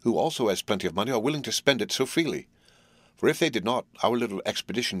 who also has plenty of money, are willing to spend it so freely. For if they did not, our little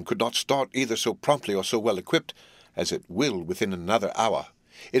expedition could not start either so promptly or so well equipped as it will within another hour.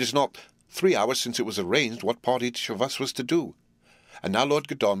 It is not 3 hours since it was arranged what part each of us was to do. And now Lord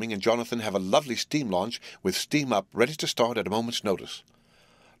Godalming and Jonathan have a lovely steam launch with steam up ready to start at a moment's notice.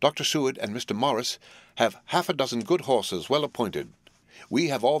 Dr. Seward and Mr. Morris have 6 good horses well appointed. We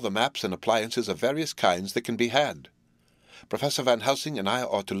have all the maps and appliances of various kinds that can be had. Professor Van Helsing and I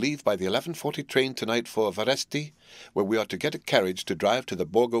are to leave by the 11:40 train tonight for Varesti, where we are to get a carriage to drive to the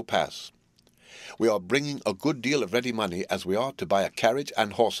Borgo Pass. We are bringing a good deal of ready money, as we are to buy a carriage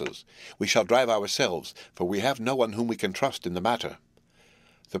and horses. We shall drive ourselves, for we have no one whom we can trust in the matter.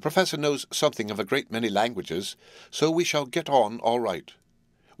 The professor knows something of a great many languages, so we shall get on all right.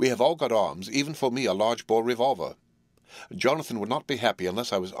 We have all got arms, even for me a large-bore revolver. Jonathan would not be happy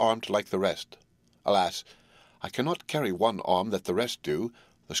unless I was armed like the rest. Alas, I cannot carry one arm that the rest do.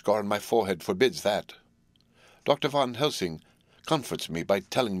 The scar on my forehead forbids that. Dr. Van Helsing comforts me by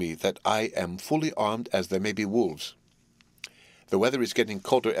telling me that I am fully armed as there may be wolves. The weather is getting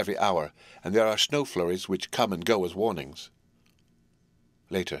colder every hour, and there are snow flurries which come and go as warnings.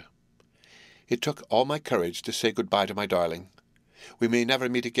 Later. It took all my courage to say good-bye to my darling. We may never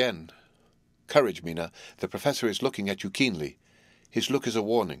meet again. Courage, Mina. The professor is looking at you keenly. His look is a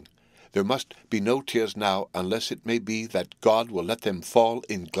warning. There must be no tears now, unless it may be that God will let them fall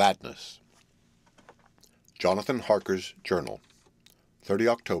in gladness. Jonathan Harker's Journal, 30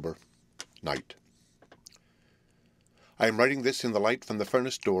 October, night. I am writing this in the light from the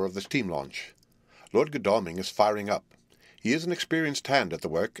furnace door of the steam launch. Lord Godalming is firing up. He is an experienced hand at the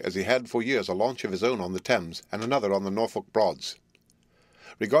work, as he had for years a launch of his own on the Thames and another on the Norfolk Broads.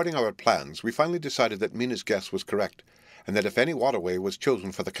 Regarding our plans, we finally decided that Mina's guess was correct, and that if any waterway was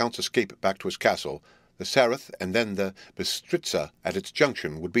chosen for the Count's escape back to his castle, the Sareth and then the Bistritza at its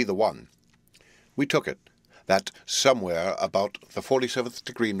junction would be the one. We took it, that somewhere about the 47th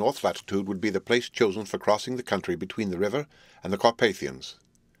degree north latitude would be the place chosen for crossing the country between the river and the Carpathians.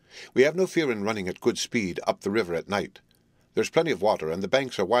 We have no fear in running at good speed up the river at night. There's plenty of water, and the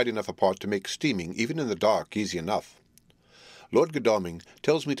banks are wide enough apart to make steaming, even in the dark, easy enough. Lord Godalming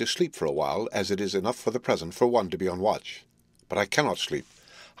tells me to sleep for a while, as it is enough for the present for one to be on watch. But I cannot sleep.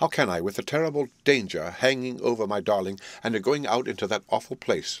 How can I, with the terrible danger hanging over my darling, and a going out into that awful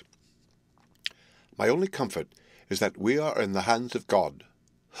place? My only comfort is that we are in the hands of God.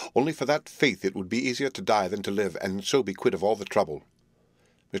 Only for that faith it would be easier to die than to live, and so be quit of all the trouble.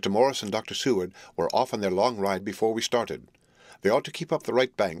 Mr. Morris and Dr. Seward were off on their long ride before we started. They ought to keep up the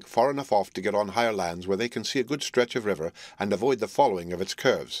right bank, far enough off to get on higher lands where they can see a good stretch of river and avoid the following of its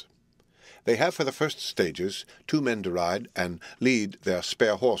curves. They have for the first stages 2 men to ride and lead their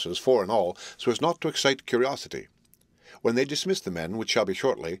spare horses, 4 in all, so as not to excite curiosity. When they dismiss the men, which shall be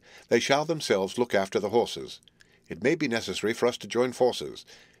shortly, they shall themselves look after the horses. It may be necessary for us to join forces.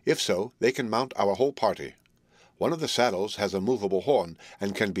 If so, they can mount our whole party. One of the saddles has a movable horn,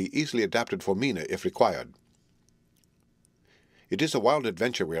 and can be easily adapted for Mina if required. It is a wild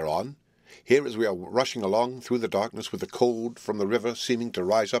adventure we are on. Here as we are rushing along through the darkness with the cold from the river seeming to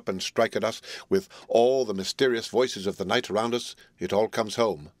rise up and strike at us, with all the mysterious voices of the night around us, it all comes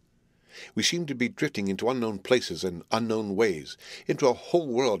home. We seem to be drifting into unknown places and unknown ways, into a whole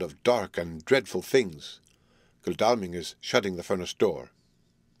world of dark and dreadful things. Godalming is shutting the furnace door.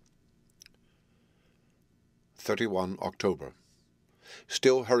 31 October.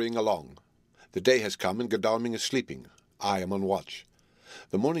 Still hurrying along. The day has come and Godalming is sleeping. I am on watch.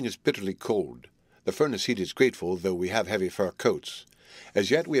 The morning is bitterly cold. The furnace heat is grateful, though we have heavy fur coats.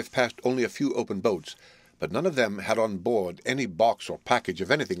 As yet we have passed only a few open boats, but none of them had on board any box or package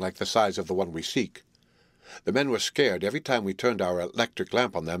of anything like the size of the one we seek. The men were scared every time we turned our electric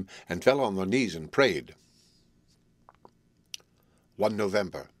lamp on them and fell on their knees and prayed. 1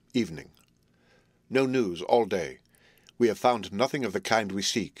 November, evening. No news all day. We have found nothing of the kind we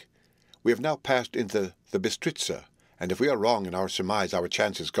seek. We have now passed into the Bistritza, and if we are wrong in our surmise, our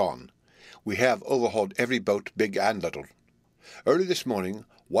chance is gone. We have overhauled every boat, big and little. Early this morning,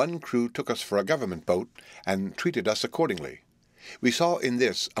 one crew took us for a government boat and treated us accordingly. We saw in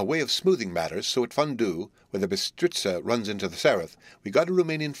this a way of smoothing matters, so at Fundu, where the Bistritza runs into the Sereth, we got a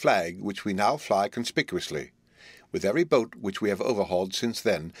Romanian flag, which we now fly conspicuously. With every boat which we have overhauled since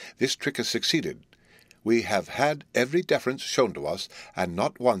then, this trick has succeeded. We have had every deference shown to us, and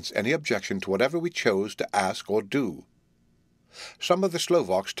not once any objection to whatever we chose to ask or do. Some of the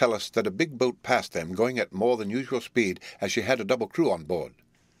Slovaks tell us that a big boat passed them, going at more than usual speed, as she had a double crew on board.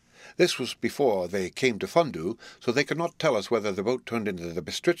 This was before they came to Fundu, so they could not tell us whether the boat turned into the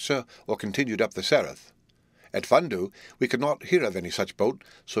Bistritza or continued up the Sereth. At Fundu we could not hear of any such boat,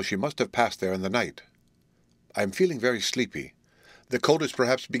 so she must have passed there in the night. I am feeling very sleepy. The cold is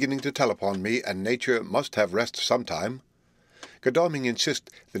perhaps beginning to tell upon me, and nature must have rest some time. Godalming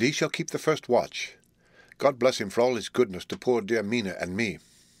insists that he shall keep the first watch. God bless him for all his goodness to poor dear Mina and me.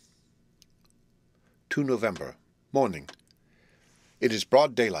 2 November, morning. It is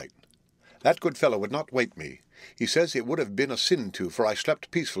broad daylight. That good fellow would not wake me. He says it would have been a sin to, for I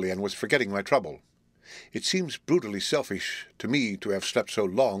slept peacefully and was forgetting my trouble. It seems brutally selfish to me to have slept so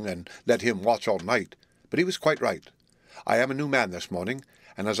long and let him watch all night, but he was quite right. I am a new man this morning,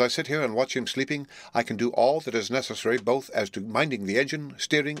 and as I sit here and watch him sleeping, I can do all that is necessary both as to minding the engine,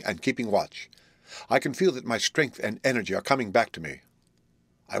 steering, and keeping watch. I can feel that my strength and energy are coming back to me.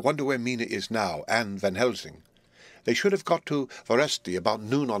 I wonder where Mina is now, and Van Helsing. They should have got to Varesti about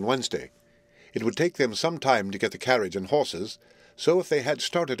noon on Wednesday. It would take them some time to get the carriage and horses, so if they had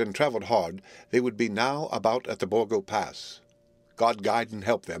started and travelled hard, they would be now about at the Borgo Pass. God guide and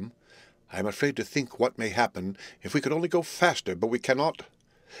help them. I am afraid to think what may happen if we could only go faster, but we cannot.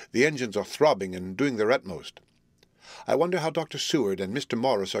 The engines are throbbing and doing their utmost. I wonder how Dr. Seward and Mr.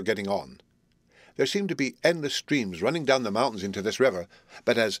 Morris are getting on. There seem to be endless streams running down the mountains into this river,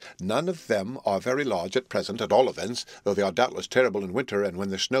 but as none of them are very large at present, at all events, though they are doubtless terrible in winter, and when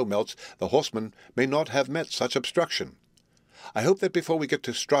the snow melts, the horsemen may not have met such obstruction. I hope that before we get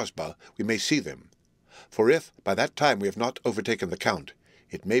to Strasbourg we may see them, for if by that time we have not overtaken the Count,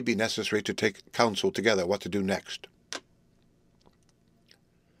 it may be necessary to take counsel together what to do next.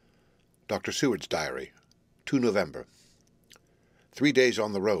 Dr. Seward's Diary, 2 November. 3 days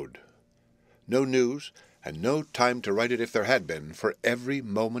on the road. No news, and no time to write it if there had been, for every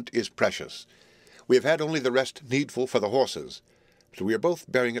moment is precious. We have had only the rest needful for the horses, but we are both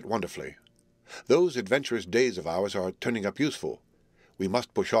bearing it wonderfully. Those adventurous days of ours are turning up useful. We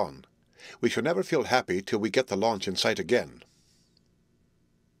must push on. We shall never feel happy till we get the launch in sight again.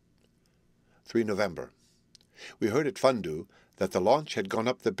 3 November. We heard at Fundu that the launch had gone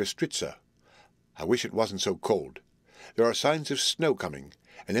up the Bistritza. I wish it wasn't so cold. There are signs of snow coming,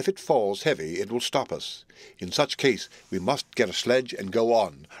 and if it falls heavy it will stop us. In such case we must get a sledge and go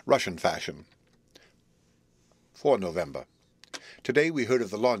on, Russian fashion. 4 November. Today we heard of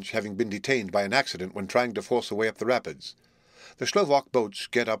the launch having been detained by an accident when trying to force a way up the rapids. The Slovak boats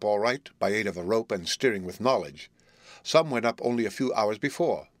get up all right, by aid of a rope and steering with knowledge. Some went up only a few hours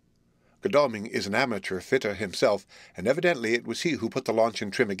before. Godalming is an amateur fitter himself, and evidently it was he who put the launch in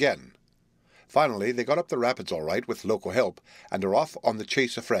trim again. Finally they got up the rapids all right with local help, and are off on the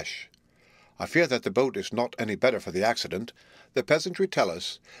chase afresh. I fear that the boat is not any better for the accident. The peasantry tell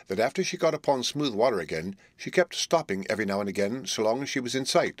us that after she got upon smooth water again, she kept stopping every now and again so long as she was in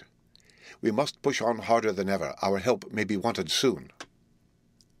sight. We must push on harder than ever. Our help may be wanted soon.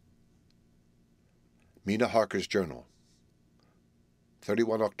 Mina Harker's Journal,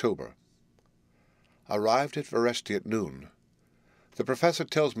 31 October. Arrived at Varesti at noon. The professor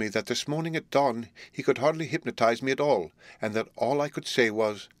tells me that this morning at dawn he could hardly hypnotize me at all, and that all I could say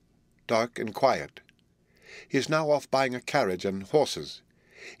was, "Dark and quiet." He is now off buying a carriage and horses.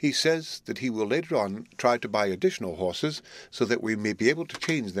 He says that he will later on try to buy additional horses so that we may be able to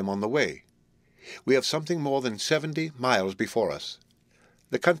change them on the way. We have something more than 70 miles before us.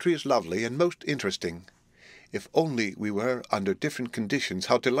 The country is lovely and most interesting. If only we were under different conditions,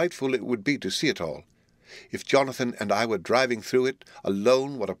 how delightful it would be to see it all. If Jonathan and I were driving through it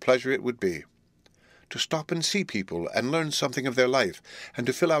alone, what a pleasure it would be. To stop and see people and learn something of their life, and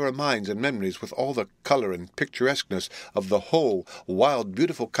to fill our minds and memories with all the colour and picturesqueness of the whole wild,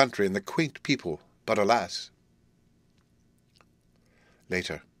 beautiful country and the quaint people. But alas!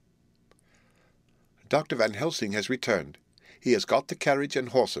 Later. Dr. Van Helsing has returned. He has got the carriage and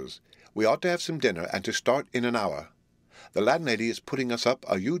horses. We ought to have some dinner and to start in an hour. The landlady is putting us up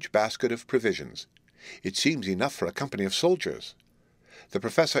a huge basket of provisions. It seems enough for a company of soldiers. The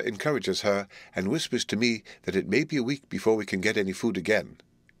professor encourages her and whispers to me that it may be a week before we can get any food again.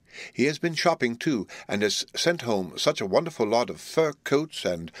 He has been shopping too, and has sent home such a wonderful lot of fur coats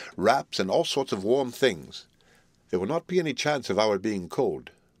and wraps and all sorts of warm things. There will not be any chance of our being cold.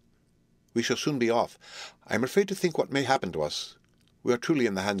 We shall soon be off. I am afraid to think what may happen to us. We are truly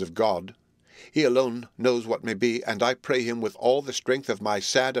in the hands of God. He alone knows what may be, and I pray him with all the strength of my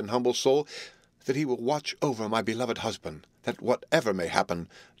sad and humble soul that he will watch over my beloved husband, that whatever may happen,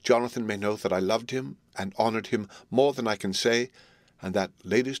 Jonathan may know that I loved him and honoured him more than I can say, and that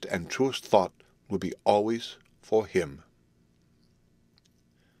latest and truest thought will be always for him.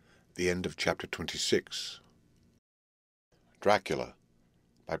 The end of chapter 26. Dracula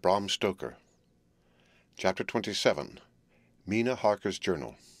by Bram Stoker. Chapter 27. Mina Harker's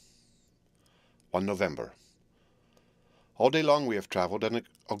Journal. 1 November. All day long we have travelled at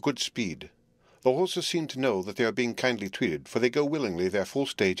a good speed. The horses seem to know that they are being kindly treated, for they go willingly their full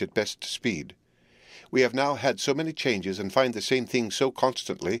stage at best speed. We have now had so many changes and find the same things so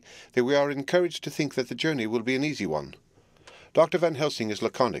constantly that we are encouraged to think that the journey will be an easy one. Dr. Van Helsing is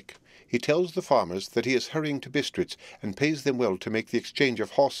laconic. He tells the farmers that he is hurrying to Bistritz and pays them well to make the exchange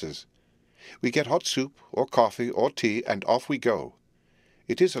of horses. We get hot soup or coffee or tea, and off we go.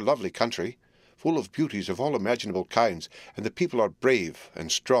 It is a lovely country, full of beauties of all imaginable kinds, and the people are brave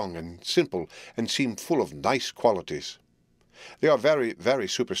and strong and simple, and seem full of nice qualities. They are very, very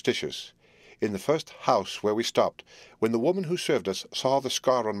superstitious. In the first house where we stopped, when the woman who served us saw the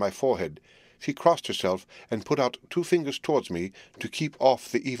scar on my forehead, she crossed herself and put out 2 fingers towards me to keep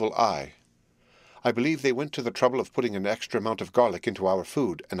off the evil eye. I believe they went to the trouble of putting an extra amount of garlic into our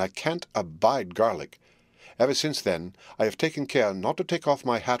food, and I can't abide garlic. Ever since then I have taken care not to take off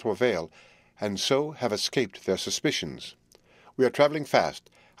my hat or veil, and so have escaped their suspicions. We are travelling fast,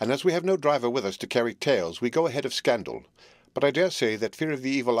 and as we have no driver with us to carry tales, we go ahead of scandal. But I dare say that fear of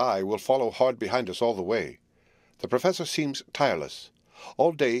the evil eye will follow hard behind us all the way. The professor seems tireless.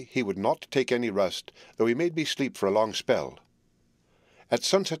 All day he would not take any rest, though he made me sleep for a long spell. At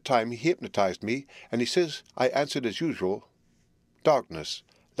sunset time he hypnotized me, and he says I answered as usual, darkness,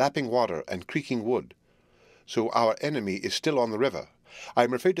 lapping water, and creaking wood. So our enemy is still on the river. I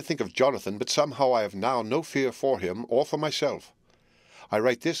am afraid to think of Jonathan, but somehow I have now no fear for him or for myself. I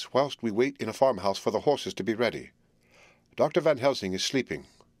write this whilst we wait in a farmhouse for the horses to be ready. Dr. Van Helsing is sleeping.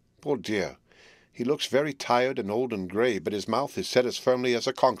 Poor dear! He looks very tired and old and grey, but his mouth is set as firmly as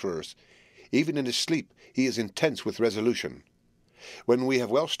a conqueror's. Even in his sleep he is intense with resolution. When we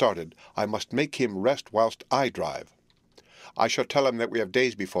have well started, I must make him rest whilst I drive. I shall tell him that we have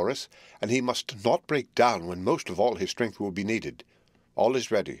days before us, and he must not break down when most of all his strength will be needed. All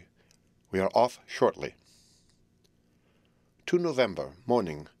is ready. We are off shortly. 2 November,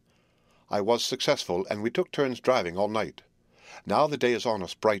 morning. I was successful, and we took turns driving all night. Now the day is on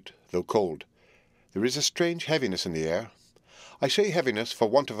us, bright, though cold. There is a strange heaviness in the air. I say heaviness for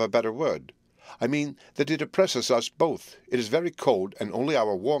want of a better word. I mean that it oppresses us both. It is very cold, and only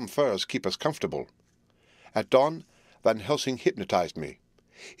our warm furs keep us comfortable. At dawn, Van Helsing hypnotized me.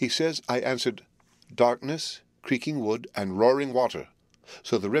 He says I answered darkness, creaking wood, and roaring water,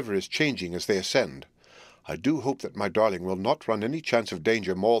 so the river is changing as they ascend. I do hope that my darling will not run any chance of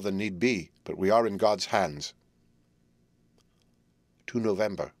danger more than need be, but we are in God's hands. 2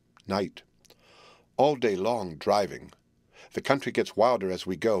 November, night. All day long driving. The country gets wilder as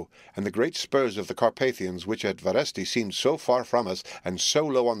we go, and the great spurs of the Carpathians, which at Varesti seemed so far from us and so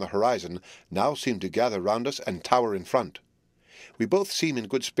low on the horizon, now seem to gather round us and tower in front. We both seem in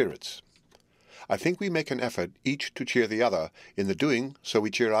good spirits. I think we make an effort each to cheer the other. In the doing, so we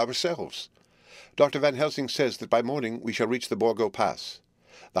cheer ourselves. Dr. Van Helsing says that by morning we shall reach the Borgo Pass.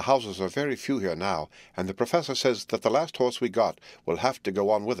 The houses are very few here now, and the professor says that the last horse we got will have to go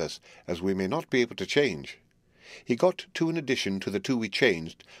on with us, as we may not be able to change. He got 2 in addition to the 2 we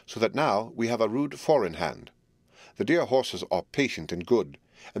changed, so that now we have a rude 4 in hand. The dear horses are patient and good,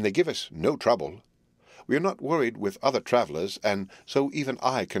 and they give us no trouble. We are not worried with other travellers, and so even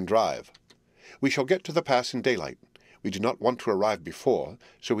I can drive. We shall get to the pass in daylight. We do not want to arrive before,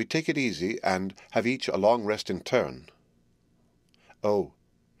 so we take it easy and have each a long rest in turn. Oh,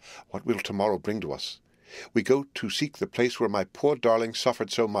 what will tomorrow bring to us? We go to seek the place where my poor darling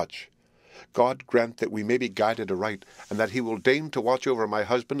suffered so much. God grant that we may be guided aright, and that he will deign to watch over my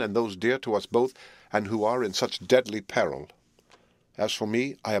husband and those dear to us both, and who are in such deadly peril. As for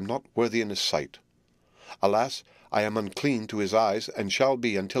me, I am not worthy in his sight. Alas, I am unclean to his eyes, and shall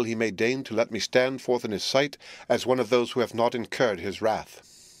be until he may deign to let me stand forth in his sight as one of those who have not incurred his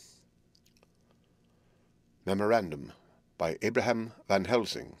wrath. Memorandum by Abraham Van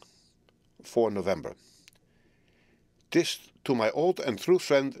Helsing, 4 November. This to my old and true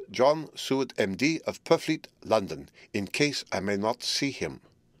friend John Seward, M.D. of Purfleet, London, in case I may not see him.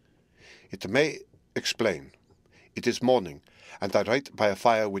 It may explain. It is morning, and I write by a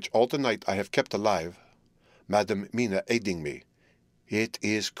fire which all the night I have kept alive, Madam Mina aiding me. It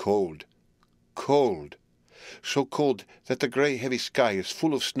is cold, cold, so cold that the grey heavy sky is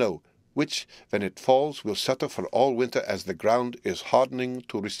full of snow, which, when it falls, will settle for all winter as the ground is hardening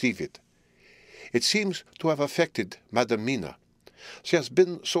to receive it. It seems to have affected Madam Mina. She has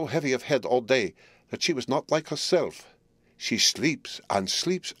been so heavy of head all day that she was not like herself. She sleeps and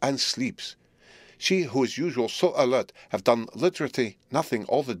sleeps and sleeps. She, who is usually so alert, have done literally nothing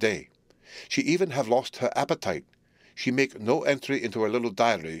all the day. She even have lost her appetite. She make no entry into her little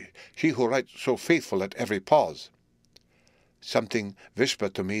diary, she who writes so faithful at every pause. Something whisper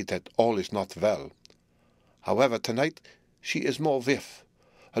to me that all is not well. However, tonight she is more vif.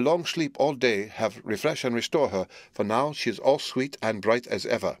 Her long sleep all day have refresh and restore her, for now she is all sweet and bright as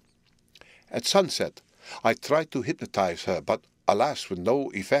ever. At sunset I tried to hypnotize her, but alas, with no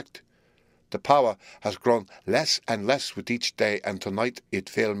effect. The power has grown less and less with each day, and tonight it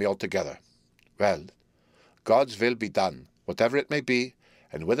failed me altogether. Well, God's will be done, whatever it may be,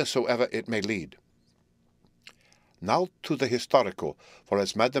 and whithersoever it may lead. Now to the historical, for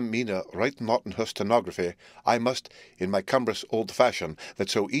as Madam Mina write not in her stenography, I must, in my cumbrous old fashion, that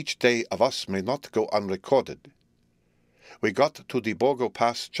so each day of us may not go unrecorded. We got to the Borgo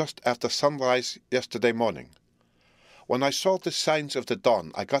Pass just after sunrise yesterday morning. When I saw the signs of the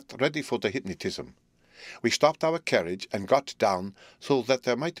dawn, I got ready for the hypnotism. We stopped our carriage and got down so that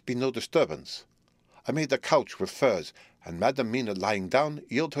there might be no disturbance. I made a couch with furs, and Madam Mina lying down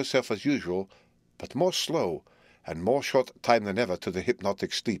yielded herself as usual, but more slow, and more short time than ever to the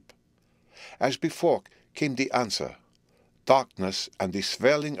hypnotic sleep. As before came the answer, darkness and the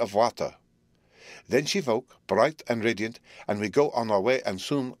swirling of water. Then she woke, bright and radiant, and we go on our way and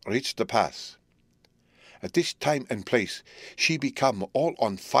soon reach the pass. At this time and place she become all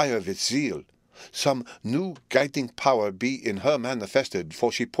on fire with zeal. Some new guiding power be in her manifested,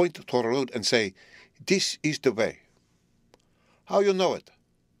 for she point to the road and say, "This is the way." "How you know it?"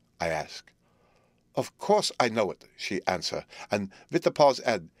 I ask. "Of course I know it," she answer, and with a pause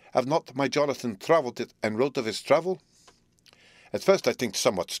add, "Have not my Jonathan travelled it and wrote of his travel?" At first I think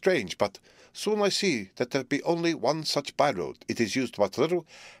somewhat strange, but soon I see that there be only one such by-road. It is used but little,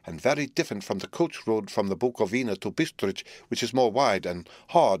 and very different from the coach road from the Bukovina to Bistritz, which is more wide and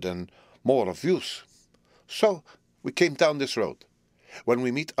hard and more of use. So we came down this road. When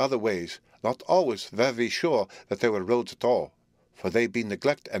we meet other ways, not always very sure that there were roads at all, for they be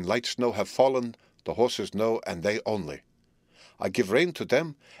neglect and light snow have fallen, the horses know, and they only. I give rein to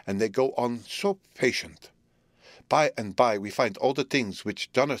them, and they go on so patient. By and by we find all the things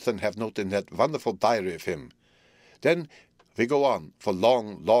which Jonathan have noted in that wonderful diary of him. Then we go on for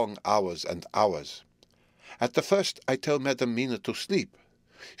long, long hours and hours. At the first I tell Madam Mina to sleep.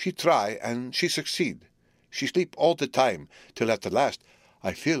 She try, and she succeed. She sleep all the time, till at the last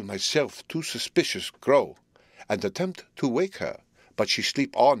I feel myself too suspicious grow, and attempt to wake her. But she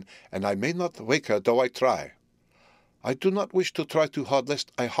sleep on, and I may not wake her though I try. I do not wish to try too hard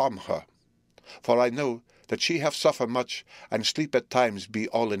lest I harm her, for I know that she have suffered much, and sleep at times be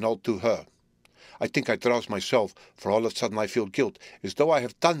all in all to her. I think I drowse myself, for all of a sudden I feel guilt, as though I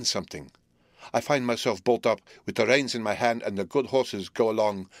have done something. I find myself bolt up, with the reins in my hand, and the good horses go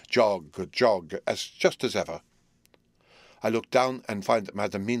along jog, jog, just as ever. I look down and find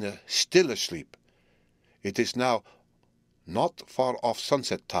Madam Mina still asleep. It is now not far off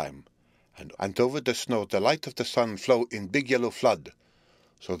sunset time, and over the snow the light of the sun flow in big yellow flood,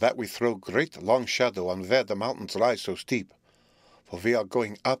 so that we throw great long shadow on where the mountains rise so steep, for we are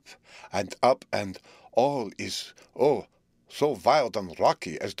going up, and all is, so wild and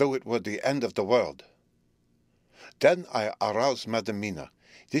rocky, as though it were the end of the world. Then I arouse Madam Mina.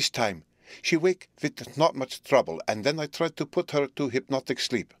 This time She wake with not much trouble, and then I tried to put her to hypnotic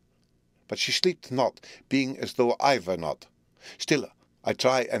sleep. But she slept not, being as though I were not. Still, I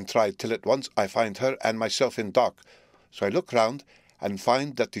try and try, till at once I find her and myself in dark. So I look round, and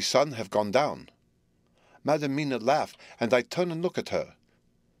find that the sun have gone down. Madam Mina laugh, and I turn and look at her.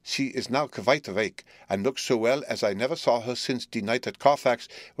 She is now quite awake, and looks so well as I never saw her since the night at Carfax,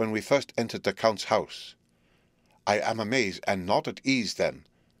 when we first entered the Count's house. I am amazed and not at ease then.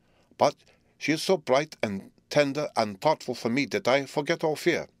 But she is so bright and tender and thoughtful for me that I forget all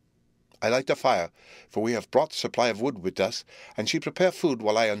fear. I light a fire, for we have brought supply of wood with us, and she prepare food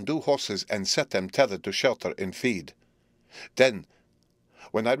while I undo horses and set them tethered to shelter and feed. Then,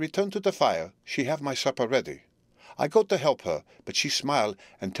 when I return to the fire, she have my supper ready. I go to help her, but she smile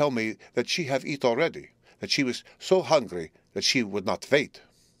and tell me that she have eat already, that she was so hungry that she would not wait.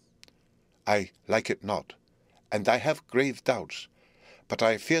 I like it not, and I have grave doubts, but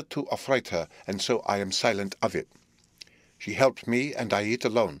I fear to affright her, and so I am silent of it. She helps me, and I eat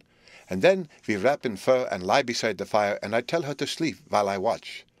alone, and then we wrap in fur and lie beside the fire, and I tell her to sleep while I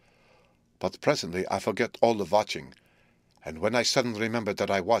watch. But presently I forget all the watching, and when I suddenly remember that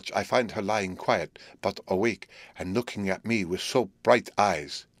I watch, I find her lying quiet, but awake, and looking at me with so bright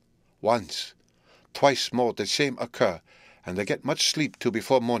eyes. Once, twice more the same occur, and I get much sleep till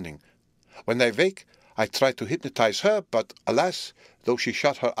before morning. When I wake, I try to hypnotize her, but, alas, though she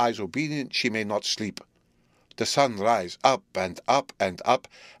shut her eyes obedient, she may not sleep. The sun rise up and up and up,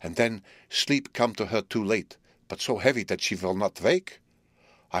 and then sleep come to her too late, but so heavy that she will not wake.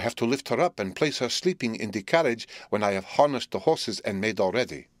 I have to lift her up and place her sleeping in the carriage when I have harnessed the horses and made all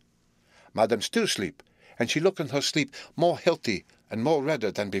ready. Madam still sleep, and she look in her sleep more healthy and more redder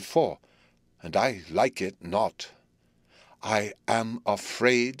than before, and I like it not. I am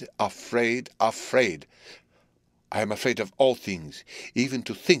afraid, afraid, afraid. I am afraid of all things, even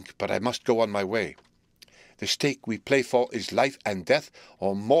to think, but I must go on my way. The stake we play for is life and death,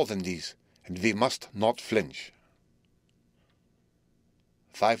 or more than these, and we must not flinch.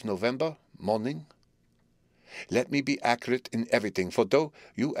 5 November, morning. Let me be accurate in everything, for though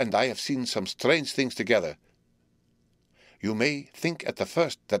you and I have seen some strange things together, you may think at the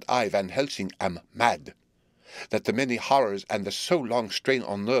first that I, Van Helsing, am mad, that the many horrors and the so long strain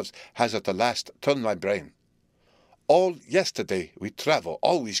on nerves has at the last turned my brain. All yesterday we travel,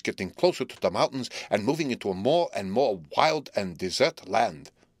 always getting closer to the mountains and moving into a more and more wild and desert land.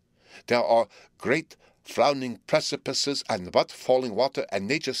 There are great frowning precipices and but falling water, and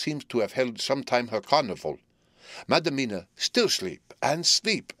nature seems to have held sometime her carnival. Madam Mina still sleep,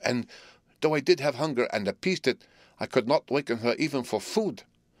 and though I did have hunger and appeased it, I could not waken her even for food.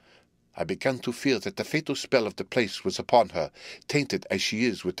 I began to fear that the fatal spell of the place was upon her, tainted as she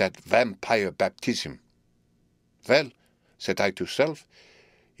is with that vampire baptism. Well, said I to self,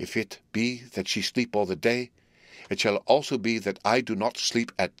 if it be that she sleep all the day, it shall also be that I do not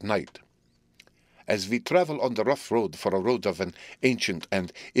sleep at night. As we travel on the rough road, for a road of an ancient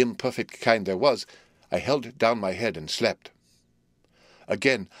and imperfect kind there was, I held down my head and slept.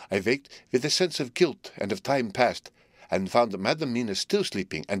 Again I waked with a sense of guilt and of time past, and found Madam Mina still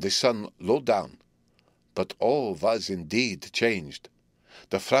sleeping and the sun low down. But all was indeed changed.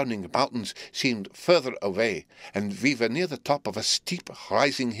 The frowning mountains seemed further away, and we were near the top of a steep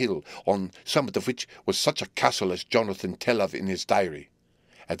rising hill, on summit of which was such a castle as Jonathan tell of in his diary.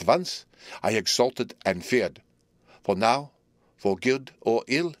 At once I exulted and feared, for now, for good or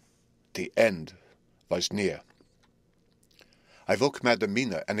ill, the end was near. I woke Madam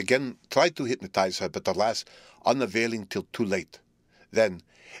Mina, and again tried to hypnotize her, but alas, unavailing till too late. Then,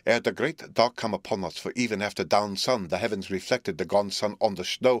 ere the great dark come upon us, for even after down sun the heavens reflected the gone sun on the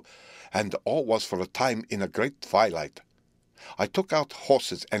snow, and all was for a time in a great twilight. I took out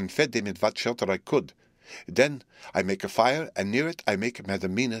horses and fed them in what shelter I could. Then I make a fire, and near it I make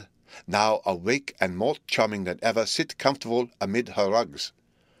Madam Mina, now awake and more charming than ever, sit comfortable amid her rugs.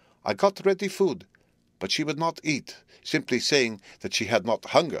 I got ready food, but she would not eat, simply saying that she had not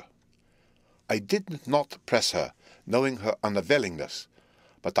hunger. I did not press her, knowing her unavailingness,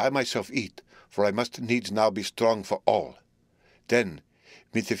 but I myself eat, for I must needs now be strong for all. Then,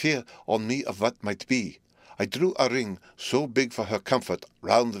 with the fear on me of what might be, I drew a ring so big for her comfort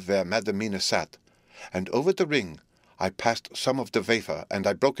round where Madam Mina sat, and over the ring I passed some of the wafer, and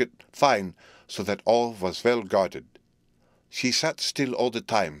I broke it fine, so that all was well guarded. She sat still all the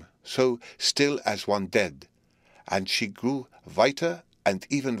time, so still as one dead, and she grew whiter and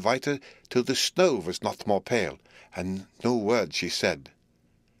even whiter, till the snow was not more pale, and no word she said.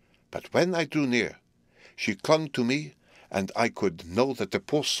 But when I drew near, she clung to me, and I could know that the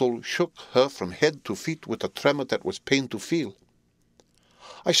poor soul shook her from head to feet with a tremor that was pain to feel.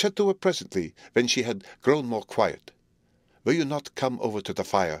 I said to her presently, when she had grown more quiet, "Will you not come over to the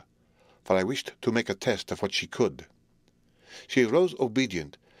fire?" For I wished to make a test of what she could. She rose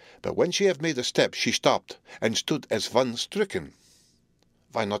obedient, but when she had made a step she stopped, and stood as one stricken.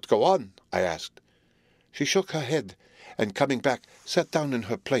 "Why not go on?" I asked. She shook her head, and coming back, sat down in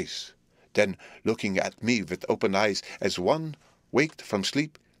her place. Then, looking at me with open eyes, as one waked from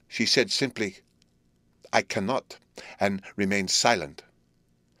sleep, she said simply, "I cannot," and remained silent.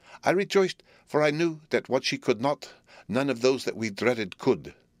 I rejoiced, for I knew that what she could not, none of those that we dreaded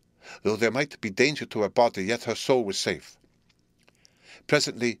could. Though there might be danger to her body, yet her soul was safe.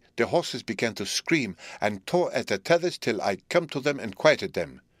 Presently the horses began to scream, and tore at their tethers till I come to them and quieted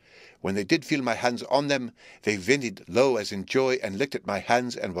them. When they did feel my hands on them, they whinnied low as in joy, and licked at my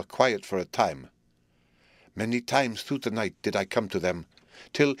hands, and were quiet for a time. Many times through the night did I come to them,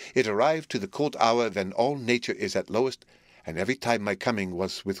 till it arrived to the cold hour when all nature is at lowest, and every time my coming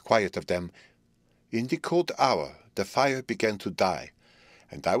was with quiet of them. In the cold hour the fire began to die,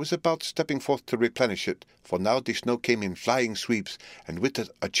 and I was about stepping forth to replenish it, for now the snow came in flying sweeps, and with it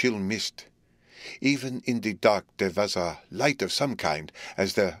a chill mist. Even in the dark there was a light of some kind,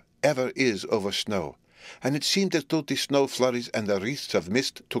 as there ever is over snow, and it seemed as though the snow flurries and the wreaths of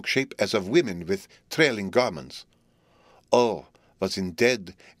mist took shape as of women with trailing garments. All was in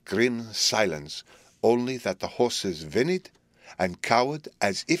dead, grim silence, only that the horses whinnied and cowered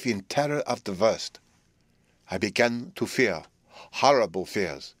as if in terror of the worst. I began to fear, horrible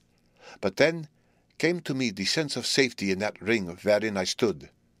fears. But then came to me the sense of safety in that ring wherein I stood.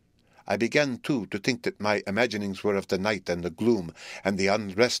 I began, too, to think that my imaginings were of the night and the gloom, and the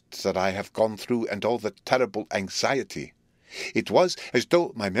unrest that I have gone through, and all the terrible anxiety. It was as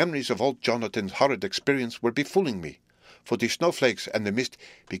though my memories of old Jonathan's horrid experience were befooling me, for the snowflakes and the mist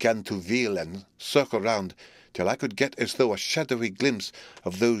began to wheel and circle round, till I could get as though a shadowy glimpse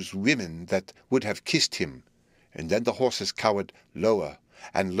of those women that would have kissed him, and then the horses cowered lower,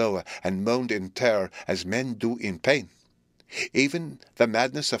 and moaned in terror as men do in pain. Even the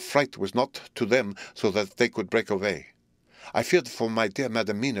madness of fright was not to them so that they could break away. I feared for my dear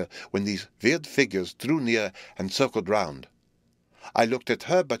Madam Mina when these weird figures drew near and circled round. I looked at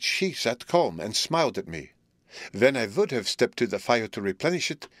her, but she sat calm and smiled at me. When I would have stepped to the fire to replenish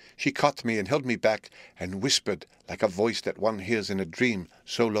it, she caught me and held me back, and whispered like a voice that one hears in a dream,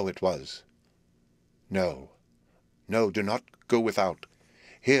 so low it was. "No, no, do not go without.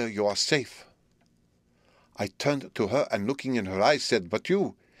 Here you are safe." I turned to her, and looking in her eyes said, "But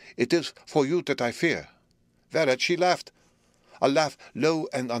you, it is for you that I fear." Whereat she laughed, a laugh low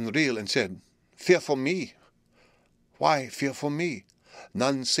and unreal, and said, "Fear for me? Why fear for me?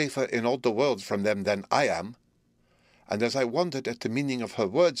 None safer in all the world from them than I am." And as I wondered at the meaning of her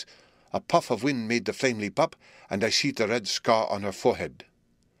words, a puff of wind made the flame leap up, and I see the red scar on her forehead.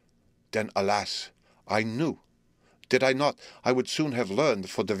 Then, alas, I knew. Did I not, I would soon have learned,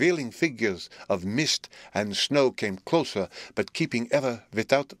 for the veiling figures of mist and snow came closer, but keeping ever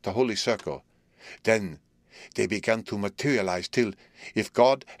without the holy circle. Then they began to materialize till, if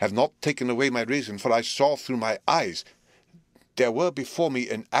God have not taken away my reason, for I saw through my eyes, there were before me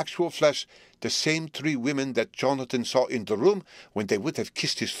in actual flesh the same 3 women that Jonathan saw in the room when they would have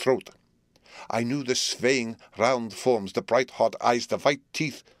kissed his throat. I knew the swaying round forms, the bright hot eyes, the white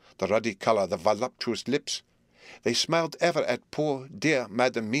teeth, the ruddy colour, the voluptuous lips. They smiled ever at poor dear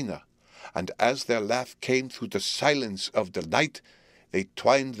Madam Mina, and as their laugh came through the silence of the night, they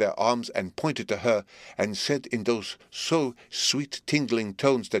twined their arms and pointed to her, and said in those so sweet tingling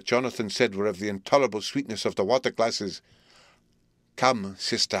tones that Jonathan said were of the intolerable sweetness of the water glasses, "Come,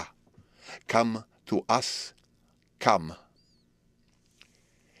 sister, come to us, come."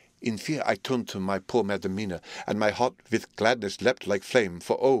 In fear I turned to my poor Madam Mina, and my heart with gladness leapt like flame,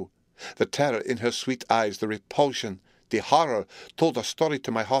 for oh, the terror in her sweet eyes, the repulsion, the horror, told a story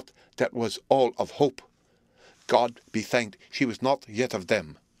to my heart that was all of hope. God be thanked, she was not yet of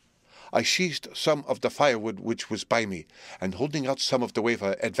them. I seized some of the firewood which was by me, and holding out some of the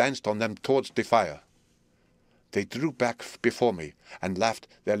wafer, advanced on them towards the fire. They drew back before me, and laughed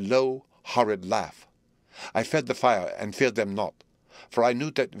their low, horrid laugh. I fed the fire, and feared them not, for I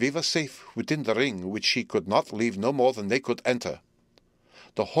knew that we were safe within the ring, which she could not leave no more than they could enter.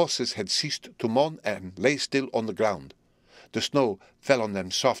 The horses had ceased to mourn, and lay still on the ground. The snow fell on them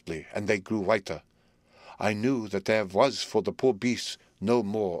softly, and they grew whiter. I knew that there was for the poor beasts no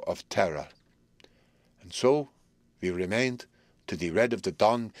more of terror. And so we remained, till the red of the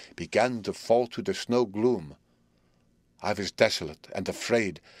dawn began to fall to the snow gloom. I was desolate and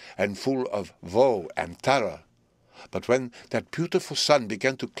afraid, and full of woe and terror. But when that beautiful sun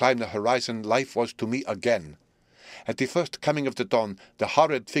began to climb the horizon, life was to me again. At the first coming of the dawn, the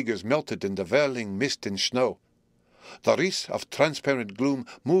horrid figures melted in the whirling mist and snow. The wreaths of transparent gloom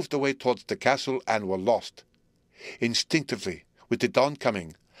moved away towards the castle and were lost. Instinctively, with the dawn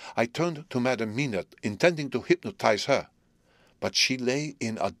coming, I turned to Madam Mina, intending to hypnotize her. But she lay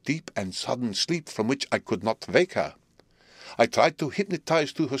in a deep and sudden sleep from which I could not wake her. I tried to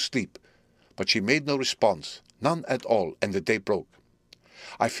hypnotize through her sleep, but she made no response, none at all, and the day broke.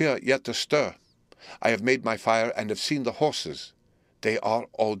 I fear yet to stir. I have made my fire and have seen the horses. They are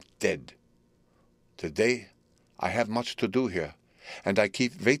all dead. Today I have much to do here, and I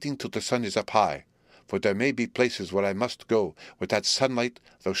keep waiting till the sun is up high, for there may be places where I must go, where that sunlight,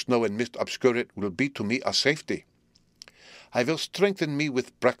 though snow and mist obscure it, will be to me a safety. I will strengthen me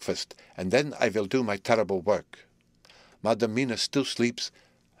with breakfast, and then I will do my terrible work. Madam Mina still sleeps,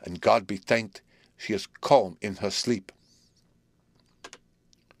 and God be thanked, she is calm in her sleep.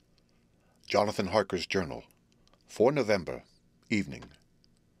 Jonathan Harker's Journal, 4 November, evening.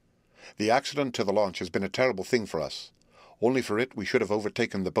 The accident to the launch has been a terrible thing for us. Only for it we should have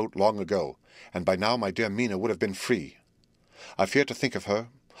overtaken the boat long ago, and by now my dear Mina would have been free. I fear to think of her,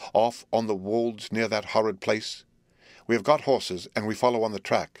 off on the wolds near that horrid place. We have got horses, and we follow on the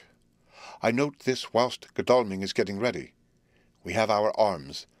track. I note this whilst Godalming is getting ready. We have our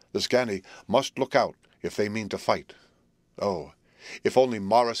arms. The Scani must look out if they mean to fight. Oh, if only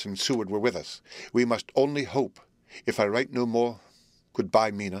Morris and Seward were with us. We must only hope. If I write no more,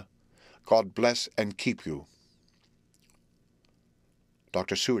 goodbye, Mina. God bless and keep you.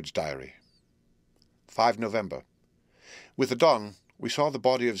 Dr. Seward's Diary. 5 November. With the dawn, we saw the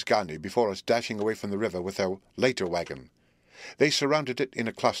body of Scani before us dashing away from the river with their later wagon. They surrounded it in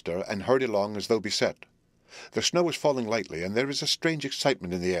a cluster and hurried along as though beset. The snow is falling lightly, and there is a strange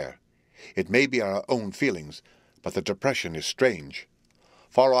excitement in the air. It may be our own feelings, but the depression is strange.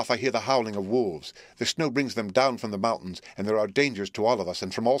 Far off I hear the howling of wolves. The snow brings them down from the mountains, and there are dangers to all of us,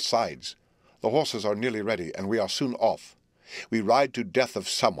 and from all sides. The horses are nearly ready, and we are soon off. We ride to death of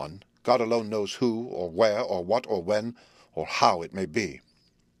someone. God alone knows who, or where, or what, or when, or how it may be.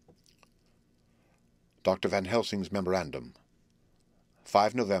 Dr. Van Helsing's Memorandum.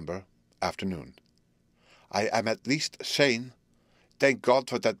 5 November, afternoon. I am at least sane. Thank God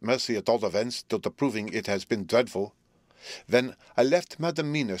for that mercy at all events, though the proving it has been dreadful. Then I left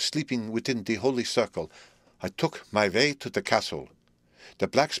Madam Mina sleeping within the holy circle. I took my way to the castle. The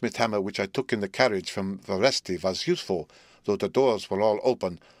blacksmith hammer which I took in the carriage from Varesti was useful, though the doors were all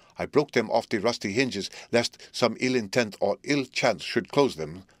open. I broke them off the rusty hinges, lest some ill intent or ill chance should close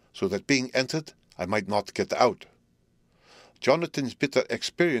them, so that being entered, I might not get out. Jonathan's bitter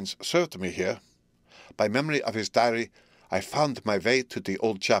experience served me here. By memory of his diary, I found my way to the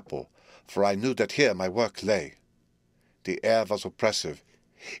old chapel, for I knew that here my work lay. The air was oppressive.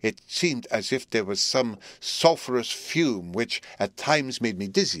 It seemed as if there was some sulphurous fume which at times made me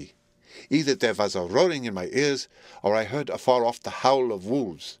dizzy. Either there was a roaring in my ears, or I heard afar off the howl of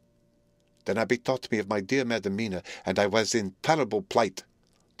wolves. Then I bethought me of my dear Madam Mina, and I was in terrible plight.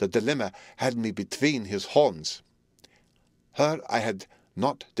 The dilemma had me between his horns. Her I had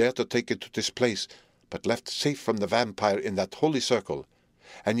not dared to take into this place, but left safe from the vampire in that holy circle,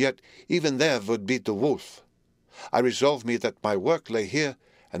 and yet even there would be the wolf. I resolved me that my work lay here,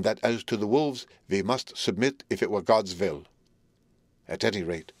 and that as to the wolves we must submit if it were God's will. At any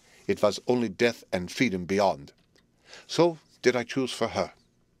rate, it was only death and freedom beyond. So did I choose for her.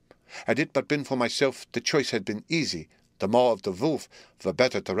 Had it but been for myself, the choice had been easy. The maw of the wolf were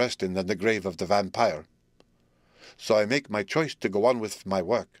better to rest in than the grave of the vampire. So I make my choice to go on with my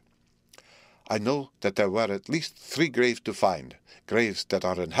work. I know that there were at least 3 graves to find, graves that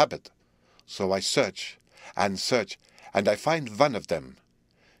are inhabited. So I search, and I find one of them.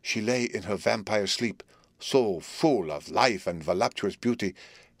 She lay in her vampire sleep, so full of life and voluptuous beauty,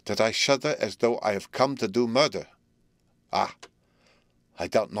 that I shudder as though I have come to do murder. Ah! I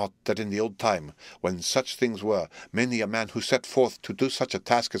doubt not that in the old time, when such things were, many a man who set forth to do such a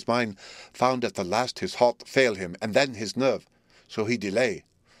task as mine found at the last his heart fail him, and then his nerve. So he delay,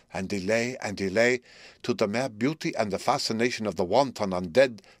 and delay, and delay, till the mere beauty and the fascination of the wanton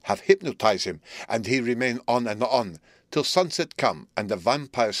undead have hypnotized him, and he remain on and on, till sunset come and the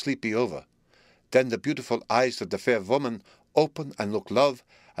vampire sleep be over. Then the beautiful eyes of the fair woman open and look love,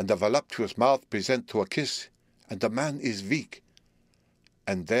 and the voluptuous mouth present to a kiss, and the man is weak.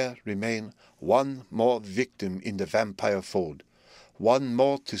 And there remain one more victim in the vampire fold, one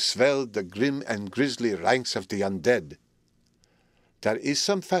more to swell the grim and grisly ranks of the undead. There is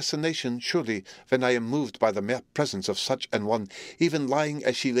some fascination, surely, when I am moved by the mere presence of such an one, even lying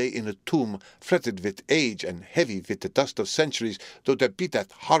as she lay in a tomb, fretted with age and heavy with the dust of centuries, though there be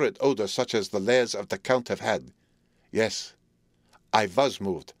that horrid odour such as the lairs of the Count have had. Yes, I was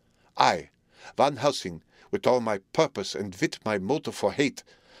moved. I, Van Helsing, with all my purpose and with my motive for hate,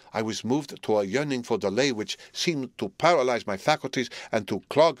 I was moved to a yearning for delay which seemed to paralyze my faculties and to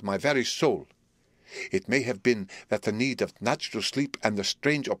clog my very soul. It may have been that the need of natural sleep and the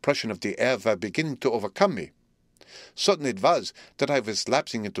strange oppression of the air were beginning to overcome me. Certain it was that I was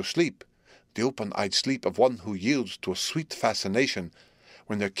lapsing into sleep, the open-eyed sleep of one who yields to a sweet fascination,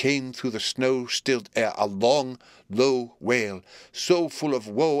 when there came through the snow-stilled air a long, low wail, so full of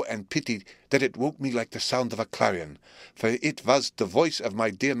woe and pity that it woke me like the sound of a clarion, for it was the voice of my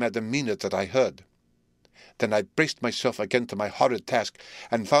dear Madam Mina that I heard. Then I braced myself again to my horrid task,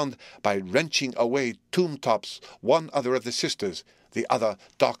 and found, by wrenching away tomb-tops, one other of the sisters, the other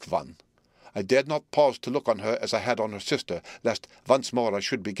dark one. I dared not pause to look on her as I had on her sister, lest once more I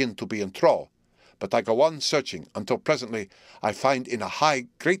should begin to be in thrall. But I go on searching, until presently I find in a high,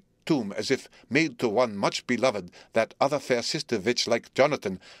 great tomb, as if made to one much beloved, that other fair sister which, like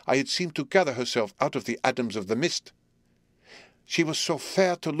Jonathan, I had seemed to gather herself out of the atoms of the mist. She was so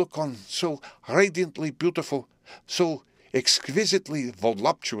fair to look on, so radiantly beautiful, so exquisitely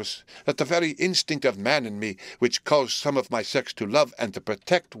voluptuous, that the very instinct of man in me, which caused some of my sex to love and to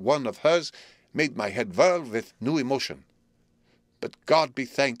protect one of hers, made my head whirl with new emotion. But God be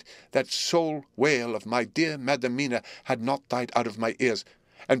thanked, that soul wail of my dear Madam Mina had not died out of my ears,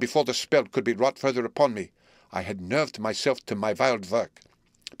 and before the spell could be wrought further upon me, I had nerved myself to my wild work.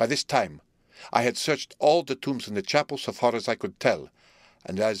 By this time I had searched all the tombs in the chapel so far as I could tell,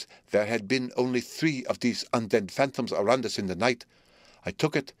 and as there had been only 3 of these undead phantoms around us in the night, I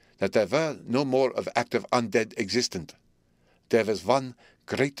took it that there were no more of active undead existent. There was one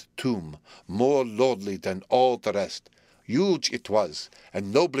great tomb, more lordly than all the rest. Huge it was,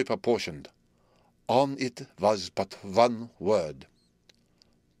 and nobly proportioned. On it was but one word: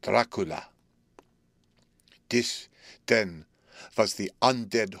 Dracula. This, then, was the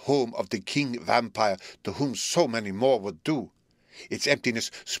undead home of the king vampire to whom so many more would do. Its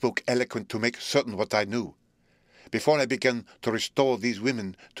emptiness spoke eloquent to make certain what I knew. Before I began to restore these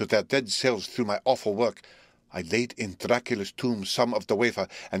women to their dead selves through my awful work, I laid in Dracula's tomb some of the wafer,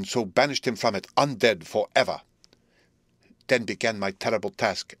 and so banished him from it undead for ever. Then began my terrible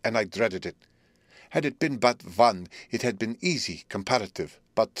task, and I dreaded it. Had it been but one, it had been easy, comparative,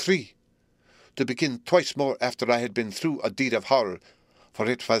 but 3. To begin twice more after I had been through a deed of horror, for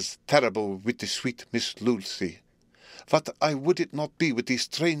it was terrible with the sweet Miss Lucy. What would it not be with these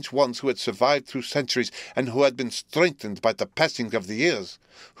strange ones who had survived through centuries, and who had been strengthened by the passing of the years,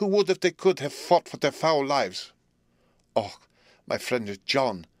 who would, if they could, have fought for their foul lives? Oh, my friend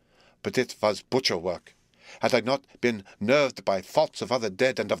John, but it was butcher work. Had I not been nerved by thoughts of other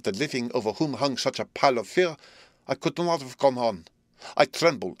dead and of the living over whom hung such a pall of fear, I could not have gone on. I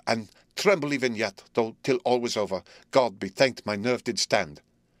tremble, and tremble even yet, though till all was over, God be thanked, my nerve did stand.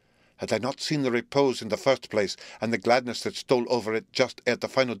 Had I not seen the repose in the first place, and the gladness that stole over it just ere the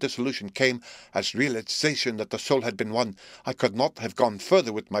final dissolution came, as realization that the soul had been won, I could not have gone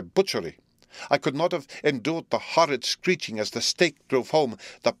further with my butchery. I could not have endured the horrid screeching as the stake drove home,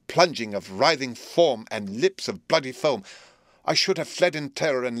 the plunging of writhing form and lips of bloody foam. I should have fled in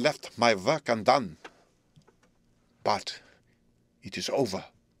terror and left my work undone. But it is over,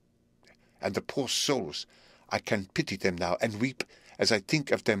 and the poor souls, I can pity them now, and weep as I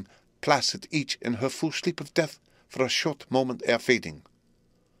think of them, placid each in her full sleep of death for a short moment ere fading.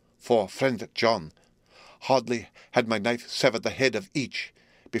 For, friend John, hardly had my knife severed the head of each,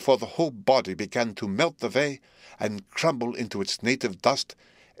 before the whole body began to melt away and crumble into its native dust,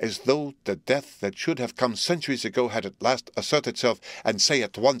 as though the death that should have come centuries ago had at last assert itself and say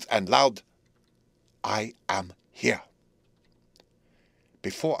at once and loud, "I am here."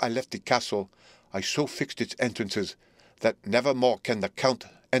 Before I left the castle, I so fixed its entrances that never more can the Count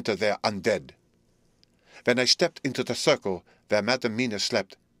enter there undead. When I stepped into the circle where Madam Mina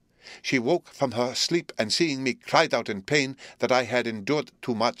slept, she woke from her sleep, and seeing me cried out in pain that I had endured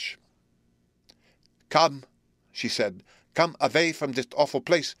too much. "Come," she said, "come away from this awful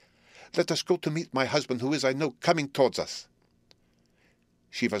place. Let us go to meet my husband, who is, I know, coming towards us."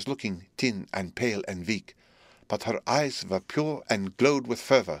 She was looking thin and pale and weak, but her eyes were pure and glowed with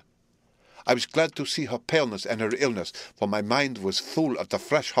fervour. I was glad to see her paleness and her illness, for my mind was full of the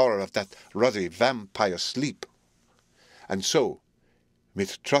fresh horror of that ruddy vampire sleep. And so,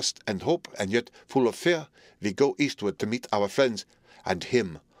 with trust and hope, and yet full of fear, we go eastward to meet our friends, and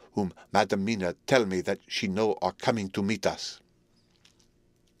him whom Madam Mina tell me that she know are coming to meet us.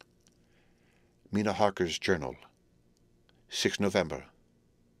 Mina Harker's Journal, 6 November.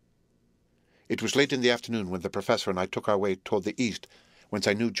 It was late in the afternoon when the Professor and I took our way toward the east, whence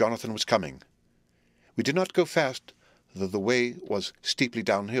I knew Jonathan was coming. We did not go fast, though the way was steeply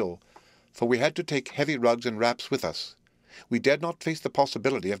downhill, for we had to take heavy rugs and wraps with us. We dared not face the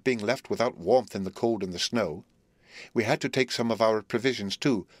possibility of being left without warmth in the cold and the snow. We had to take some of our provisions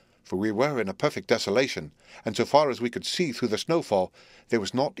too, for we were in a perfect desolation, and so far as we could see through the snowfall, there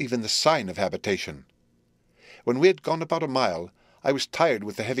was not even the sign of habitation. When we had gone about a mile, I was tired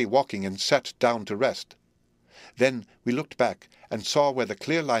with the heavy walking and sat down to rest. Then we looked back and saw where the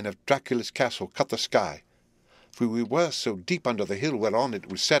clear line of Dracula's castle cut the sky, for we were so deep under the hill whereon it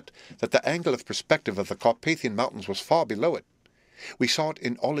was set that the angle of perspective of the Carpathian mountains was far below it. We saw it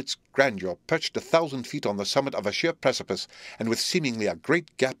in all its grandeur, perched 1,000 feet on the summit of a sheer precipice, and with seemingly a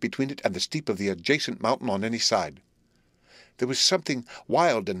great gap between it and the steep of the adjacent mountain on any side. There was something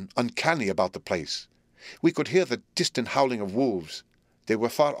wild and uncanny about the place. We could hear the distant howling of wolves. They were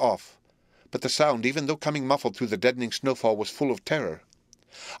far off, but the sound, even though coming muffled through the deadening snowfall, was full of terror.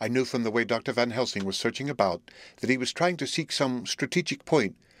 I knew from the way Dr. Van Helsing was searching about that he was trying to seek some strategic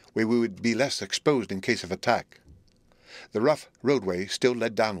point where we would be less exposed in case of attack. The rough roadway still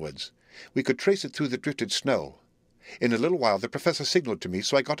led downwards. We could trace it through the drifted snow. In a little while the professor signalled to me,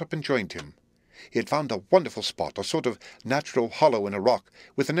 so I got up and joined him. He had found a wonderful spot, a sort of natural hollow in a rock,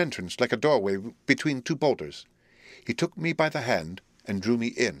 with an entrance like a doorway between two boulders. He took me by the hand and drew me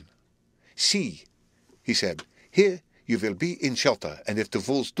in. "See," he said, "here you will be in shelter, and if the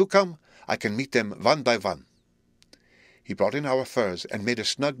wolves do come, I can meet them one by one." He brought in our furs and made a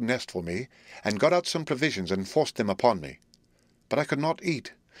snug nest for me, and got out some provisions and forced them upon me. But I could not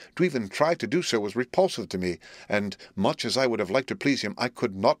eat. To even try to do so was repulsive to me, and, much as I would have liked to please him, I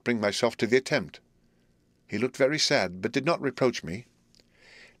could not bring myself to the attempt. He looked very sad, but did not reproach me.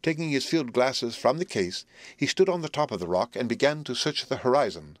 Taking his field glasses from the case, he stood on the top of the rock and began to search the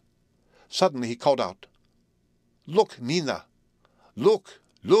horizon. Suddenly he called out, "Look, Mina! Look!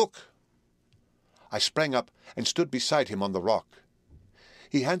 Look!" I sprang up and stood beside him on the rock.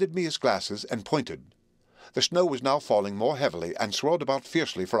 He handed me his glasses and pointed. The snow was now falling more heavily and swirled about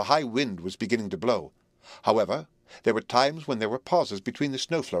fiercely, for a high wind was beginning to blow. However, there were times when there were pauses between the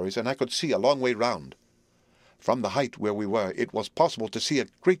snow flurries, and I could see a long way round. From the height where we were, it was possible to see a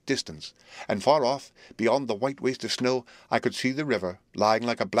great distance, and far off, beyond the white waste of snow, I could see the river, lying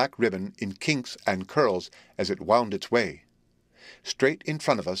like a black ribbon in kinks and curls as it wound its way. Straight in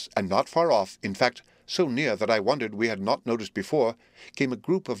front of us, and not far off, in fact, so near that I wondered we had not noticed before, came a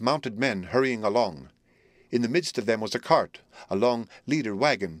group of mounted men hurrying along. In the midst of them was a cart, a long leader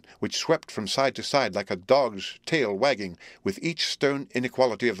wagon, which swept from side to side like a dog's tail wagging, with each stern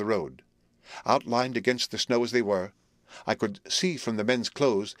inequality of the road. Outlined against the snow as they were, I could see from the men's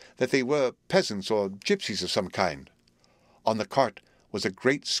clothes that they were peasants or gypsies of some kind. On the cart was a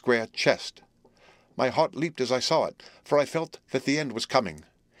great square chest. My heart leaped as I saw it, for I felt that the end was coming.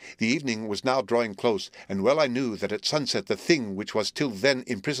 The evening was now drawing close, and well I knew that at sunset the thing which was till then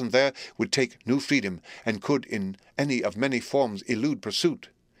imprisoned there would take new freedom, and could in any of many forms elude pursuit.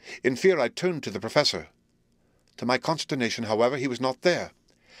 In fear I turned to the professor. To my consternation, however, he was not there.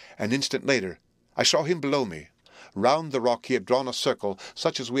 An instant later I saw him below me. Round the rock he had drawn a circle,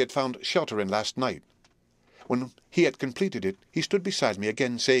 such as we had found shelter in last night. When he had completed it, he stood beside me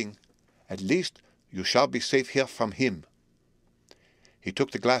again, saying, "At least you shall be safe here from him." He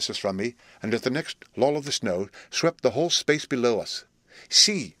took the glasses from me, and at the next lull of the snow swept the whole space below us.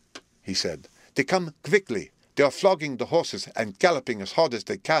 "See," he said, "they come quickly. They are flogging the horses and galloping as hard as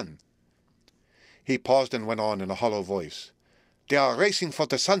they can." He paused and went on in a hollow voice. "They are racing for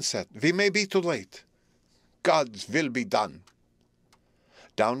the sunset. We may be too late. God's will be done."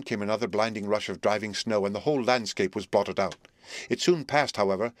 Down came another blinding rush of driving snow, and the whole landscape was blotted out. It soon passed,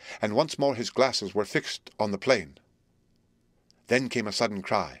 however, and once more his glasses were fixed on the plain. Then came a sudden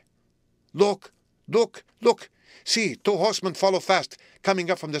cry. "Look! Look! Look! See, 2 horsemen follow fast, coming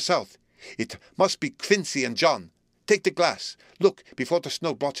up from the south. It must be Quincy and John. Take the glass. Look, before the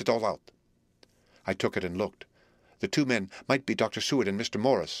snow blots it all out." I took it and looked. The 2 men might be Dr. Seward and Mr.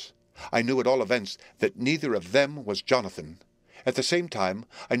 Morris. I knew at all events that neither of them was Jonathan. At the same time,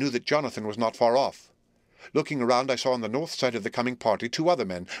 I knew that Jonathan was not far off. Looking around, I saw on the north side of the coming party 2 other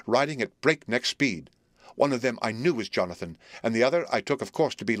men, riding at breakneck speed. One of them I knew was Jonathan, and the other I took of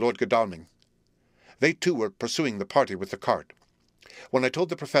course to be Lord Godalming. They too were pursuing the party with the cart. When I told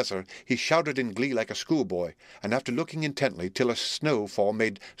the professor, he shouted in glee like a schoolboy, and after looking intently till a snowfall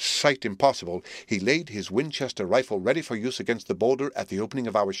made sight impossible, he laid his Winchester rifle ready for use against the boulder at the opening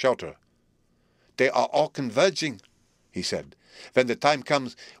of our shelter. "They are all converging," he said. "When the time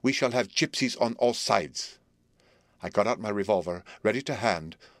comes, we shall have gypsies on all sides." I got out my revolver, ready to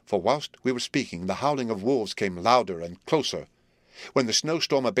hand, for whilst we were speaking, the howling of wolves came louder and closer. When the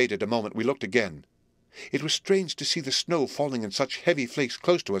snowstorm abated a moment, we looked again. It was strange to see the snow falling in such heavy flakes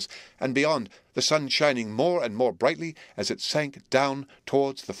close to us, and beyond, the sun shining more and more brightly as it sank down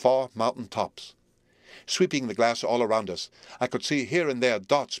towards the far mountain tops. Sweeping the glass all around us, I could see here and there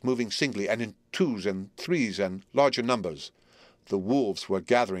dots moving singly and in twos and threes and larger numbers. The wolves were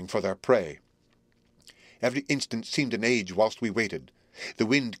gathering for their prey. Every instant seemed an age whilst we waited. The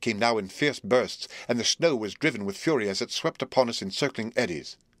wind came now in fierce bursts, and the snow was driven with fury as it swept upon us in circling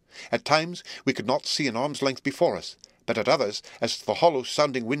eddies. At times we could not see an arm's length before us, but at others, as the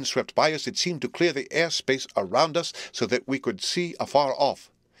hollow-sounding wind swept by us, it seemed to clear the air space around us so that we could see afar off.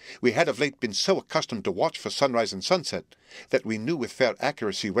 We had of late been so accustomed to watch for sunrise and sunset that we knew with fair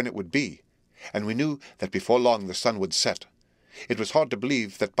accuracy when it would be, and we knew that before long the sun would set. It was hard to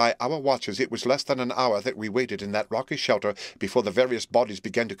believe that by our watches it was less than an hour that we waited in that rocky shelter before the various bodies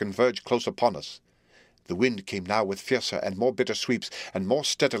began to converge close upon us. The wind came now with fiercer and more bitter sweeps, and more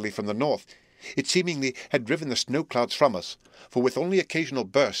steadily from the north. It seemingly had driven the snow clouds from us, for with only occasional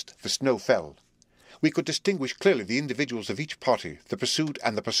bursts the snow fell. We could distinguish clearly the individuals of each party, the pursued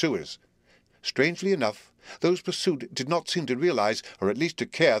and the pursuers. Strangely enough, those pursued did not seem to realize, or at least to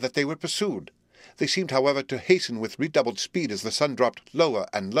care, that they were pursued. They seemed, however, to hasten with redoubled speed as the sun dropped lower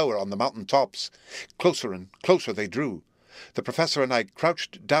and lower on the mountain tops. Closer and closer they drew. The Professor and I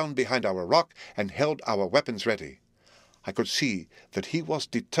crouched down behind our rock and held our weapons ready. I could see that he was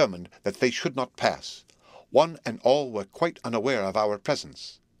determined that they should not pass. One and all were quite unaware of our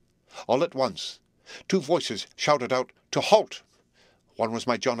presence. All at once, two voices shouted out, "To halt!" One was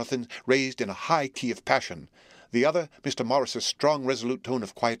my Jonathan, raised in a high key of passion. The other, Mr. Morris's strong, resolute tone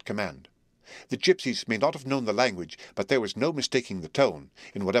of quiet command. The gypsies may not have known the language, but there was no mistaking the tone,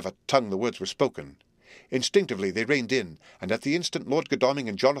 in whatever tongue the words were spoken. Instinctively they reined in, and at the instant Lord Godalming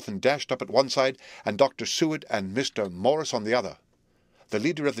and Jonathan dashed up at one side, and Dr. Seward and Mr. Morris on the other. The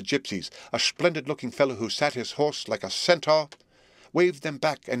leader of the gypsies, a splendid-looking fellow who sat his horse like a centaur, waved them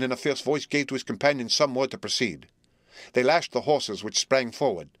back, and in a fierce voice gave to his companions some word to proceed. They lashed the horses, which sprang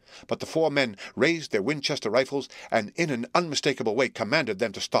forward, but the four men raised their Winchester rifles, and in an unmistakable way commanded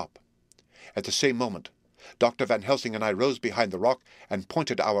them to stop. At the same moment, Dr. Van Helsing and I rose behind the rock and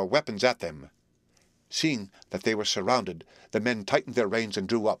pointed our weapons at them. Seeing that they were surrounded, the men tightened their reins and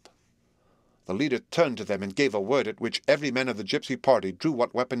drew up. The leader turned to them and gave a word at which every man of the gypsy party drew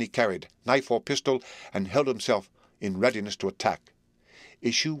what weapon he carried, knife or pistol, and held himself in readiness to attack.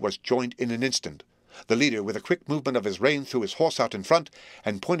 Issue was joined in an instant. The leader, with a quick movement of his rein, threw his horse out in front,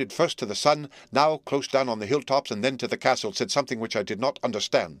 and pointed first to the sun, now close down on the hilltops, and then to the castle, said something which I did not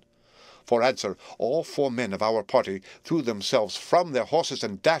understand. For answer, all four men of our party threw themselves from their horses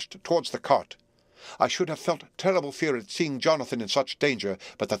and dashed towards the cart. I should have felt terrible fear at seeing Jonathan in such danger,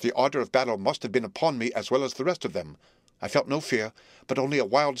 but that the ardour of battle must have been upon me as well as the rest of them. I felt no fear, but only a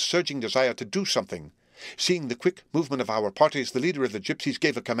wild surging desire to do something. Seeing the quick movement of our parties, the leader of the gypsies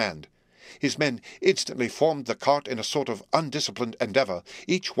gave a command. His men instantly formed the cart in a sort of undisciplined endeavour,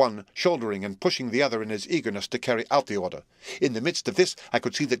 each one shouldering and pushing the other in his eagerness to carry out the order. In the midst of this, I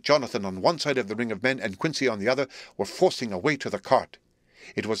could see that Jonathan on one side of the ring of men and Quincy on the other were forcing a way to the cart.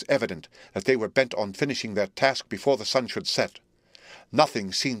 It was evident that they were bent on finishing their task before the sun should set.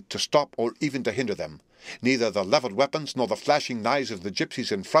 Nothing seemed to stop or even to hinder them. Neither the levelled weapons, nor the flashing knives of the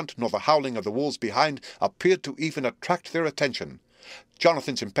gypsies in front, nor the howling of the wolves behind, appeared to even attract their attention.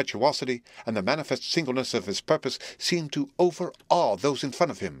 Jonathan's impetuosity and the manifest singleness of his purpose seemed to overawe those in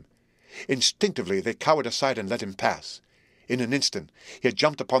front of him. Instinctively they cowered aside and let him pass. In an instant he had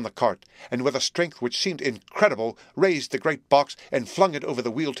jumped upon the cart, and with a strength which seemed incredible raised the great box and flung it over the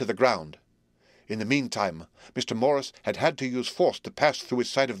wheel to the ground. In the meantime Mr. Morris had had to use force to pass through his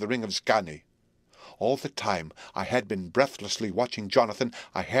side of the ring of Skani. All the time I had been breathlessly watching Jonathan.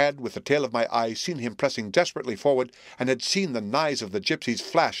 I had, with the tail of my eye, seen him pressing desperately forward, and had seen the knives of the gypsies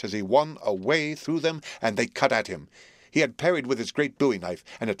flash as he won a way through them, and they cut at him. He had parried with his great bowie knife,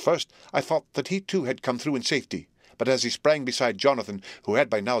 and at first I thought that he too had come through in safety. But as he sprang beside Jonathan, who had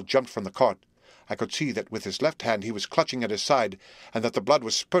by now jumped from the cart, I could see that with his left hand he was clutching at his side, and that the blood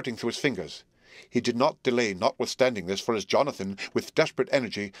was spurting through his fingers. He did not delay notwithstanding this, for as Jonathan, with desperate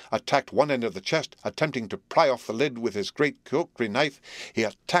energy, attacked one end of the chest, attempting to pry off the lid with his great kukri knife, he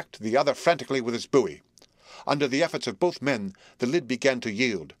attacked the other frantically with his bowie. Under the efforts of both men, the lid began to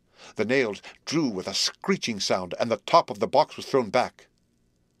yield. The nails drew with a screeching sound, and the top of the box was thrown back.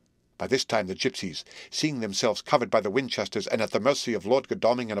 By this time the gypsies, seeing themselves covered by the Winchesters and at the mercy of Lord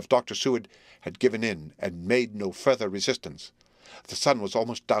Godalming and of Dr. Seward, had given in and made no further resistance. The sun was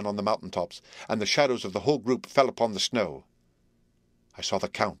almost down on the mountain-tops, and the shadows of the whole group fell upon the snow. I saw the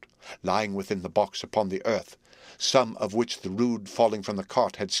Count lying within the box upon the earth, some of which the rude falling from the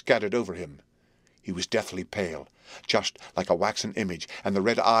cart had scattered over him. He was deathly pale, just like a waxen image, and the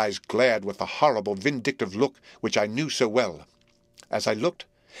red eyes glared with the horrible, vindictive look which I knew so well. As I looked,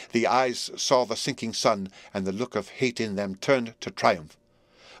 the eyes saw the sinking sun, and the look of hate in them turned to triumph.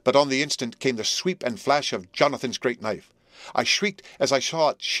 But on the instant came the sweep and flash of Jonathan's great knife. I shrieked as I saw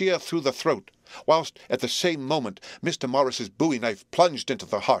it shear through the throat, whilst at the same moment Mr. Morris's bowie knife plunged into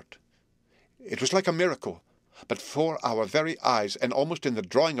the heart. It was like a miracle, but before our very eyes, and almost in the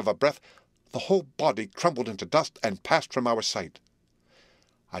drawing of a breath, the whole body crumbled into dust and passed from our sight.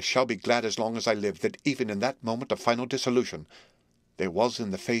 I shall be glad as long as I live that even in that moment of final dissolution there was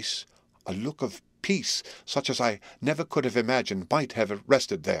in the face a look of peace such as I never could have imagined might have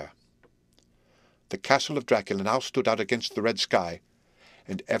rested there. The castle of Dracula now stood out against the red sky,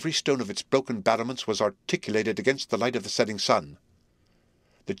 and every stone of its broken battlements was articulated against the light of the setting sun.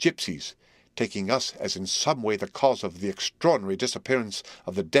 The gipsies, taking us as in some way the cause of the extraordinary disappearance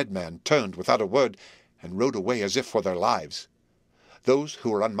of the dead man, turned without a word and rode away as if for their lives. Those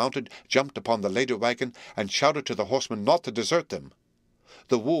who were unmounted jumped upon the later wagon and shouted to the horsemen not to desert them.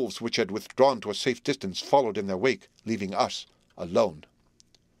 The wolves, which had withdrawn to a safe distance, followed in their wake, leaving us alone.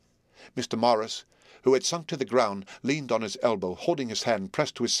 Mr. Morris, who had sunk to the ground, leaned on his elbow, holding his hand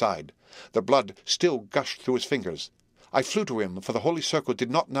pressed to his side. The blood still gushed through his fingers. I flew to him, for the holy circle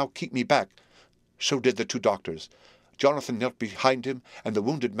did not now keep me back. So did the two doctors. Jonathan knelt behind him, and the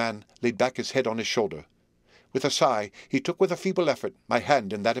wounded man laid back his head on his shoulder. With a sigh, he took with a feeble effort my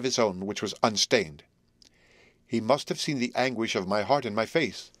hand in that of his own, which was unstained. He must have seen the anguish of my heart in my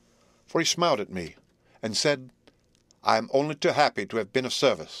face, for he smiled at me, and said, "I am only too happy to have been of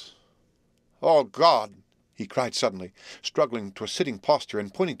service." "Oh, God!" he cried suddenly, struggling to a sitting posture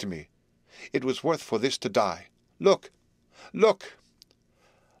and pointing to me. "It was worth for this to die. Look! Look!"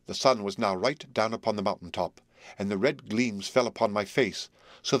 The sun was now right down upon the mountain top, and the red gleams fell upon my face,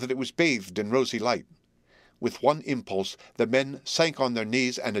 so that it was bathed in rosy light. With one impulse the men sank on their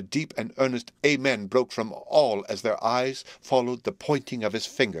knees, and a deep and earnest amen broke from all as their eyes followed the pointing of his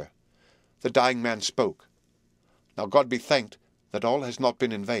finger. The dying man spoke. "Now God be thanked that all has not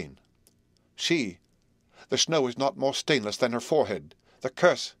been in vain. See, the snow is not more stainless than her forehead. The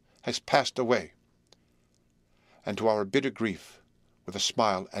curse has passed away." And to our bitter grief, with a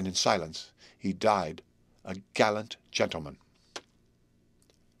smile and in silence, he died, a gallant gentleman.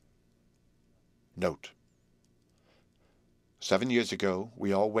 Note: 7 years ago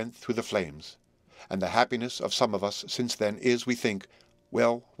we all went through the flames, and the happiness of some of us since then is, we think,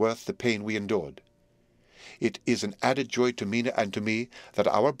 well worth the pain we endured. It is an added joy to Mina and to me that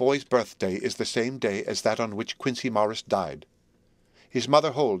our boy's birthday is the same day as that on which Quincy Morris died. His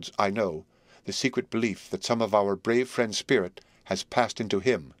mother holds, I know, the secret belief that some of our brave friend's spirit has passed into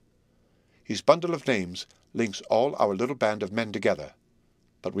him. His bundle of names links all our little band of men together,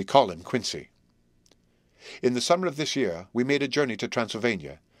 but we call him Quincy. In the summer of this year we made a journey to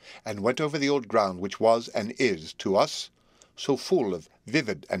Transylvania, and went over the old ground which was and is, to us, so full of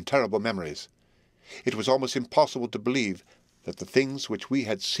vivid and terrible memories. It was almost impossible to believe that the things which we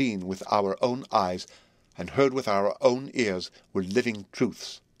had seen with our own eyes and heard with our own ears were living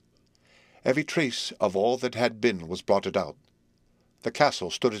truths. Every trace of all that had been was blotted out. The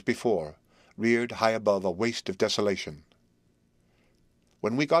castle stood as before, reared high above a waste of desolation.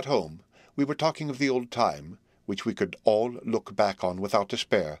 When we got home, we were talking of the old time, which we could all look back on without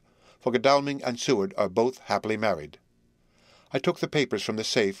despair, for Godalming and Seward are both happily married. I took the papers from the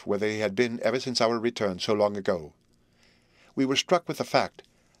safe where they had been ever since our return so long ago. We were struck with the fact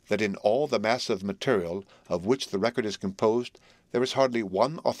that in all the mass of material of which the record is composed there is hardly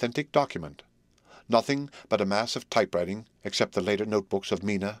one authentic document, nothing but a mass of typewriting, except the later notebooks of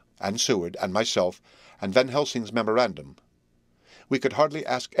Mina and Seward and myself and Van Helsing's memorandum. We could hardly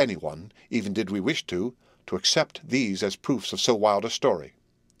ask anyone, even did we wish to accept these as proofs of so wild a story.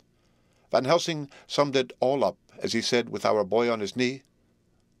 Van Helsing summed it all up as he said, with our boy on his knee,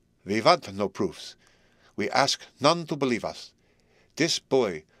 "We want no proofs. We ask none to believe us. This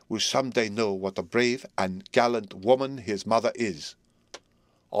boy will some day know what a brave and gallant woman his mother is.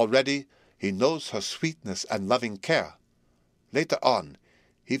 Already he knows her sweetness and loving care. Later on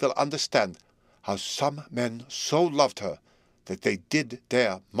he will understand how some men so loved her that they did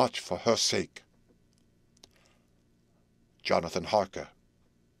dare much for her sake." Jonathan Harker.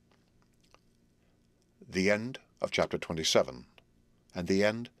 The end of Chapter 27, and the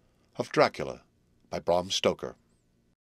end of Dracula by Bram Stoker.